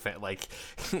gonna fulfill the like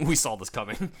we saw this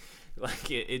coming. Like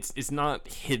it's not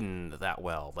hidden that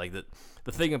well. Like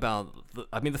the thing about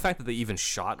the fact that they even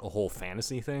shot a whole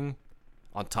fantasy thing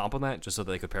on top of that just so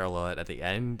that they could parallel it at the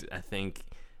end, I think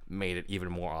made it even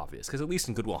more obvious. Because at least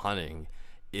in Good Will Hunting,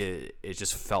 it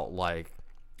just felt like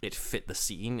it fit the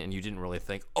scene, and you didn't really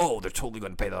think, oh, they're totally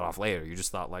going to pay that off later. You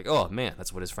just thought like, oh man,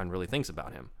 that's what his friend really thinks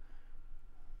about him.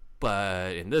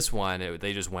 But in this one,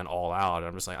 they just went all out.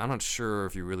 I'm just like, I'm not sure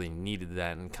if you really needed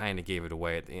that, and kind of gave it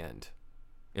away at the end,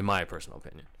 in my personal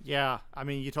opinion. Yeah, I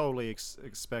mean, you totally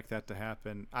expect that to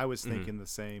happen. I was thinking the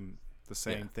same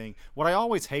thing. What I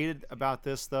always hated about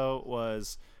this, though,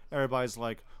 was everybody's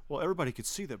like, well, everybody could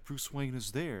see that Bruce Wayne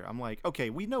is there. I'm like,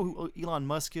 okay, we know who Elon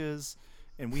Musk is,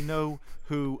 and we know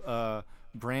who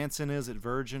Branson is at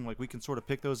Virgin. Like, we can sort of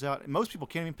pick those out. And most people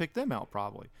can't even pick them out,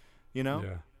 probably, Yeah.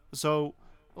 So,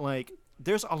 like,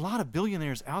 there's a lot of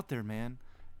billionaires out there, man.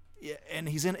 Yeah, and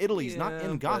he's in Italy. He's not Yeah,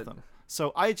 in but- Gotham.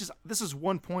 So this is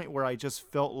one point where I just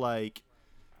felt like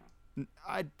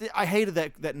I hated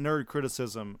that nerd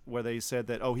criticism where they said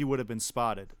that, oh, he would have been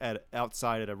spotted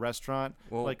outside at a restaurant.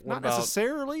 Well, like, what not about-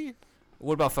 necessarily.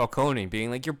 What about Falcone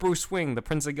being like, you're Bruce Wayne, the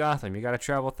Prince of Gotham. You got to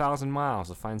travel 1,000 miles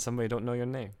to find somebody who don't know your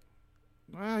name.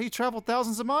 Well, he traveled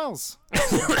thousands of miles.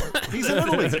 He's in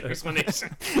Italy.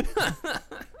 Explanation.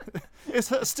 It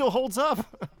still holds up.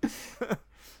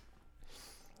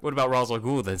 What about Ra's al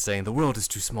Ghul then saying the world is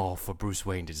too small for Bruce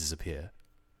Wayne to disappear?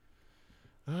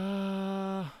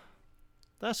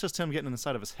 That's just him getting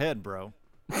inside of his head, bro.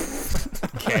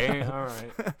 Okay, all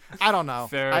right. I don't know.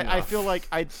 Fair I enough. feel like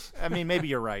I mean, maybe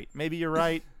you're right. Maybe you're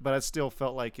right, but I still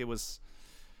felt like it was.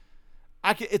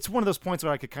 It's one of those points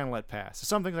where I could kind of let pass. There's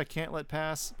some things I can't let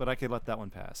pass, but I could let that one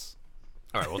pass.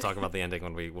 All right, we'll talk about the ending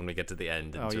when we get to the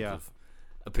end in Oh, terms yeah. of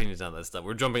opinions on that stuff.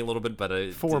 We're jumping a little bit, but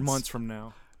 4 it's- months from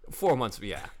now. 4 months,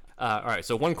 yeah. All right,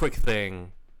 so one quick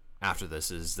thing after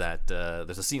this is that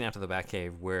there's a scene after the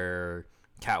Batcave where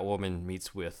Catwoman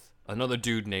meets with another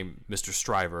dude named Mr.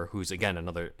 Stryver, who's again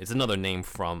another name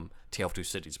from Tale of Two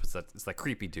Cities, but it's that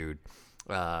creepy dude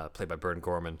played by Burn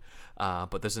Gorman.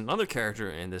 But there's another character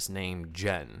in this named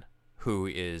Jen, who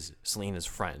is Selina's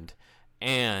friend,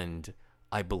 and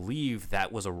I believe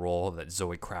that was a role that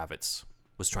Zoe Kravitz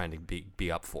was trying to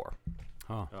be up for.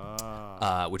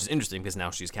 Which is interesting because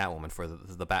now she's Catwoman for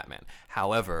the Batman.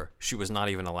 However, she was not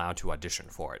even allowed to audition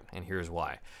for it, and here's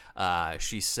why.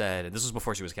 She said, and this was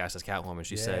before she was cast as Catwoman.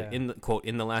 She said, in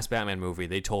the last Batman movie,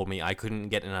 they told me I couldn't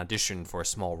get an audition for a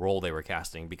small role they were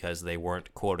casting because they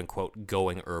weren't quote unquote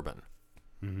going urban.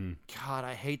 God,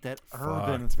 I hate that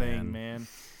urban thing, man.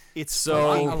 It's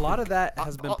So- funny. A lot of that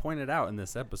has been pointed out in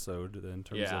this episode in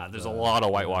terms Yeah, of there's a lot of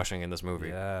whitewashing in this movie.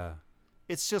 Yeah.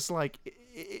 It's just like,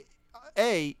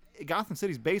 Gotham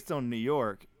City's based on New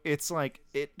York. It's like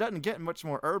it doesn't get much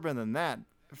more urban than that,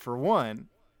 for one.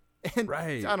 And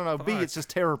Right. I don't know. B, Fuck. it's just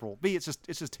terrible. B, it's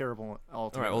just terrible All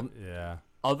altogether. right, well, Yeah.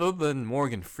 other than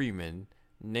Morgan Freeman,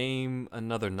 name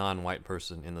another non-white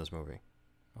person in this movie.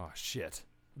 Oh shit.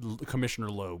 Commissioner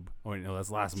Loeb. Oh wait, no, that's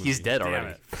the last movie. He's dead Damn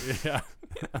already. it. Yeah.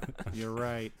 You're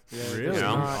right. Yeah, Really? There's You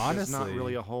know? not, there's not Honestly.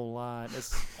 really a whole lot.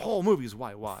 This whole movie's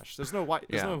whitewashed. There's no white.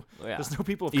 There's Yeah. there's no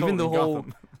people of Even color the in whole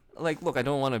Gotham. like, look, I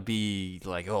don't want to be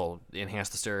like, oh, enhance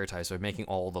the stereotypes by making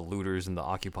all the looters and the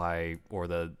Occupy or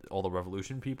all the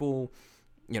revolution people,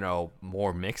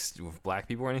 more mixed with black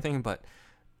people or anything. But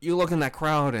you look in that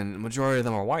crowd, and the majority of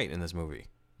them are white in this movie.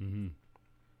 Mm-hmm.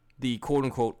 The quote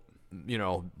unquote,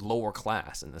 lower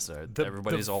class in this.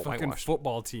 Everybody's all fucking whitewashed.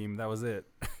 football team. That was it.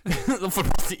 The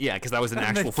football team, yeah, because that was an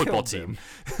And they actual football killed team.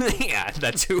 Yeah,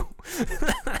 that too.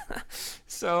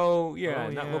 So yeah,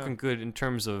 Oh, not yeah. looking good in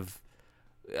terms of.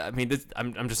 I mean,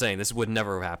 I'm just saying this would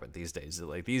never have happened these days.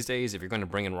 Like these days, if you're going to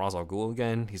bring in Ra's al Ghul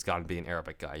again, he's got to be an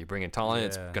Arabic guy. You bring in Talia,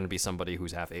 it's Yeah. going to be somebody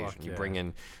who's half Asian. You yeah. bring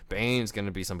in Bane, it's going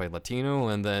to be somebody Latino,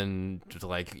 and then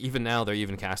even now they're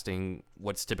even casting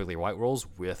what's typically white roles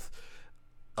with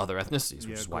other ethnicities, which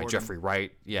Yeah, is why Gordon. Jeffrey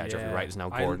Wright. Yeah, Jeffrey Wright is now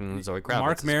Gordon. Zoe Kravitz.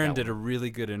 Mark is Maron Catwoman. did a really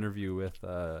good interview with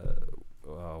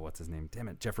what's his name? Damn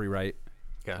it, Jeffrey Wright.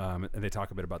 Yeah. And they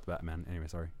talk a bit about the Batman. Anyway,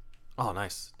 sorry. Oh,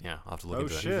 nice. Yeah, I'll have to look Oh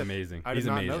into that. shit! He's amazing. I He's did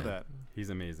not know amazing. that. He's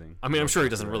amazing. I mean, I'm sure he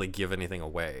doesn't really give anything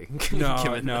away. No,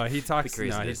 given no, he talks. the No,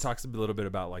 he craziness. talks a little bit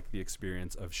about like the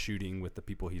experience of shooting with the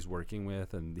people he's working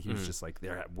with, and he's Mm. just like,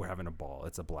 we're having a ball.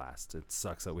 It's a blast. It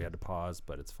sucks that we had to pause,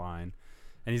 but it's fine.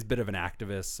 And he's a bit of an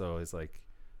activist, so he's like,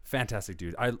 fantastic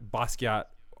dude. Basquiat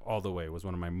all the way was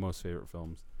one of my most favorite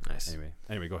films. Nice.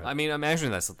 Anyway, go ahead. I mean, I'm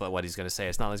imagining that's what he's going to say.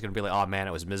 It's not like he's going to be like, oh man,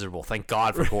 it was miserable. Thank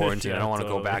God for quarantine. I Yeah, don't want to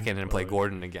go totally, back in and play totally.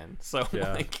 Gordon again. So,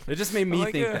 Yeah, like, it just made me I'm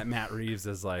like, think yeah. that Matt Reeves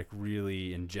is like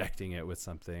really injecting it with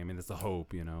something. I mean, it's the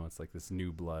hope, it's like this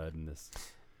new blood and this.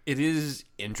 it is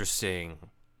interesting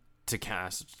to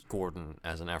cast Gordon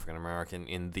as an African American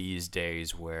in these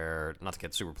days where, not to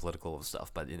get super political of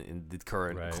stuff, but in the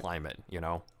current Right. climate,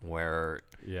 where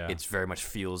Yeah, it's very much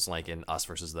feels like in Us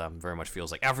versus Them, very much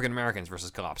feels like African Americans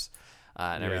versus cops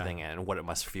and Yeah. everything, and what it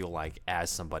must feel like as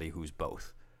somebody who's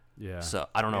both. yeah. So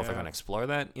I don't know if they're Yeah. going to explore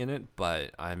that in it,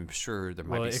 but I'm sure there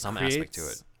might be some aspect to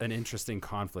it. An interesting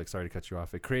conflict. Sorry to cut you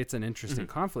off. It creates an interesting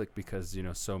Mm-hmm. conflict because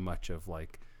so much of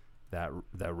like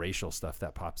that racial stuff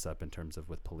that pops up in terms of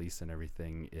with police and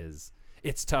everything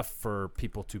it's tough for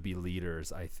people to be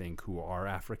leaders, I think, who are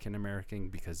African American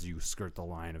because you skirt the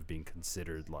line of being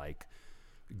considered like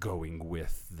going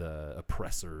with the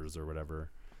oppressors or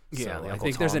whatever. Yeah, So the I Uncle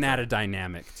think there's Tom an thing. added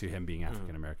dynamic to him being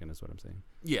African American is what I'm saying.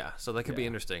 Yeah, so that could be Yeah.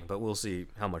 interesting, but we'll see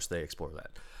how much they explore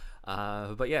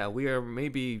that. But yeah, we are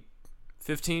maybe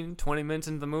 15, 20 minutes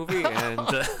into the movie, and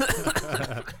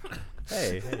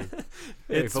Hey,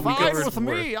 It's but we fine covered with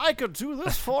me. I could do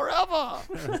this forever.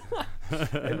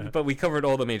 but we covered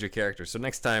all the major characters. So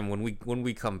next time when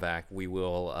we come back, we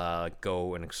will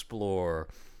go and explore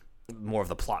more of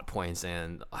the plot points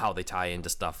and how they tie into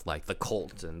stuff like the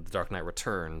Cult and The Dark Knight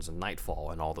Returns and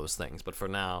Nightfall and all those things. But for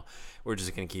now, we're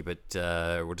just gonna keep it.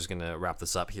 We're just gonna wrap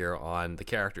this up here on the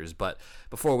characters. But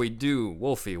before we do,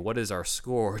 Wolfie, what is our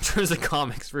score in terms of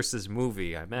comics versus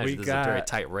movie? I imagine this is a very got-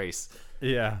 tight race.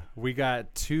 Yeah, we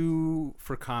got 2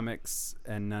 for comics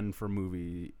and none for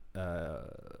movie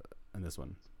in this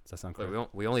one. Does that sound Wait,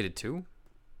 correct? we only did 2.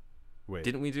 Wait.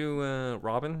 Didn't we do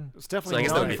Robin? It's So I definitely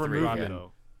guess that would none be for 3, movie yeah.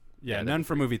 though. Yeah, Yeah, none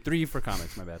for movie, 3 for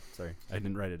comics. My bad. Sorry, I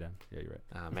didn't write it down. Yeah, you're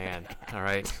right. Oh man, all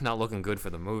right, not looking good for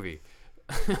the movie.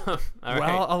 All right.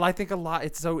 Well, I think a lot.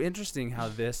 It's so interesting how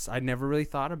this. I never really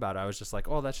thought about it. I was just like,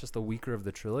 oh, that's just the weaker of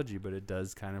the trilogy, but it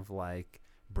does kind of like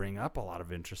bring up a lot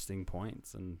of interesting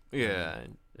points and Yeah,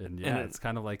 and yeah, And- it's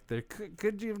kind of like there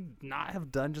could you not have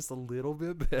done just a little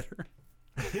bit better?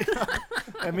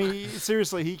 I mean,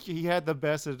 seriously, he had the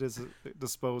best at his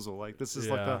disposal. Like this is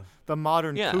like Yeah. the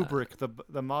modern Yeah. Kubrick,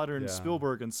 the modern Yeah.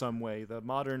 Spielberg in some way, the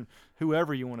modern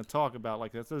whoever you want to talk about.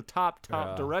 Like that's the top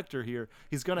Yeah. director here.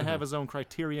 He's gonna have his own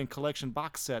Criterion Collection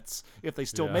box sets if they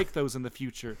still Yeah. make those in the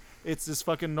future. It's this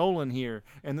fucking Nolan here,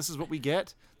 and this is what we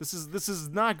get. This is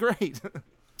not great.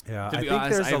 Yeah, To I be think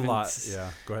honest, there's I a haven't lot. s- Yeah,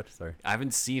 go ahead. Sorry. I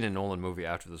haven't seen a Nolan movie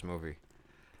after this movie.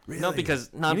 Really? Not because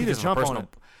You need to of a jump on personal. it.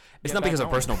 It's Get not because back of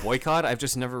on it. personal boycott. I've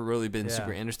just never really been Yeah.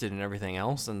 super interested in everything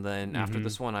else. And then after Mhm.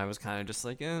 this one, I was kind of just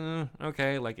like,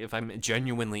 okay. Like if I'm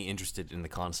genuinely interested in the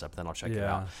concept, then I'll check it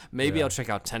out. Yeah. Maybe Yeah. I'll check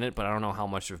out Tenet, but I don't know how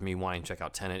much of me wanting to check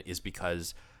out Tenet is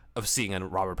because of seeing a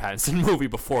Robert Pattinson movie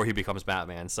before he becomes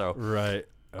Batman. So Right.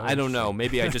 I don't know.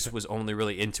 Maybe I just was only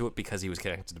really into it because he was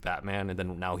connected to Batman, and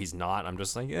then now he's not. I'm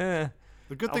just like, The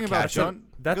good thing I'll about catch it.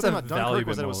 That's good thing a about Dunkirk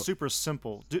was that it was valuable- super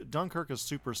simple. Dunkirk is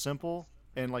super simple,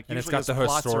 and like And it's usually got his the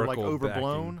plots are like historical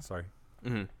overblown. backing. Sorry.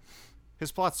 mhm.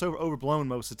 His plot's so overblown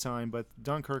most of the time, but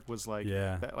Dunkirk was like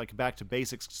Yeah. like back to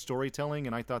basics storytelling,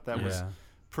 and I thought that was Yeah.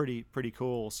 pretty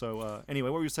cool. So anyway,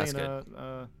 what were you saying, That's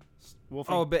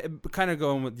Wolfie? Oh, but kind of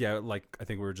going with, like I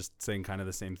think we were just saying kind of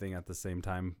the same thing at the same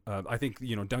time. I think,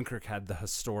 Dunkirk had the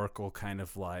historical kind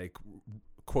of like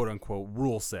quote unquote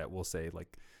rule set, we'll say,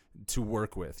 like to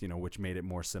work with, which made it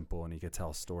more simple, and he could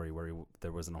tell a story where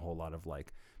there wasn't a whole lot of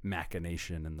like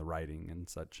machination in the writing and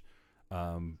such.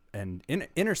 And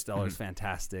Interstellar is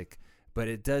fantastic, but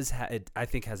it does I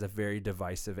think has a very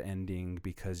divisive ending,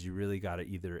 because you really got to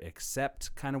either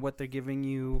accept kind of what they're giving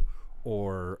you,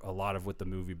 or a lot of what the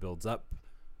movie builds up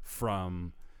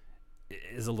from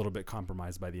is a little bit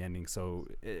compromised by the ending. So,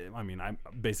 I'm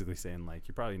basically saying, like,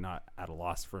 you're probably not at a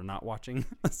loss for not watching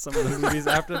some of the movies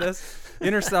after this.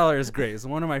 Interstellar is great. It's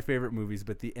one of my favorite movies,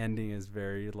 but the ending is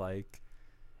very, like,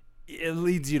 it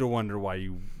leads you to wonder why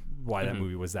that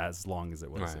movie was as long as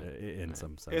it was in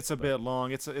some sense. It's a bit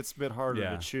long. It's a bit harder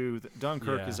Yeah. to chew.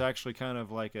 Dunkirk Yeah. is actually kind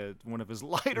of like one of his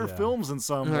lighter films in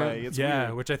some way. It's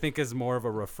weird. which I think is more of a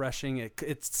refreshing.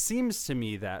 It seems to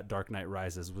me that Dark Knight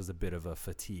Rises was a bit of a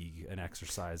fatigue, an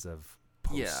exercise of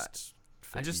post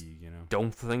fatigue. I just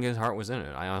don't think his heart was in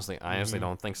it. I honestly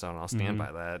don't think so, and I'll stand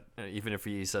by that, even if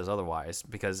he says otherwise,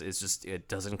 because it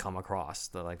doesn't come across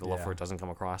the love for it doesn't come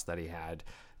across that he had.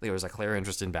 There was a clear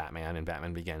interest in Batman, and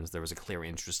Batman Begins. There was a clear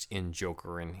interest in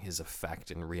Joker and his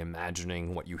effect, and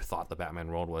reimagining what you thought the Batman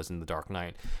world was in The Dark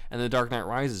Knight. And The Dark Knight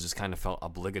Rises just kind of felt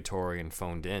obligatory and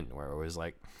phoned in, where it was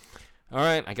like, all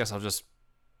right, I guess I'll just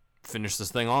finish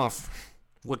this thing off.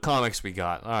 What comics we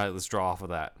got? All right, let's draw off of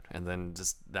that. And then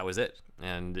just that was it.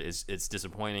 And it's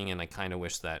disappointing, and I kind of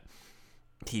wish that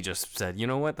he just said, you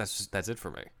know what, that's it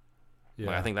for me. Yeah.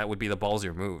 Like, I think that would be the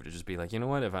ballsier move, to just be like, you know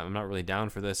what, if I'm not really down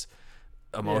for this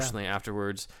emotionally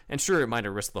afterwards. And sure, it might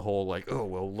have risked the whole, like, oh,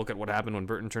 well, look at what happened when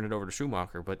Burton turned it over to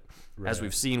Schumacher. But as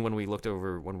we've seen when we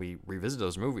revisit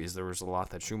those movies, there was a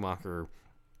lot that Schumacher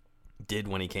did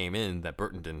when he came in that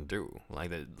Burton didn't do.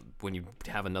 Like, that when you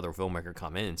have another filmmaker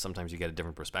come in, sometimes you get a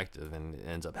different perspective, and it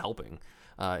ends up helping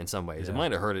in some ways. It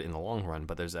might have hurt it in the long run,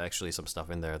 but there's actually some stuff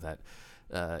in there that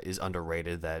is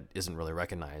underrated that isn't really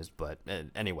recognized. But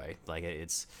anyway, like,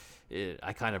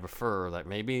 I kind of prefer that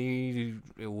maybe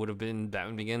it would have been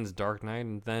Batman Begins, Dark Knight,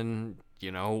 and then,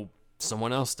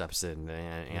 someone else steps in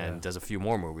and does a few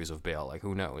more movies with Bale. Like,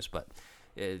 who knows? But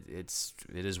it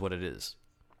is what it is,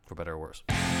 for better or worse.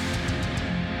 You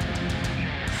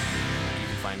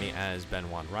can find me as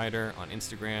Ben Juan Ryder on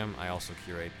Instagram. I also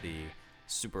curate the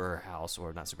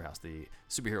the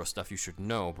Superhero Stuff You Should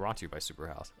Know, brought to you by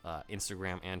Superhouse.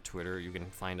 Instagram and Twitter. You can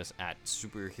find us at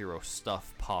Superhero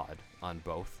Stuff Pod on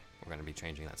both. We're going to be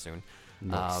changing that soon.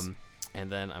 Nice.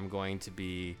 And then I'm going to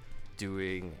be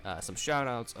doing some shout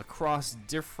outs across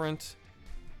different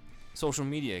social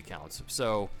media accounts.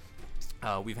 So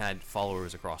we've had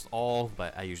followers across all,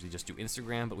 but I usually just do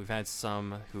Instagram. But we've had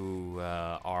some who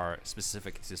are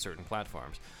specific to certain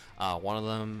platforms. One of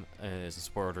them is a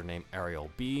supporter named Ariel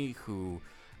B, who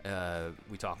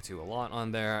we talk to a lot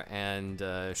on there, and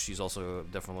she's also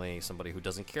definitely somebody who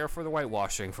doesn't care for the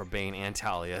whitewashing for Bane and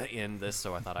Talia in this,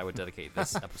 so I thought I would dedicate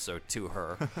this episode to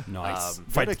her. Nice.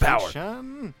 Fight the power.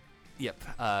 Dedication. Yep.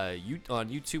 On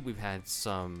YouTube, we've had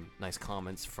some nice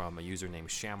comments from a user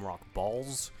named Shamrock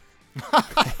Balls.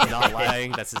 Not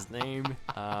lying, that's his name.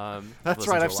 That's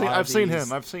right. I've seen him.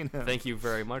 Thank you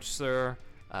very much, sir,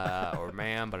 or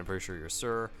ma'am, but I'm pretty sure you're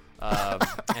sir.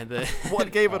 And then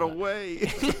What gave it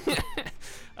away?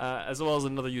 as well as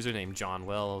another user named John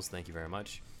Wells. Thank you very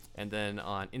much. And then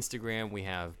on Instagram, we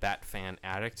have Batfan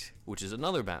Addict, which is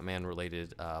another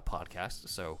Batman-related podcast.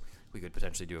 So we could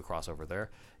potentially do a crossover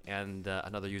there. And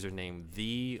another user named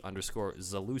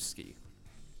 _Zalewski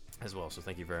as well. So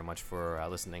thank you very much for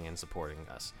listening and supporting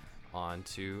us. On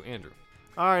to Andrew.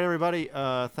 All right, everybody.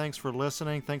 Thanks for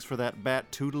listening. Thanks for that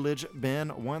bat tutelage,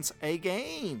 Ben, once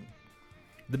again.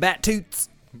 The Bat Toots.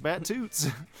 Bat toots.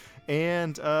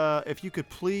 And if you could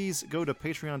please go to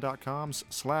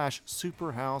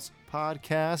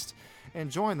patreon.com/superhousepodcast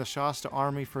and join the Shasta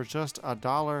Army for just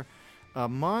 $1 a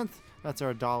month. That's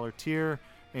our $1 tier.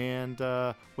 And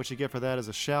what you get for that is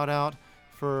a shout out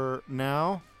for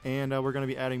now. And we're going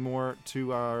to be adding more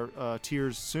to our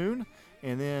tiers soon.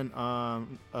 And then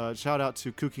shout out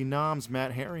to Kooky Noms,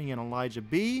 Matt Herring, and Elijah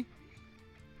B.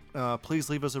 Please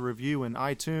leave us a review in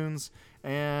iTunes.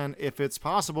 And if it's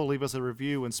possible, leave us a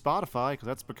review in Spotify, because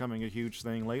that's becoming a huge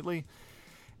thing lately.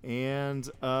 And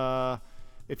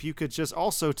if you could just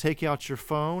also take out your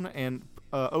phone and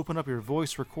open up your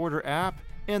voice recorder app.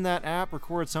 In that app,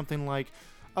 record something like,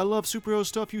 I love superhero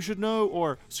stuff you should know,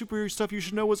 or superhero stuff you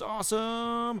should know was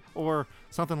awesome, or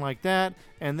something like that,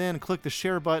 and then click the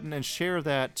share button and share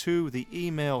that to the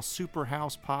email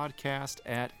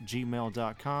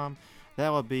superhousepodcast@gmail.com. that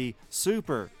would be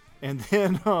super. And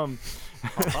then I'm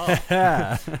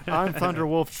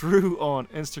Thunderwolf Drew on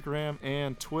Instagram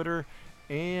and Twitter.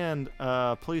 And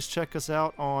please check us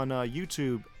out on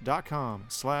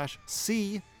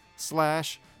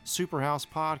youtube.com/C/Superhouse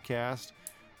Podcast,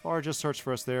 or just search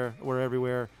for us there. We're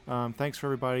everywhere. Thanks for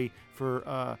everybody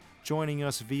for joining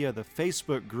us via the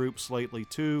Facebook groups lately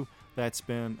too. That's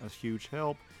been a huge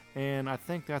help. And I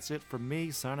think that's it for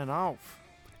me signing off.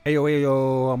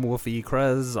 Ayo, I'm Wolfie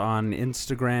Krez on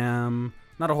Instagram.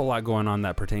 Not a whole lot going on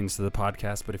that pertains to the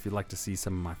podcast, but if you'd like to see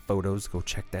some of my photos, go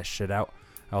check that shit out.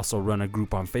 I also run a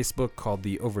group on Facebook called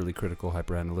the Overly Critical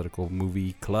Hyperanalytical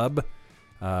Movie Club.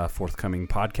 Forthcoming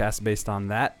podcast based on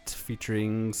that,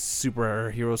 featuring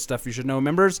superhero stuff you should know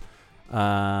members.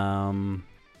 And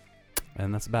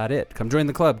that's about it. Come join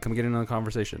the club. Come get in on the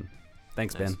conversation.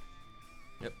 Thanks, Nice. Ben.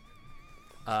 Yep.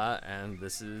 And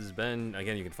this has been,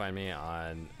 again, you can find me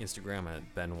on Instagram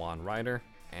at BenJuanWriter.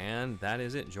 And that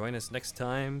is it. Join us next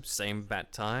time. Same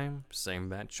bat time, same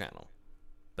bat channel.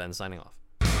 Ben signing off.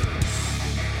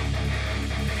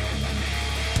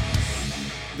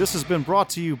 This has been brought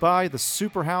to you by the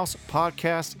Superhouse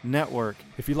Podcast Network.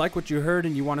 If you like what you heard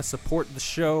and you want to support the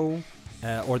show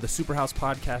or the Superhouse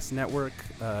Podcast Network,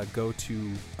 go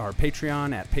to our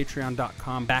Patreon at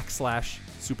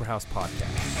patreon.com/Superhouse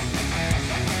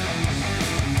Podcast.